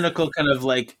has a cynical kind of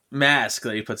like mask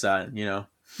that he puts on. Yeah,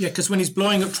 because when he's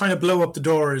trying to blow up the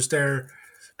doors there,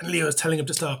 and Leo is telling him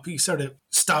to stop, he sort of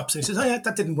stops and he says, "Oh yeah,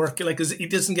 that didn't work." Like, 'cause he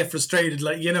doesn't get frustrated.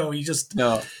 Like, he just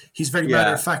he's very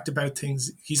matter of fact about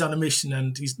things. He's on a mission,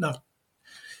 and he's not.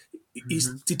 He's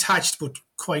detached but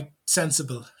quite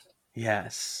sensible.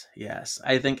 Yes.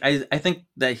 I think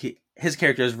that his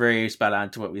character is very spot on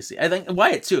to what we see. I think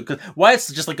Wyatt too, because Wyatt's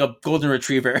just like a golden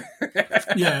retriever.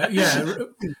 yeah.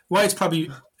 Wyatt's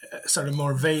probably sort of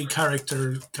more vague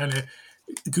character, kind of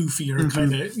goofier,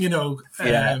 kind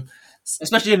of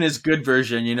especially in his good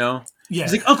version. Yeah,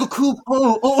 he's like Uncle Coop.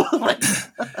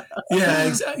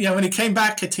 Yeah. When he came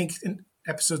back, I think in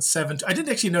episode 7, I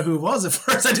didn't actually know who it was at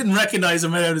first. I didn't recognize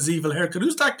him without his evil haircut.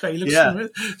 Who's that guy? He looks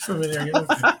familiar.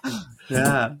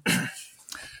 Yeah.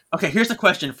 Okay, here's a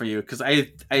question for you, because I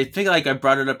think like I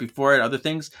brought it up before at other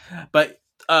things, but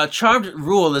Charmed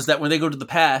rule is that when they go to the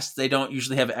past, they don't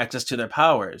usually have access to their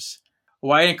powers.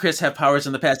 Wyatt and Chris have powers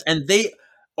in the past, and they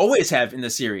always have in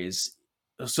the series.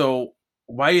 So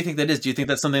why do you think that is? Do you think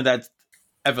that's something that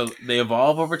they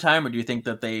evolve over time, or do you think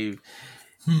that they?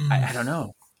 I don't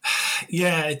know.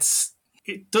 Yeah,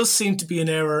 it does seem to be an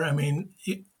error. I mean,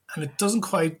 and it doesn't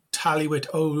quite tally with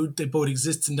they both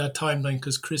exist in that timeline,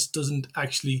 because Chris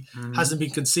hasn't been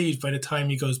conceived by the time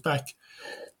he goes back.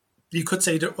 You could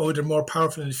say they're more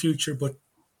powerful in the future, but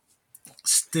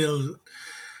still,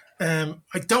 I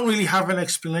don't really have an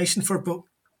explanation for it. But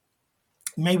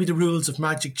maybe the rules of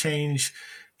magic change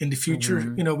in the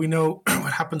future. We know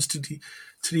what happens to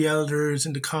the elders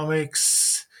in the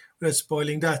comics without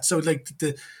spoiling that. So like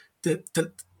the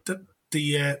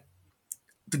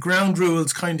ground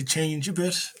rules kind of change a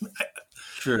bit.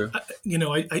 True.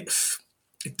 I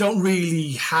don't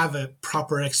really have a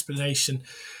proper explanation,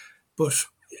 but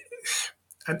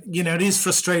it is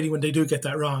frustrating when they do get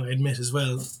that wrong, I admit as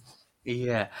well.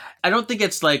 Yeah, I don't think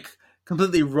it's like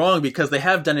completely wrong, because they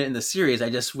have done it in the series. I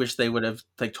just wish they would have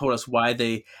like told us why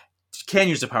they can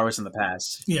use the powers in the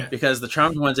past. Yeah. Because the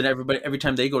Charmed ones, and every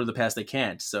time they go to the past, they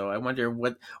can't. So I wonder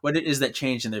what it is that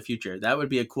changed in their future. That would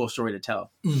be a cool story to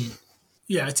tell.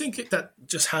 Yeah, I think that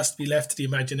just has to be left to the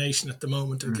imagination at the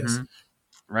moment, I guess.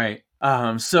 Right.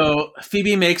 So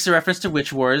Phoebe makes a reference to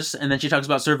Witch Wars, and then she talks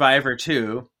about Survivor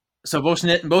too. So both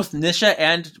Nisha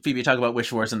and Phoebe talk about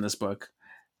Witch Wars in this book.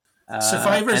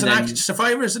 Survivor is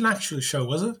an actual show,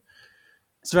 was it?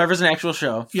 Survivor's an actual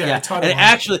show. Yeah. And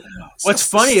actually, what's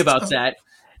funny about that?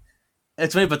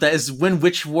 It's funny about that is when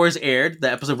Witch Wars aired,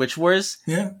 the episode Witch Wars.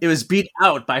 Yeah. It was beat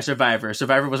out by Survivor.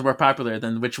 Survivor was more popular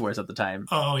than Witch Wars at the time.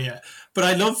 Oh yeah, but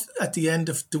I love at the end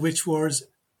of the Witch Wars,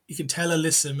 you can tell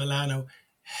Alyssa Milano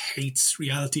hates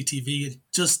reality TV, and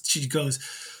she goes,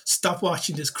 "Stop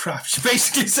watching this crap." She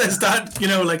basically says that,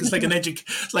 like it's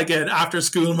like an after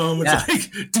school moment,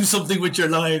 like do something with your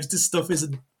lives. This stuff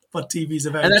isn't what TV's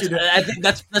about. And I think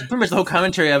that's pretty much the whole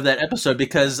commentary of that episode,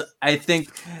 because I think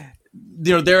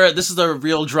this is a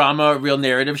real drama, real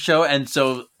narrative show, and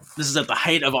so this is at the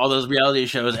height of all those reality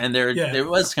shows, and there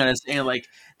was kind of saying like,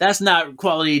 that's not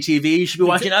quality TV. You should be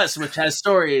watching us, which has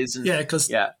stories. And, because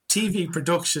TV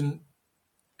production.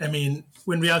 I mean,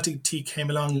 when reality TV came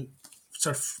along,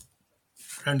 sort of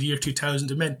around the year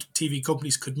 2000, it meant TV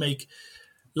companies could make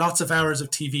lots of hours of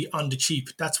TV on the cheap.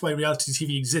 That's why reality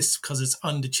TV exists, because it's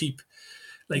on the cheap.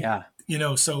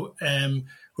 So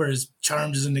whereas whereas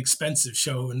Charmed is an expensive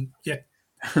show, and yet.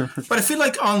 But I feel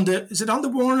like is it on the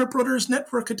Warner Brothers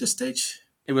network at this stage?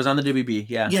 It was on the WB,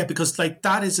 yeah. Yeah, because like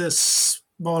that is a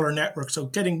smaller network, so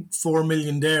getting 4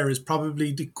 million there is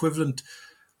probably the equivalent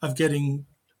of getting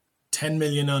 10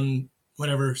 million on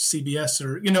whatever CBS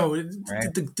or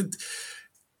Right.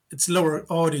 it's lower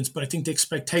audience, but I think the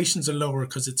expectations are lower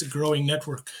because it's a growing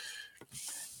network.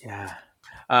 Yeah.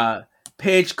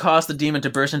 Paige caused the demon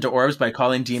to burst into orbs by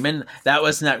calling demon. That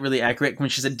was not really accurate. When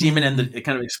she said demon and it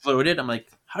kind of exploded, I'm like,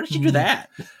 how did she do that?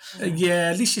 Yeah,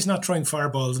 at least she's not throwing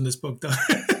fireballs in this book, though.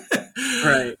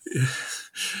 Right.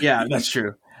 Yeah, that's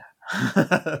true.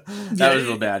 That was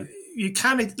real bad. You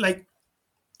kind of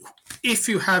if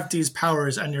you have these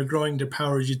powers and you're growing the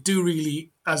powers, you do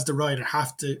really, as the writer,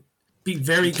 have to be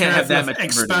very careful of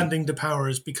expanding the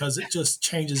powers, because it just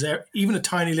changes. Even a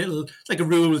tiny little, like a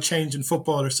rule will change in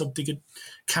football or something, it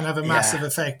can have a massive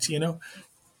effect,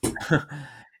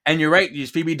 And you're right,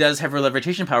 Phoebe does have her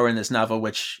levitation power in this novel,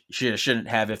 which she shouldn't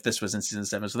have if this was in season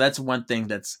 7. So that's one thing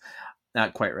that's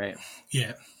not quite right.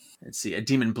 Yeah. Let's see. A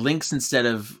demon blinks instead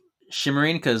of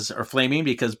shimmering or flaming,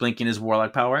 because blinking is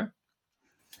warlock power.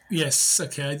 Yes.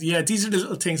 Okay. Yeah. These are the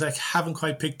little things I haven't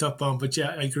quite picked up on, but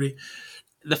yeah, I agree.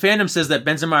 The fandom says that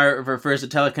Benzema refers to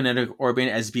telekinetic orbing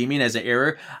as beaming as an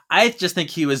error. I just think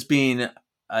he was being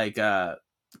like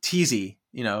teasy,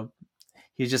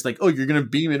 He's just like, oh, you're going to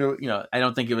beam it. I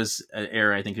don't think it was an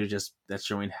error. I think it was just that's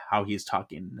showing how he's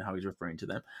talking and how he's referring to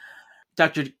them.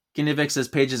 Dr. Ginevik says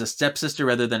Paige is a stepsister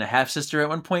rather than a half-sister at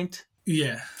one point.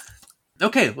 Yeah.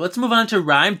 Okay, well, let's move on to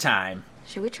rhyme time.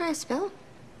 Should we try a spell?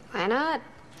 Why not?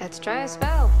 Let's try a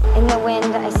spell. In the wind,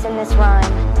 I sing this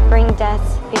rhyme. Bring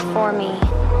death before me,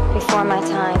 before my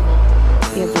time.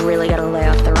 You've really got to lay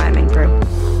off the rhyming, Prue.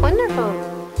 Wonderful.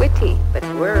 Witty, but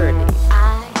wordy.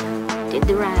 I did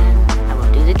the rhyme. I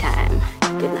will do the time.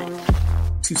 Good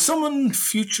night. To summon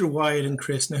future Wyatt and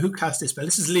Chris. Now, who cast this spell?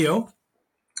 This is Leo.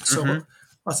 So,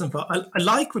 what's involved? I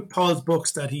like with Paul's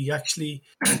books that he actually,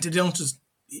 they don't just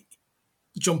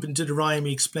jump into the rhyme.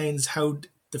 He explains how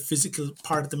the physical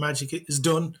part of the magic is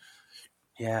done.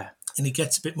 Yeah. And he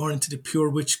gets a bit more into the pure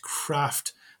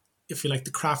witchcraft, if you like,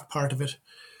 the craft part of it.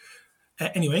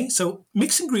 Anyway, so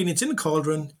mix ingredients in a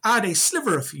cauldron, add a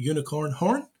sliver of unicorn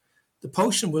horn. The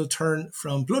potion will turn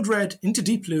from blood red into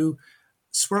deep blue,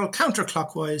 swirl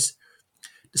counterclockwise.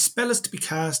 The spell is to be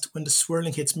cast when the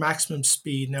swirling hits maximum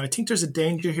speed. Now, I think there's a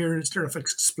danger here. Is there of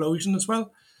explosion as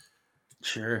well?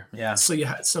 Sure, yeah. So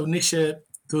Nisha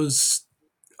does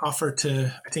offer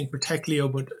to, I think, protect Leo,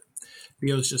 but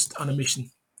Leo's just on a mission.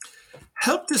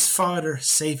 Help this father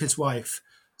save his wife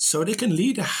so they can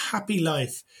lead a happy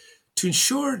life. To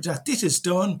ensure that this is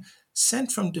done,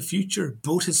 sent from the future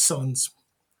both his sons.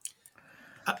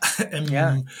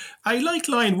 I like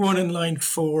line 1 and line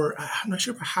 4. I'm not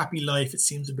sure about happy life. It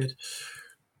seems a bit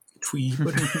twee,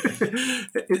 but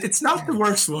it's not the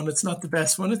worst one. It's not the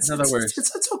best one. It's not the worst.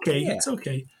 It's okay. Yeah. It's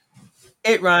okay.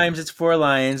 It rhymes. It's 4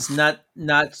 lines. Not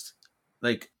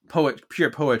like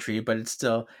pure poetry, but it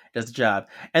still does the job.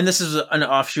 And this is an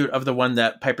offshoot of the one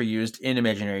that Piper used in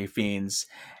Imaginary Fiends.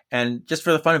 And just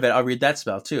for the fun of it, I'll read that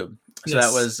spell too. So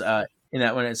that was in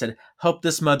that one. It said, "Help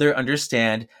this mother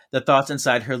understand the thoughts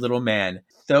inside her little man.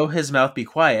 Though his mouth be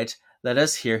quiet, let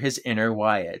us hear his inner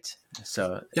Wyatt."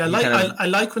 So yeah, I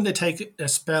like when they take a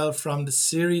spell from the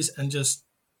series and just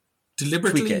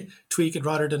deliberately tweak it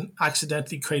rather than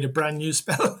accidentally create a brand new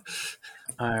spell.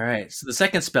 All right. So the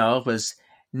second spell was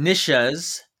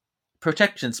Nisha's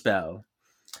protection spell.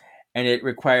 And it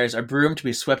requires a broom to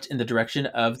be swept in the direction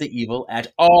of the evil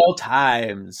at all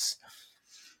times.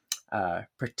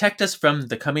 Protect us from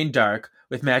the coming dark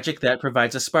with magic that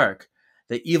provides a spark.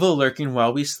 The evil lurking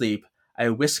while we sleep, I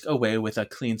whisk away with a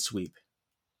clean sweep.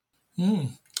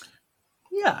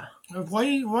 Yeah.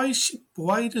 Why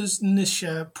does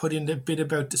Nisha put in the bit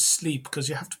about the sleep? Because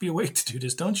you have to be awake to do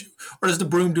this, don't you? Or does the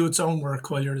broom do its own work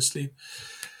while you're asleep?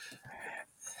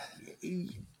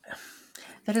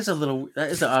 That is an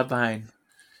odd line.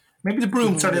 Maybe the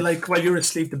broom sort of like while you're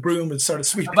asleep, the broom is sort of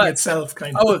sweeping itself,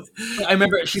 kind of. Oh, I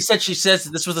remember she says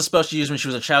this was the spell she used when she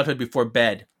was a childhood before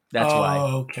bed. That's why.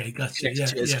 Oh, okay, gotcha.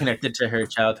 It's connected to her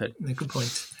childhood. Good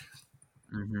point.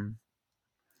 Mm-hmm.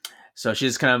 So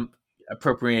she's kind of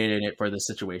appropriated it for the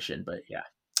situation, but yeah,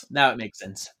 now it makes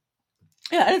sense.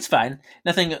 Yeah, and it's fine.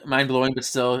 Nothing mind blowing, but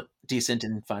still decent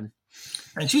and fun.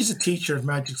 And she's a teacher of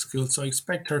magic school, so I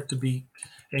expect her to be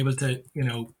able to,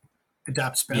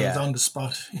 adapt spells on the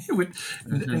spot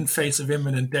in face of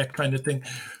imminent death kind of thing.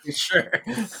 Sure.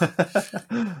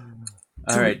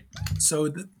 All right. So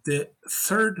the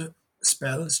third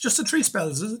spell is just the 3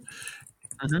 spells, is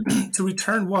it? To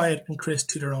return Wyatt and Chris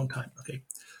to their own time. Okay.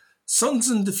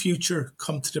 Suns in the future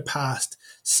come to the past,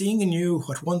 seeing anew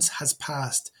what once has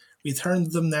passed. Return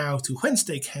them now to whence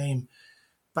they came,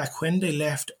 back when they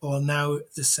left, all now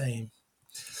the same.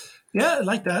 Yeah, I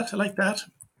like that.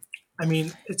 I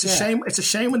mean, it's a shame. It's a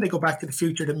shame when they go back to the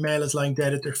future that Mel is lying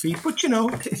dead at their feet. But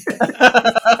it's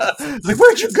like,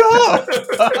 where'd you go?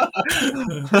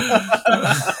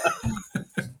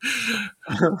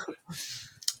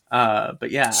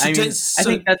 But yeah, I mean, I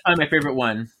think that's probably my favorite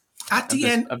one at the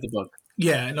end of the book.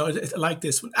 Yeah, no, I like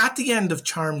this one. At the end of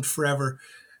Charmed Forever,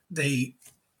 in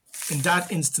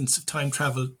that instance of time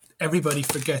travel, everybody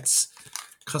forgets,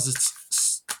 because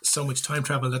it's so much time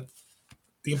travel, that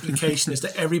the implication is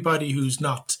that everybody who's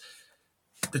not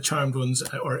the charmed ones,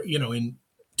 or, in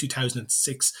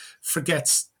 2006,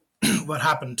 forgets what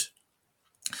happened.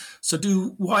 So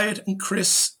do Wyatt and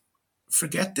Chris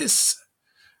forget this?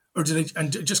 Or do they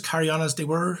just carry on as they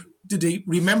were? Do they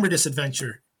remember this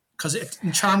adventure? Because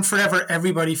in Charmed Forever,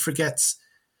 everybody forgets.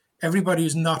 Everybody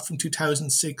who's not from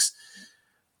 2006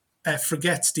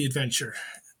 forgets the adventure.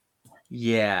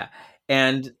 Yeah.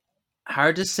 And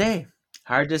hard to say.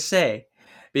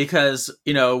 Because,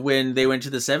 when they went to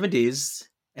the 70s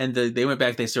and they went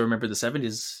back, they still remember the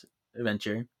 70s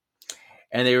adventure.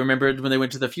 And they remembered when they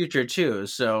went to the future too.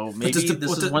 So maybe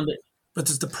this is one that... But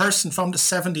does the person from the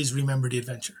 70s remember the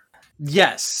adventure?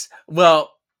 Yes.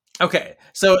 Well, okay.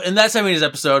 So in that 70s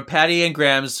episode, Patty and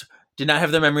Grams did not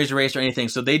have their memories erased or anything.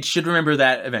 So they should remember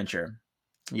that adventure.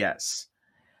 Yes.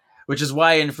 Which is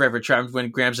why in Forever Charmed,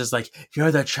 when Grams is like,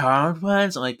 "You're the charmed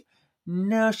ones," I'm like,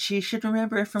 no, she should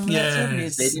remember it from the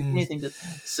 70s. They didn't do anything to...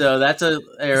 So that's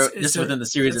just within the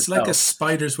series it's itself. Like a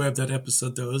spider's web, that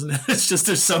episode, though, isn't it? It's just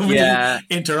there's so many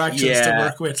interactions to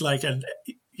work with, and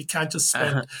you can't just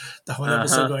spend the whole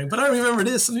episode going, but I remember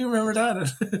this and you remember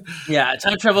that. Yeah,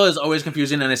 time travel is always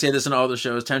confusing, and I say this in all the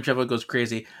shows. Time travel goes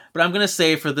crazy. But I'm going to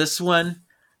say for this one,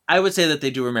 I would say that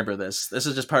they do remember this. This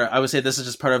is just part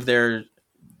of their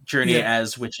journey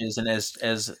as witches and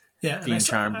as being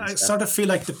charmed. I sort of feel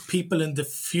like the people in the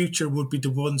future would be the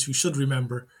ones who should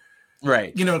remember.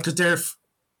 Right. Because they're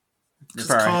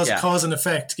cause and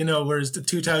effect, whereas the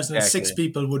 2006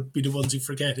 people would be the ones who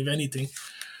forget, if anything.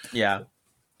 Yeah.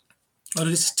 But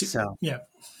just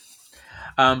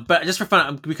for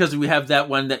fun, because we have that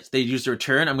one that they used to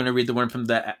return, I'm going to read the one from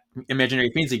the Imaginary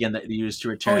Queens again that they used to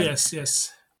return. Oh,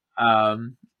 yes.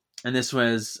 And this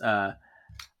was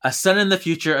a son in the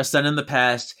future, a son in the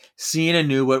past, seeing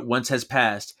anew what once has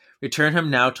passed. Return him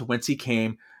now to whence he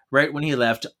came, right when he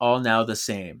left, all now the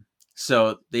same.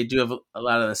 So they do have a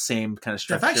lot of the same kind of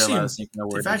structure, a lot of the same kind of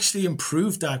wording. They've actually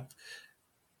improved that.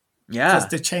 Yeah. Because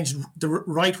they changed the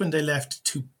right when they left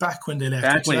to back when they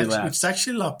left. Which is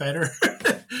actually a lot better.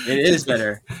 It is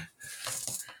better.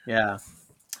 Yeah.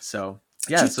 So,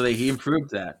 he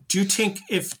improved that. Do you think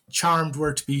if Charmed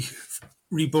were to be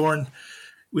reborn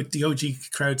with the OG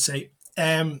crowd, say,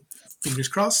 fingers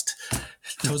crossed,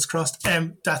 toes crossed,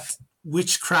 that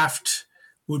witchcraft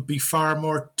would be far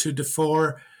more to the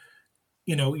fore?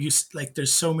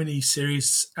 There's so many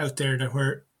series out there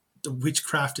where the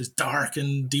witchcraft is dark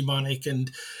and demonic, and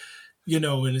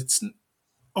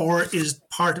or is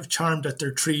part of Charmed that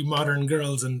they're three modern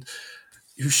girls and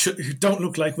who don't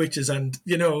look like witches, and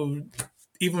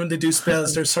even when they do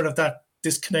spells, there's sort of that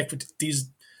disconnect with these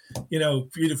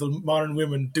beautiful modern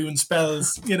women doing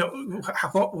spells.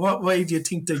 What way do you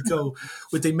think they'd go?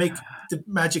 Would they make the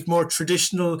magic more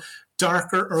traditional,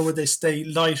 darker, or would they stay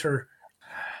lighter?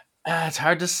 It's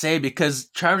hard to say, because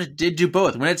Charmed did do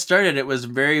both. When it started, it was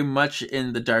very much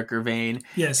in the darker vein,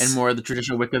 and more the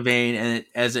traditional Wicca vein. And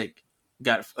as it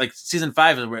got season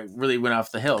 5, it really went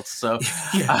off the hills. So,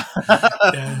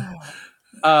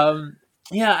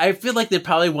 I feel like they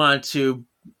probably want to.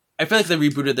 I feel like they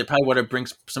rebooted. They probably want to bring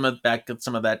some of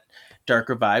that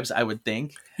darker vibes, I would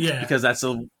think. Yeah, because that's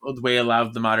the way a lot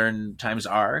of the modern times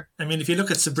are. I mean, if you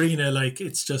look at Sabrina,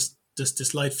 it's just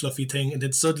this light, fluffy thing, and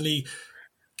then suddenly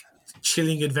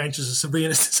Chilling Adventures of Sabrina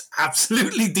is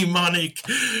absolutely demonic.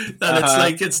 And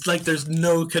it's like there's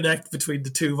no connect between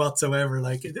the two whatsoever.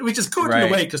 Which is good in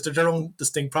a way, because they're their own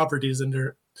distinct properties, and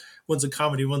they're one's a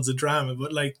comedy, one's a drama.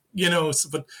 But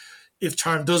but if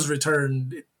Charm does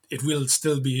return, it will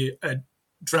still be a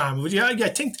drama. But I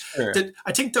think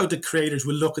I think though the creators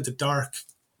will look at the dark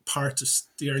part of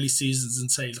the early seasons and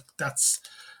say, look, that's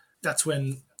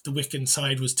when the Wiccan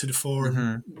side was to the fore.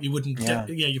 And you wouldn't,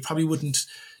 you probably wouldn't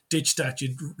ditch that.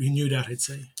 You'd renew that, I'd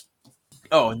say.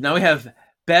 Oh, now we have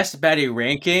Best Baddie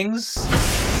Rankings.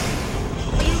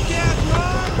 You get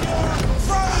locked or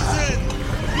frozen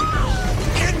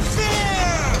in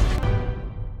fear.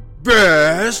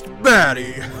 Best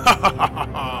Baddie.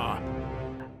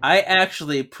 I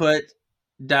actually put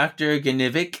Dr.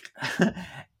 Gnivik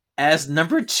as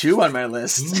number 2 on my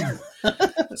list.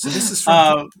 So this is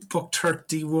from book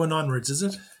 31 onwards, is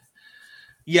it?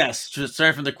 Yes,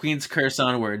 starting from the Queen's Curse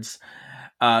onwards.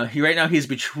 Right now he's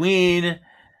between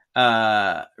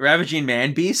Ravaging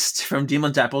Man-Beast from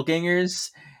Demon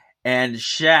Doppelgangers and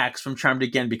Shax from Charmed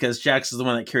Again, because Shax is the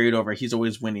one that carried over. He's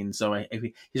always winning, so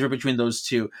he's right between those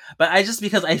two. But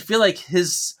because I feel like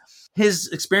his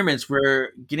experiments were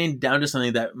getting down to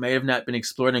something that might have not been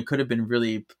explored and could have been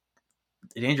really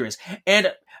dangerous.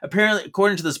 And apparently,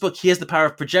 according to this book, he has the power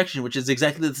of projection, which is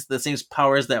exactly the same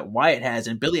powers that Wyatt has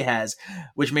and Billy has,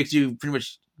 which makes you pretty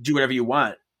much do whatever you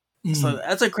want. So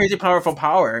that's a crazy powerful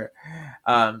power.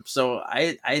 So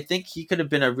I think he could have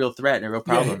been a real threat and a real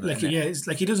problem. It's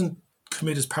like he doesn't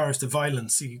commit his powers to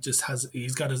violence. He just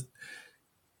he's got his,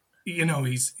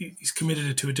 he's committed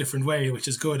it to a different way, which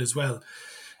is good as well.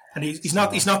 And he's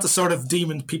not the sort of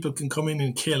demon people can come in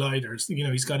and kill either.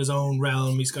 He's got his own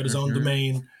realm. He's got his own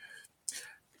domain.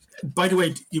 By the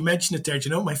way, you mentioned it there. Do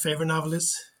you know what my favorite novel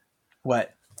is?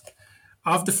 What?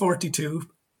 Of the 42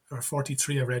 or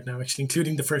 43 I've read now, actually,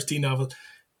 including the first novel,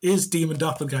 is Demon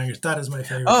Doppelgangers. That is my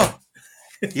favorite. Oh,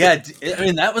 yeah. I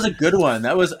mean, that was a good one.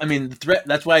 That was, the threat.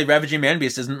 That's why Ravaging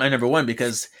Man-Beast isn't my number 1,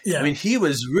 because he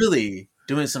was really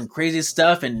doing some crazy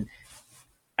stuff, and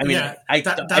I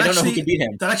don't know who can beat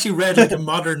him. That actually read like a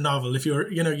modern novel. If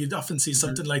you'd often see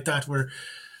something like that where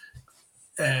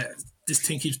this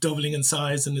thing keeps doubling in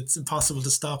size and it's impossible to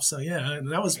stop. So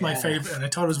that was my favorite, and I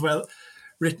thought it was well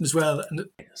written as well. And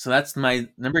so that's my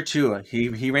number 2.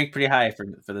 He ranked pretty high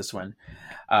for this one.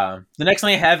 The next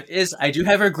one I have is, I do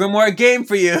have a Grimoire game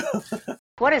for you.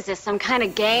 What is this, some kind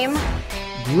of game?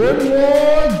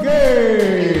 Grimoire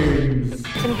Games!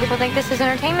 Some people think this is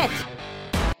entertainment.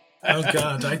 Oh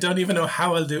God, I don't even know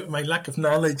how I'll do it. My lack of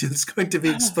knowledge is going to be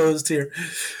exposed here.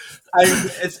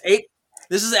 It's 8.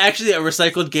 This is actually a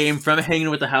recycled game from Hanging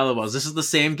with the Halliwells. This is the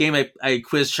same game I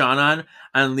quizzed Sean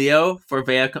on Leo for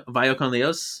Vaya con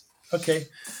Leos. Okay.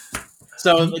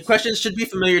 So the questions should be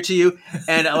familiar to you,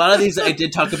 and a lot of these I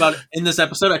did talk about in this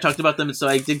episode. I talked about them, so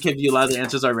I did give you a lot of the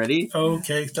answers already.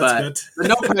 Okay, that's good. But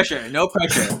no pressure. And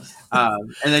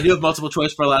I do have multiple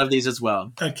choice for a lot of these as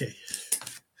well. Okay.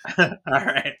 All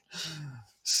right.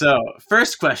 So,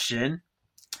 first question.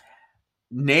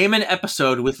 Name an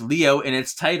episode with Leo in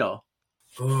its title.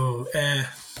 Oh,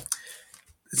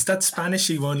 it's that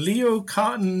Spanishy one. Leo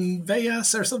Cotton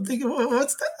Veas or something.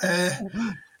 What's that?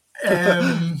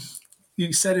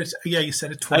 You said it. Yeah, you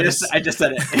said it twice. I just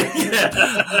said it.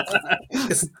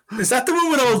 Is that the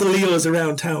one with all the Leos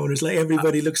around town? It's like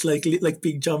everybody looks like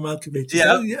big John Malkovich.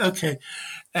 Yeah. Okay.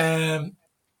 And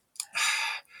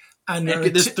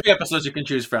there's 3 episodes you can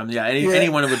choose from. Yeah, any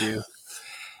one would do.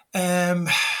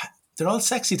 They're all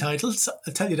sexy titles.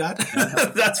 I'll tell you that.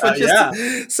 That's what you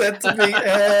said to me.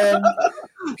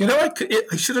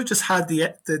 I should have just had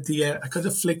the I could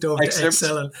have flicked over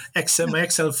to Excel my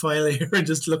Excel file here and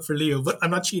just look for Leo, but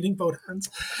I'm not cheating both hands.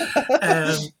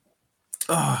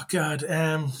 Oh God.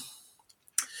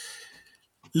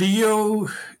 Leo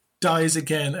dies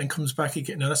again and comes back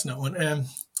again. No, that's not one.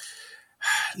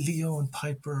 Leo and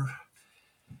Piper.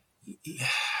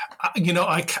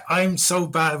 I'm so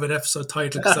bad with episode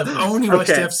titles because I've only watched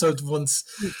the episode once.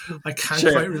 I can't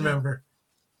quite remember.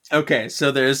 Okay,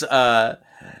 so there's the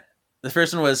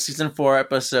first one was season 4,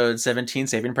 episode 17,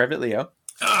 Saving Private Leo.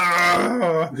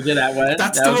 Oh, we did that one.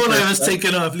 That's the one I was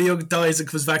thinking of. Leo dies and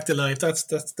comes back to life. That's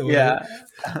the one. Yeah.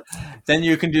 Then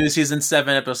you can do season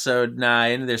 7, episode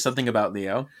 9. There's something about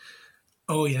Leo.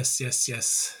 Oh yes.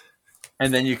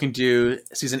 And then you can do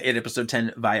season 8, episode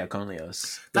 10, Vaya con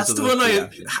Leos. That's the one I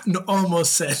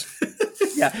almost said.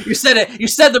 Yeah, you said it. You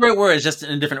said the right words, just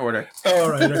in a different order.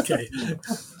 All right, okay.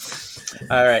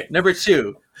 All right, number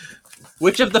 2.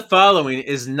 Which of the following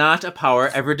is not a power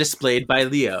ever displayed by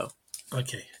Leo?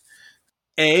 Okay.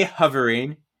 A,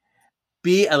 hovering.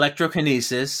 B,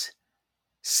 electrokinesis.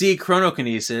 C,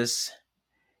 chronokinesis.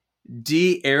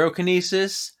 D,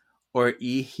 aerokinesis. Or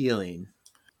E, healing.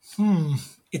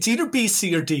 It's either B,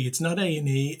 C, or D. It's not A and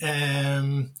E.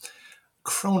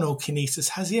 Chronokinesis.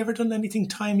 Has he ever done anything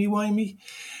timey-wimey?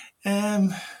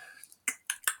 I'm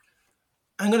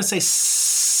going to say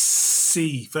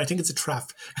C, but I think it's a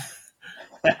trap.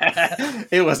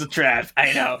 It was a trap.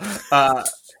 I know.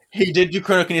 He did do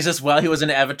chronokinesis while he was in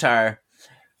Avatar.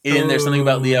 And there's something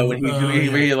about Leo when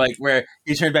where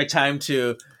he turned back time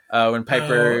to when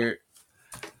Piper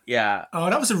Yeah, Oh,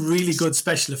 that was a really good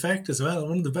special effect as well.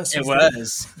 One of the best. it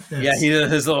was. Yes. Yeah,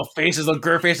 his little face, his little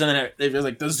girl face, and then they just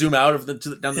like they'll zoom out of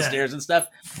down the stairs and stuff.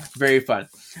 Very fun.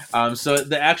 So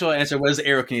the actual answer was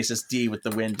aerokinesis D with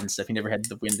the wind and stuff. He never had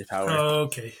the wind power.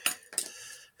 Okay.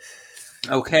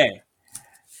 Okay.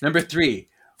 Number 3.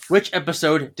 Which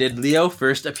episode did Leo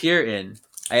first appear in?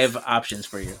 I have options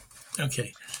for you.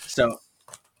 Okay. So,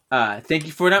 Thank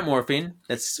You for Not Morphine.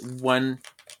 That's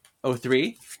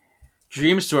 103.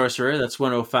 Dream Sorcerer. That's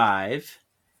 105.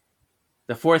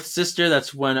 The Fourth Sister.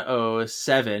 That's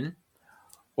 107.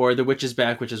 Or The Witch is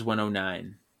Back, which is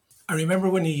 109. I remember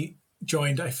when he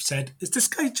joined, I said, is this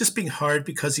guy just being hard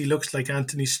because he looks like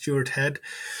Anthony Stewart Head?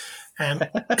 And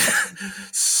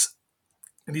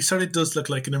he sort of does look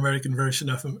like an American version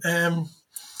of him.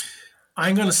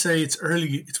 I'm going to say it's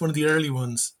early. It's one of the early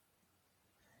ones.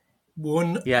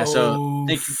 Yeah, so...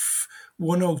 I'm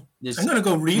going to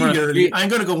go really early. I'm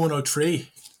going to go 103.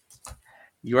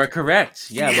 You are correct.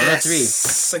 Yeah,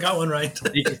 yes! 103. I got one right.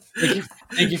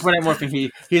 Thank you for that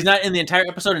morphine. He's not in the entire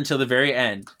episode until the very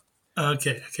end.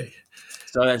 Okay.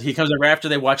 So that he comes over after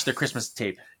they watch their Christmas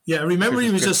tape. Yeah, I remember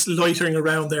he was just loitering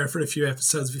around there for a few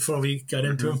episodes before we got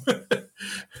into him.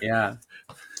 Yeah.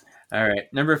 All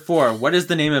right. Number 4. What is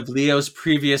the name of Leo's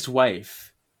previous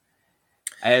wife?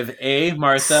 I have A,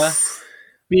 Martha,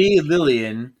 B,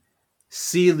 Lillian,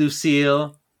 C,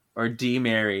 Lucille, or D,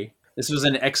 Mary. This was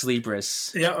an Ex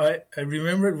Libris. Yeah, I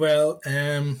remember it well.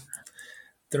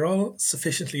 They're all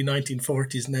sufficiently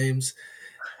 1940s names.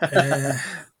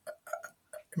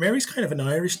 Mary's kind of an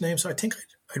Irish name, so I think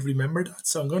I'd remember that.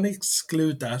 So I'm going to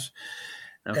exclude that.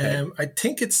 Okay. I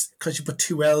think it's because you put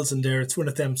 2 L's in there. It's one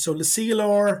of them. So Lucille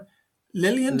or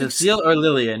Lillian? Lucille or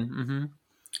Lillian. Mm-hmm.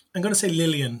 I'm going to say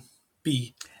Lillian.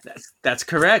 B. That's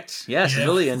correct. Yes, yeah.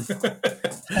 Lillian.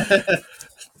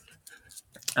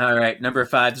 All right, number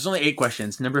 5. There's only 8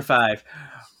 questions. Number 5.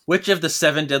 Which of the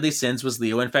 7 deadly sins was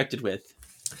Leo infected with?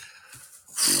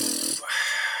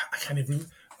 I can't even...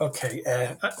 Okay,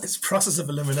 it's process of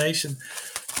elimination.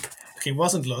 Okay, it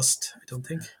wasn't lust, I don't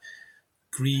think.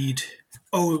 Greed.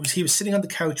 Oh, he was sitting on the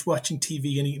couch watching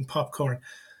TV and eating popcorn.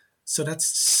 So that's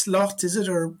sloth, is it?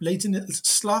 Or laziness?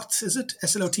 Sloth, is it?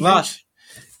 SLOTH? Sloth.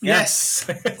 Yes.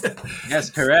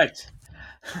 Yes, correct.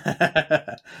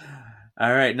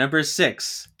 All right, number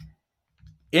 6.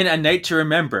 In A Night to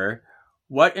Remember,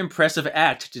 what impressive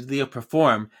act did Leo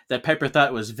perform that Piper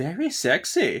thought was very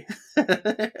sexy?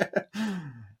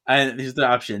 And these are the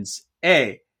options.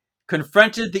 A,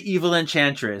 confronted the evil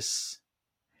enchantress.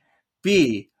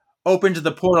 B, opened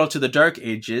the portal to the Dark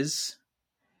Ages.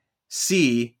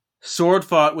 C, sword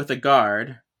fought with a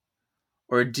guard.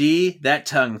 Or D, that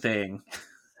tongue thing.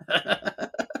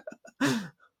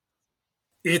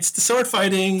 It's the sword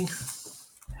fighting.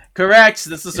 Correct.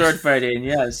 That's the sword fighting.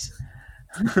 Yes.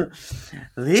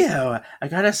 Leo, I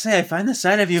gotta say, I find the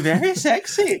sight of you very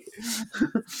sexy.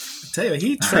 I tell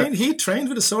you, he trained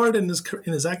with a sword in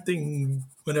his acting.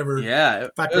 Whenever. Yeah,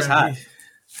 it was hot.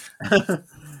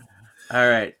 All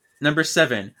right, number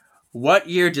 7. What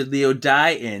year did Leo die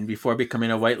in before becoming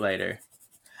a White Lighter?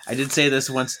 I did say this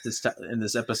once in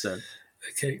this episode.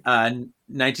 Okay.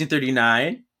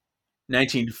 1939,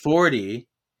 1940,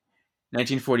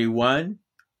 1941,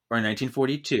 or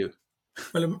 1942.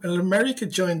 Well, America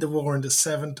joined the war on the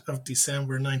 7th of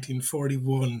December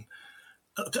 1941.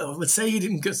 I would say he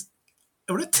didn't get...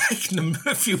 It would have taken him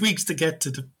a few weeks to get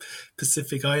to the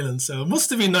Pacific Islands, so it must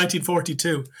have been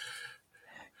 1942.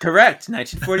 Correct,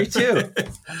 1942.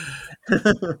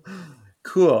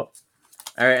 Cool.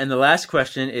 All right, and the last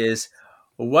question is,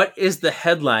 what is the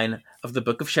headline of the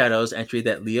Book of Shadows entry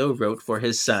that Leo wrote for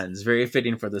his sons? Very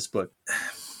fitting for this book.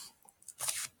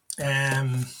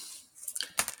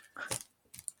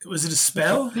 Was it a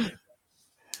spell?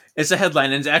 It's a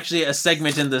headline, and it's actually a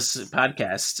segment in this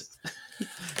podcast.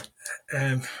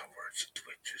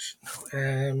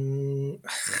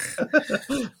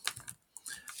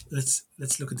 Let's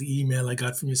look at the email I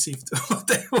got from you. See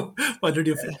what did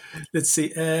you? Let's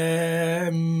see.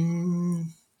 That's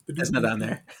not on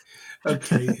there.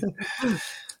 Okay.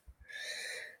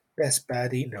 Best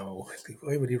baddie? No.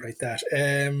 Why would he write that?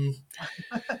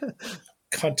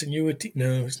 Continuity?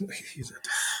 No.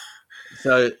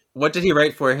 So, what did he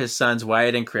write for his sons,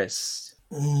 Wyatt and Chris?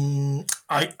 I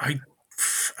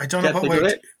don't know what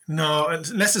way. No,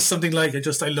 unless it's something like I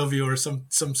love you or some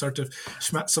sort of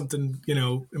something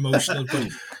emotional. But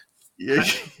you're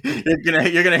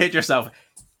gonna hate yourself.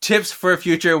 Tips for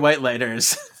future White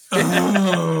Lighters.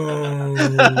 Oh,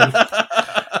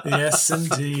 yes,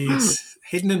 indeed.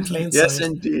 Hidden in plain sight. Yes,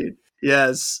 indeed.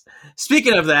 Yes.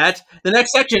 Speaking of that, the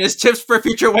next section is tips for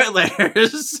future White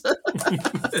Lighters.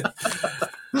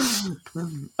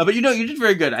 But you did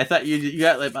very good. I thought you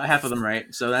got like about half of them right,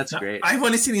 so that's great. I've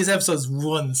only seen these episodes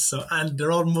once, and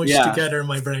they're all mushed together in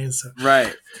my brain. So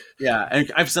right, yeah,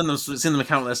 and I've seen them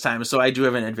countless times, so I do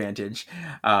have an advantage.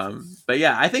 But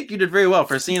yeah, I think you did very well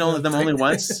for seeing them only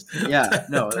once. Yeah,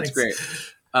 no, that's great.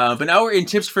 But now we're in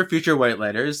tips for future white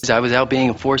lighters. I was out being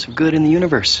a force of good in the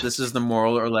universe. This is the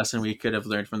moral or lesson we could have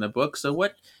learned from the book. So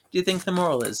what do you think the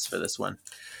moral is for this one?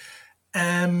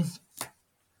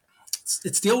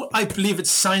 It's the old, I believe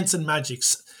it's science and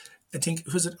magics. I think,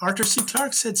 was it Arthur C.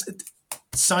 Clarke said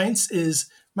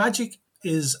magic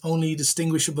is only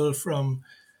distinguishable from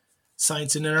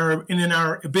science in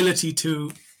our ability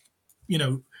to,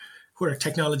 where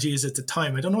technology is at the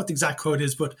time. I don't know what the exact quote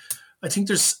is, but I think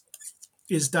is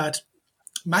that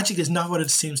magic is not what it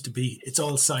seems to be. It's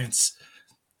all science.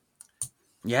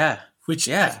 Yeah. Which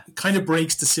kind of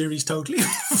breaks the series totally.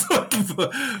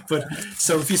 but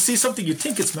so if you see something you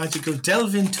think it's magical,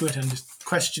 delve into it and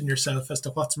question yourself as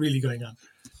to what's really going on.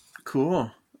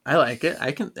 Cool. I like it.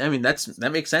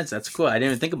 That makes sense. That's cool. I didn't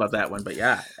even think about that one, but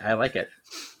yeah, I like it.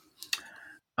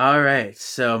 All right.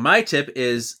 So my tip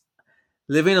is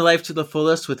living a life to the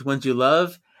fullest with ones you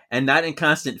love and not in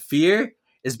constant fear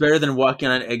is better than walking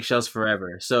on eggshells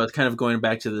forever. So it's kind of going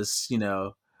back to this,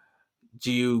 do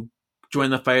you join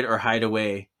the fight or hide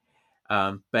away?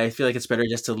 But I feel like it's better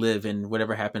just to live, and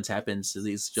whatever happens, happens. At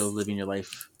least you're living your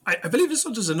life. I believe this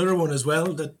one does another one as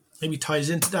well that maybe ties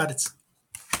into that.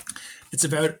 It's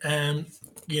about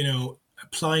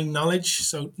applying knowledge.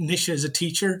 So Nisha is a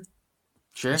teacher.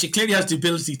 Sure. She clearly has the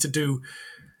ability to do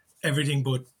everything,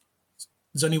 but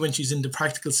it's only when she's in the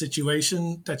practical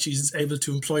situation that she's able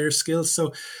to employ her skills.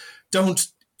 So don't,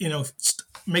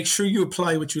 make sure you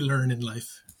apply what you learn in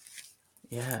life.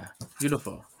 Yeah,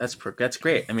 beautiful. That's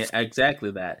great.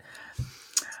 Exactly that.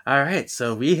 All right,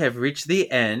 so we have reached the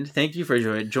end. Thank you for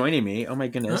joining me. Oh my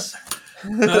goodness.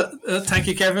 Thank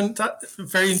you, Kevin.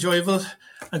 Very enjoyable.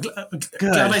 I'm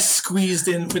glad I squeezed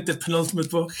in with the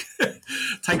penultimate book.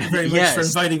 Thank you very much for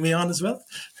inviting me on as well.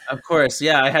 Of course,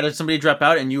 yeah. I had somebody drop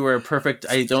out, and you were perfect.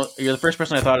 You're the first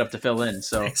person I thought of to fill in.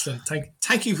 So excellent.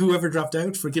 Thank you, whoever dropped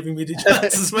out, for giving me the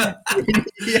chance as well.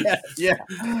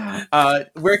 yeah.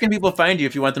 Where can people find you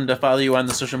if you want them to follow you on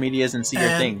the social medias and see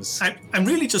your things? I'm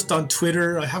really just on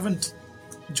Twitter. I haven't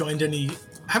joined I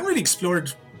haven't really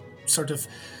explored sort of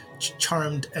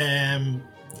Charmed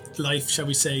life, shall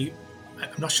we say.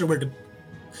 I'm not sure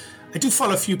I do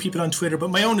follow a few people on Twitter,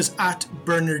 but my own is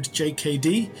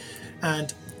 @BernardJKD,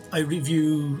 and I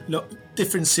review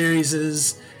different series.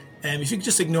 If you could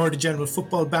just ignore the general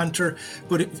football banter,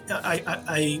 but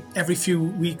I every few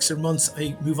weeks or months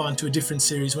I move on to a different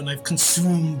series when I've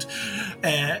consumed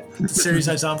the series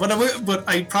I was on. But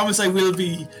I promise I will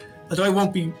be, although I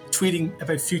won't be tweeting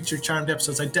about future Charmed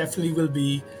episodes, I definitely will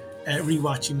be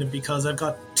rewatching them, because I've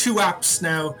got 2 apps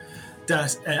now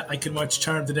that I can watch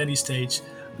Charmed at any stage.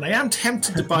 And I am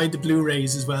tempted to buy the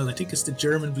Blu-rays as well. I think it's the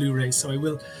German Blu-rays, so I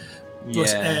will.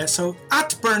 But, so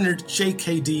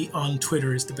 @BernardJKD on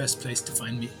Twitter is the best place to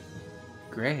find me.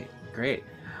 Great.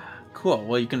 Cool.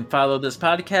 Well, you can follow this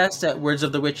podcast at Words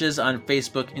of the Witches on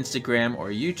Facebook, Instagram, or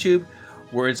YouTube.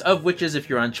 Words of Witches if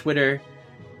you're on Twitter.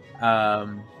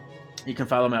 You can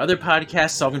follow my other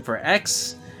podcast, Solving for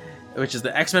X, which is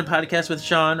the X-Men podcast with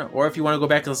Sean. Or if you want to go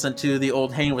back and listen to the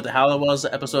old Hanging with the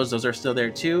Halliwells episodes, those are still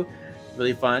there too.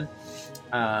 Really fun.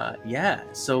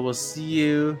 So we'll see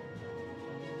you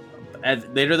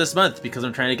later this month, because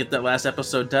I'm trying to get that last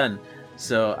episode done.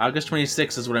 So August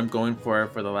 26th is what I'm going for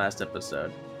the last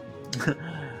episode.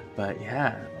 But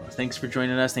yeah, thanks for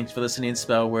joining us. Thanks for listening,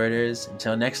 Spellworders.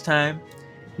 Until next time,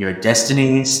 your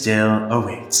destiny still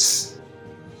awaits.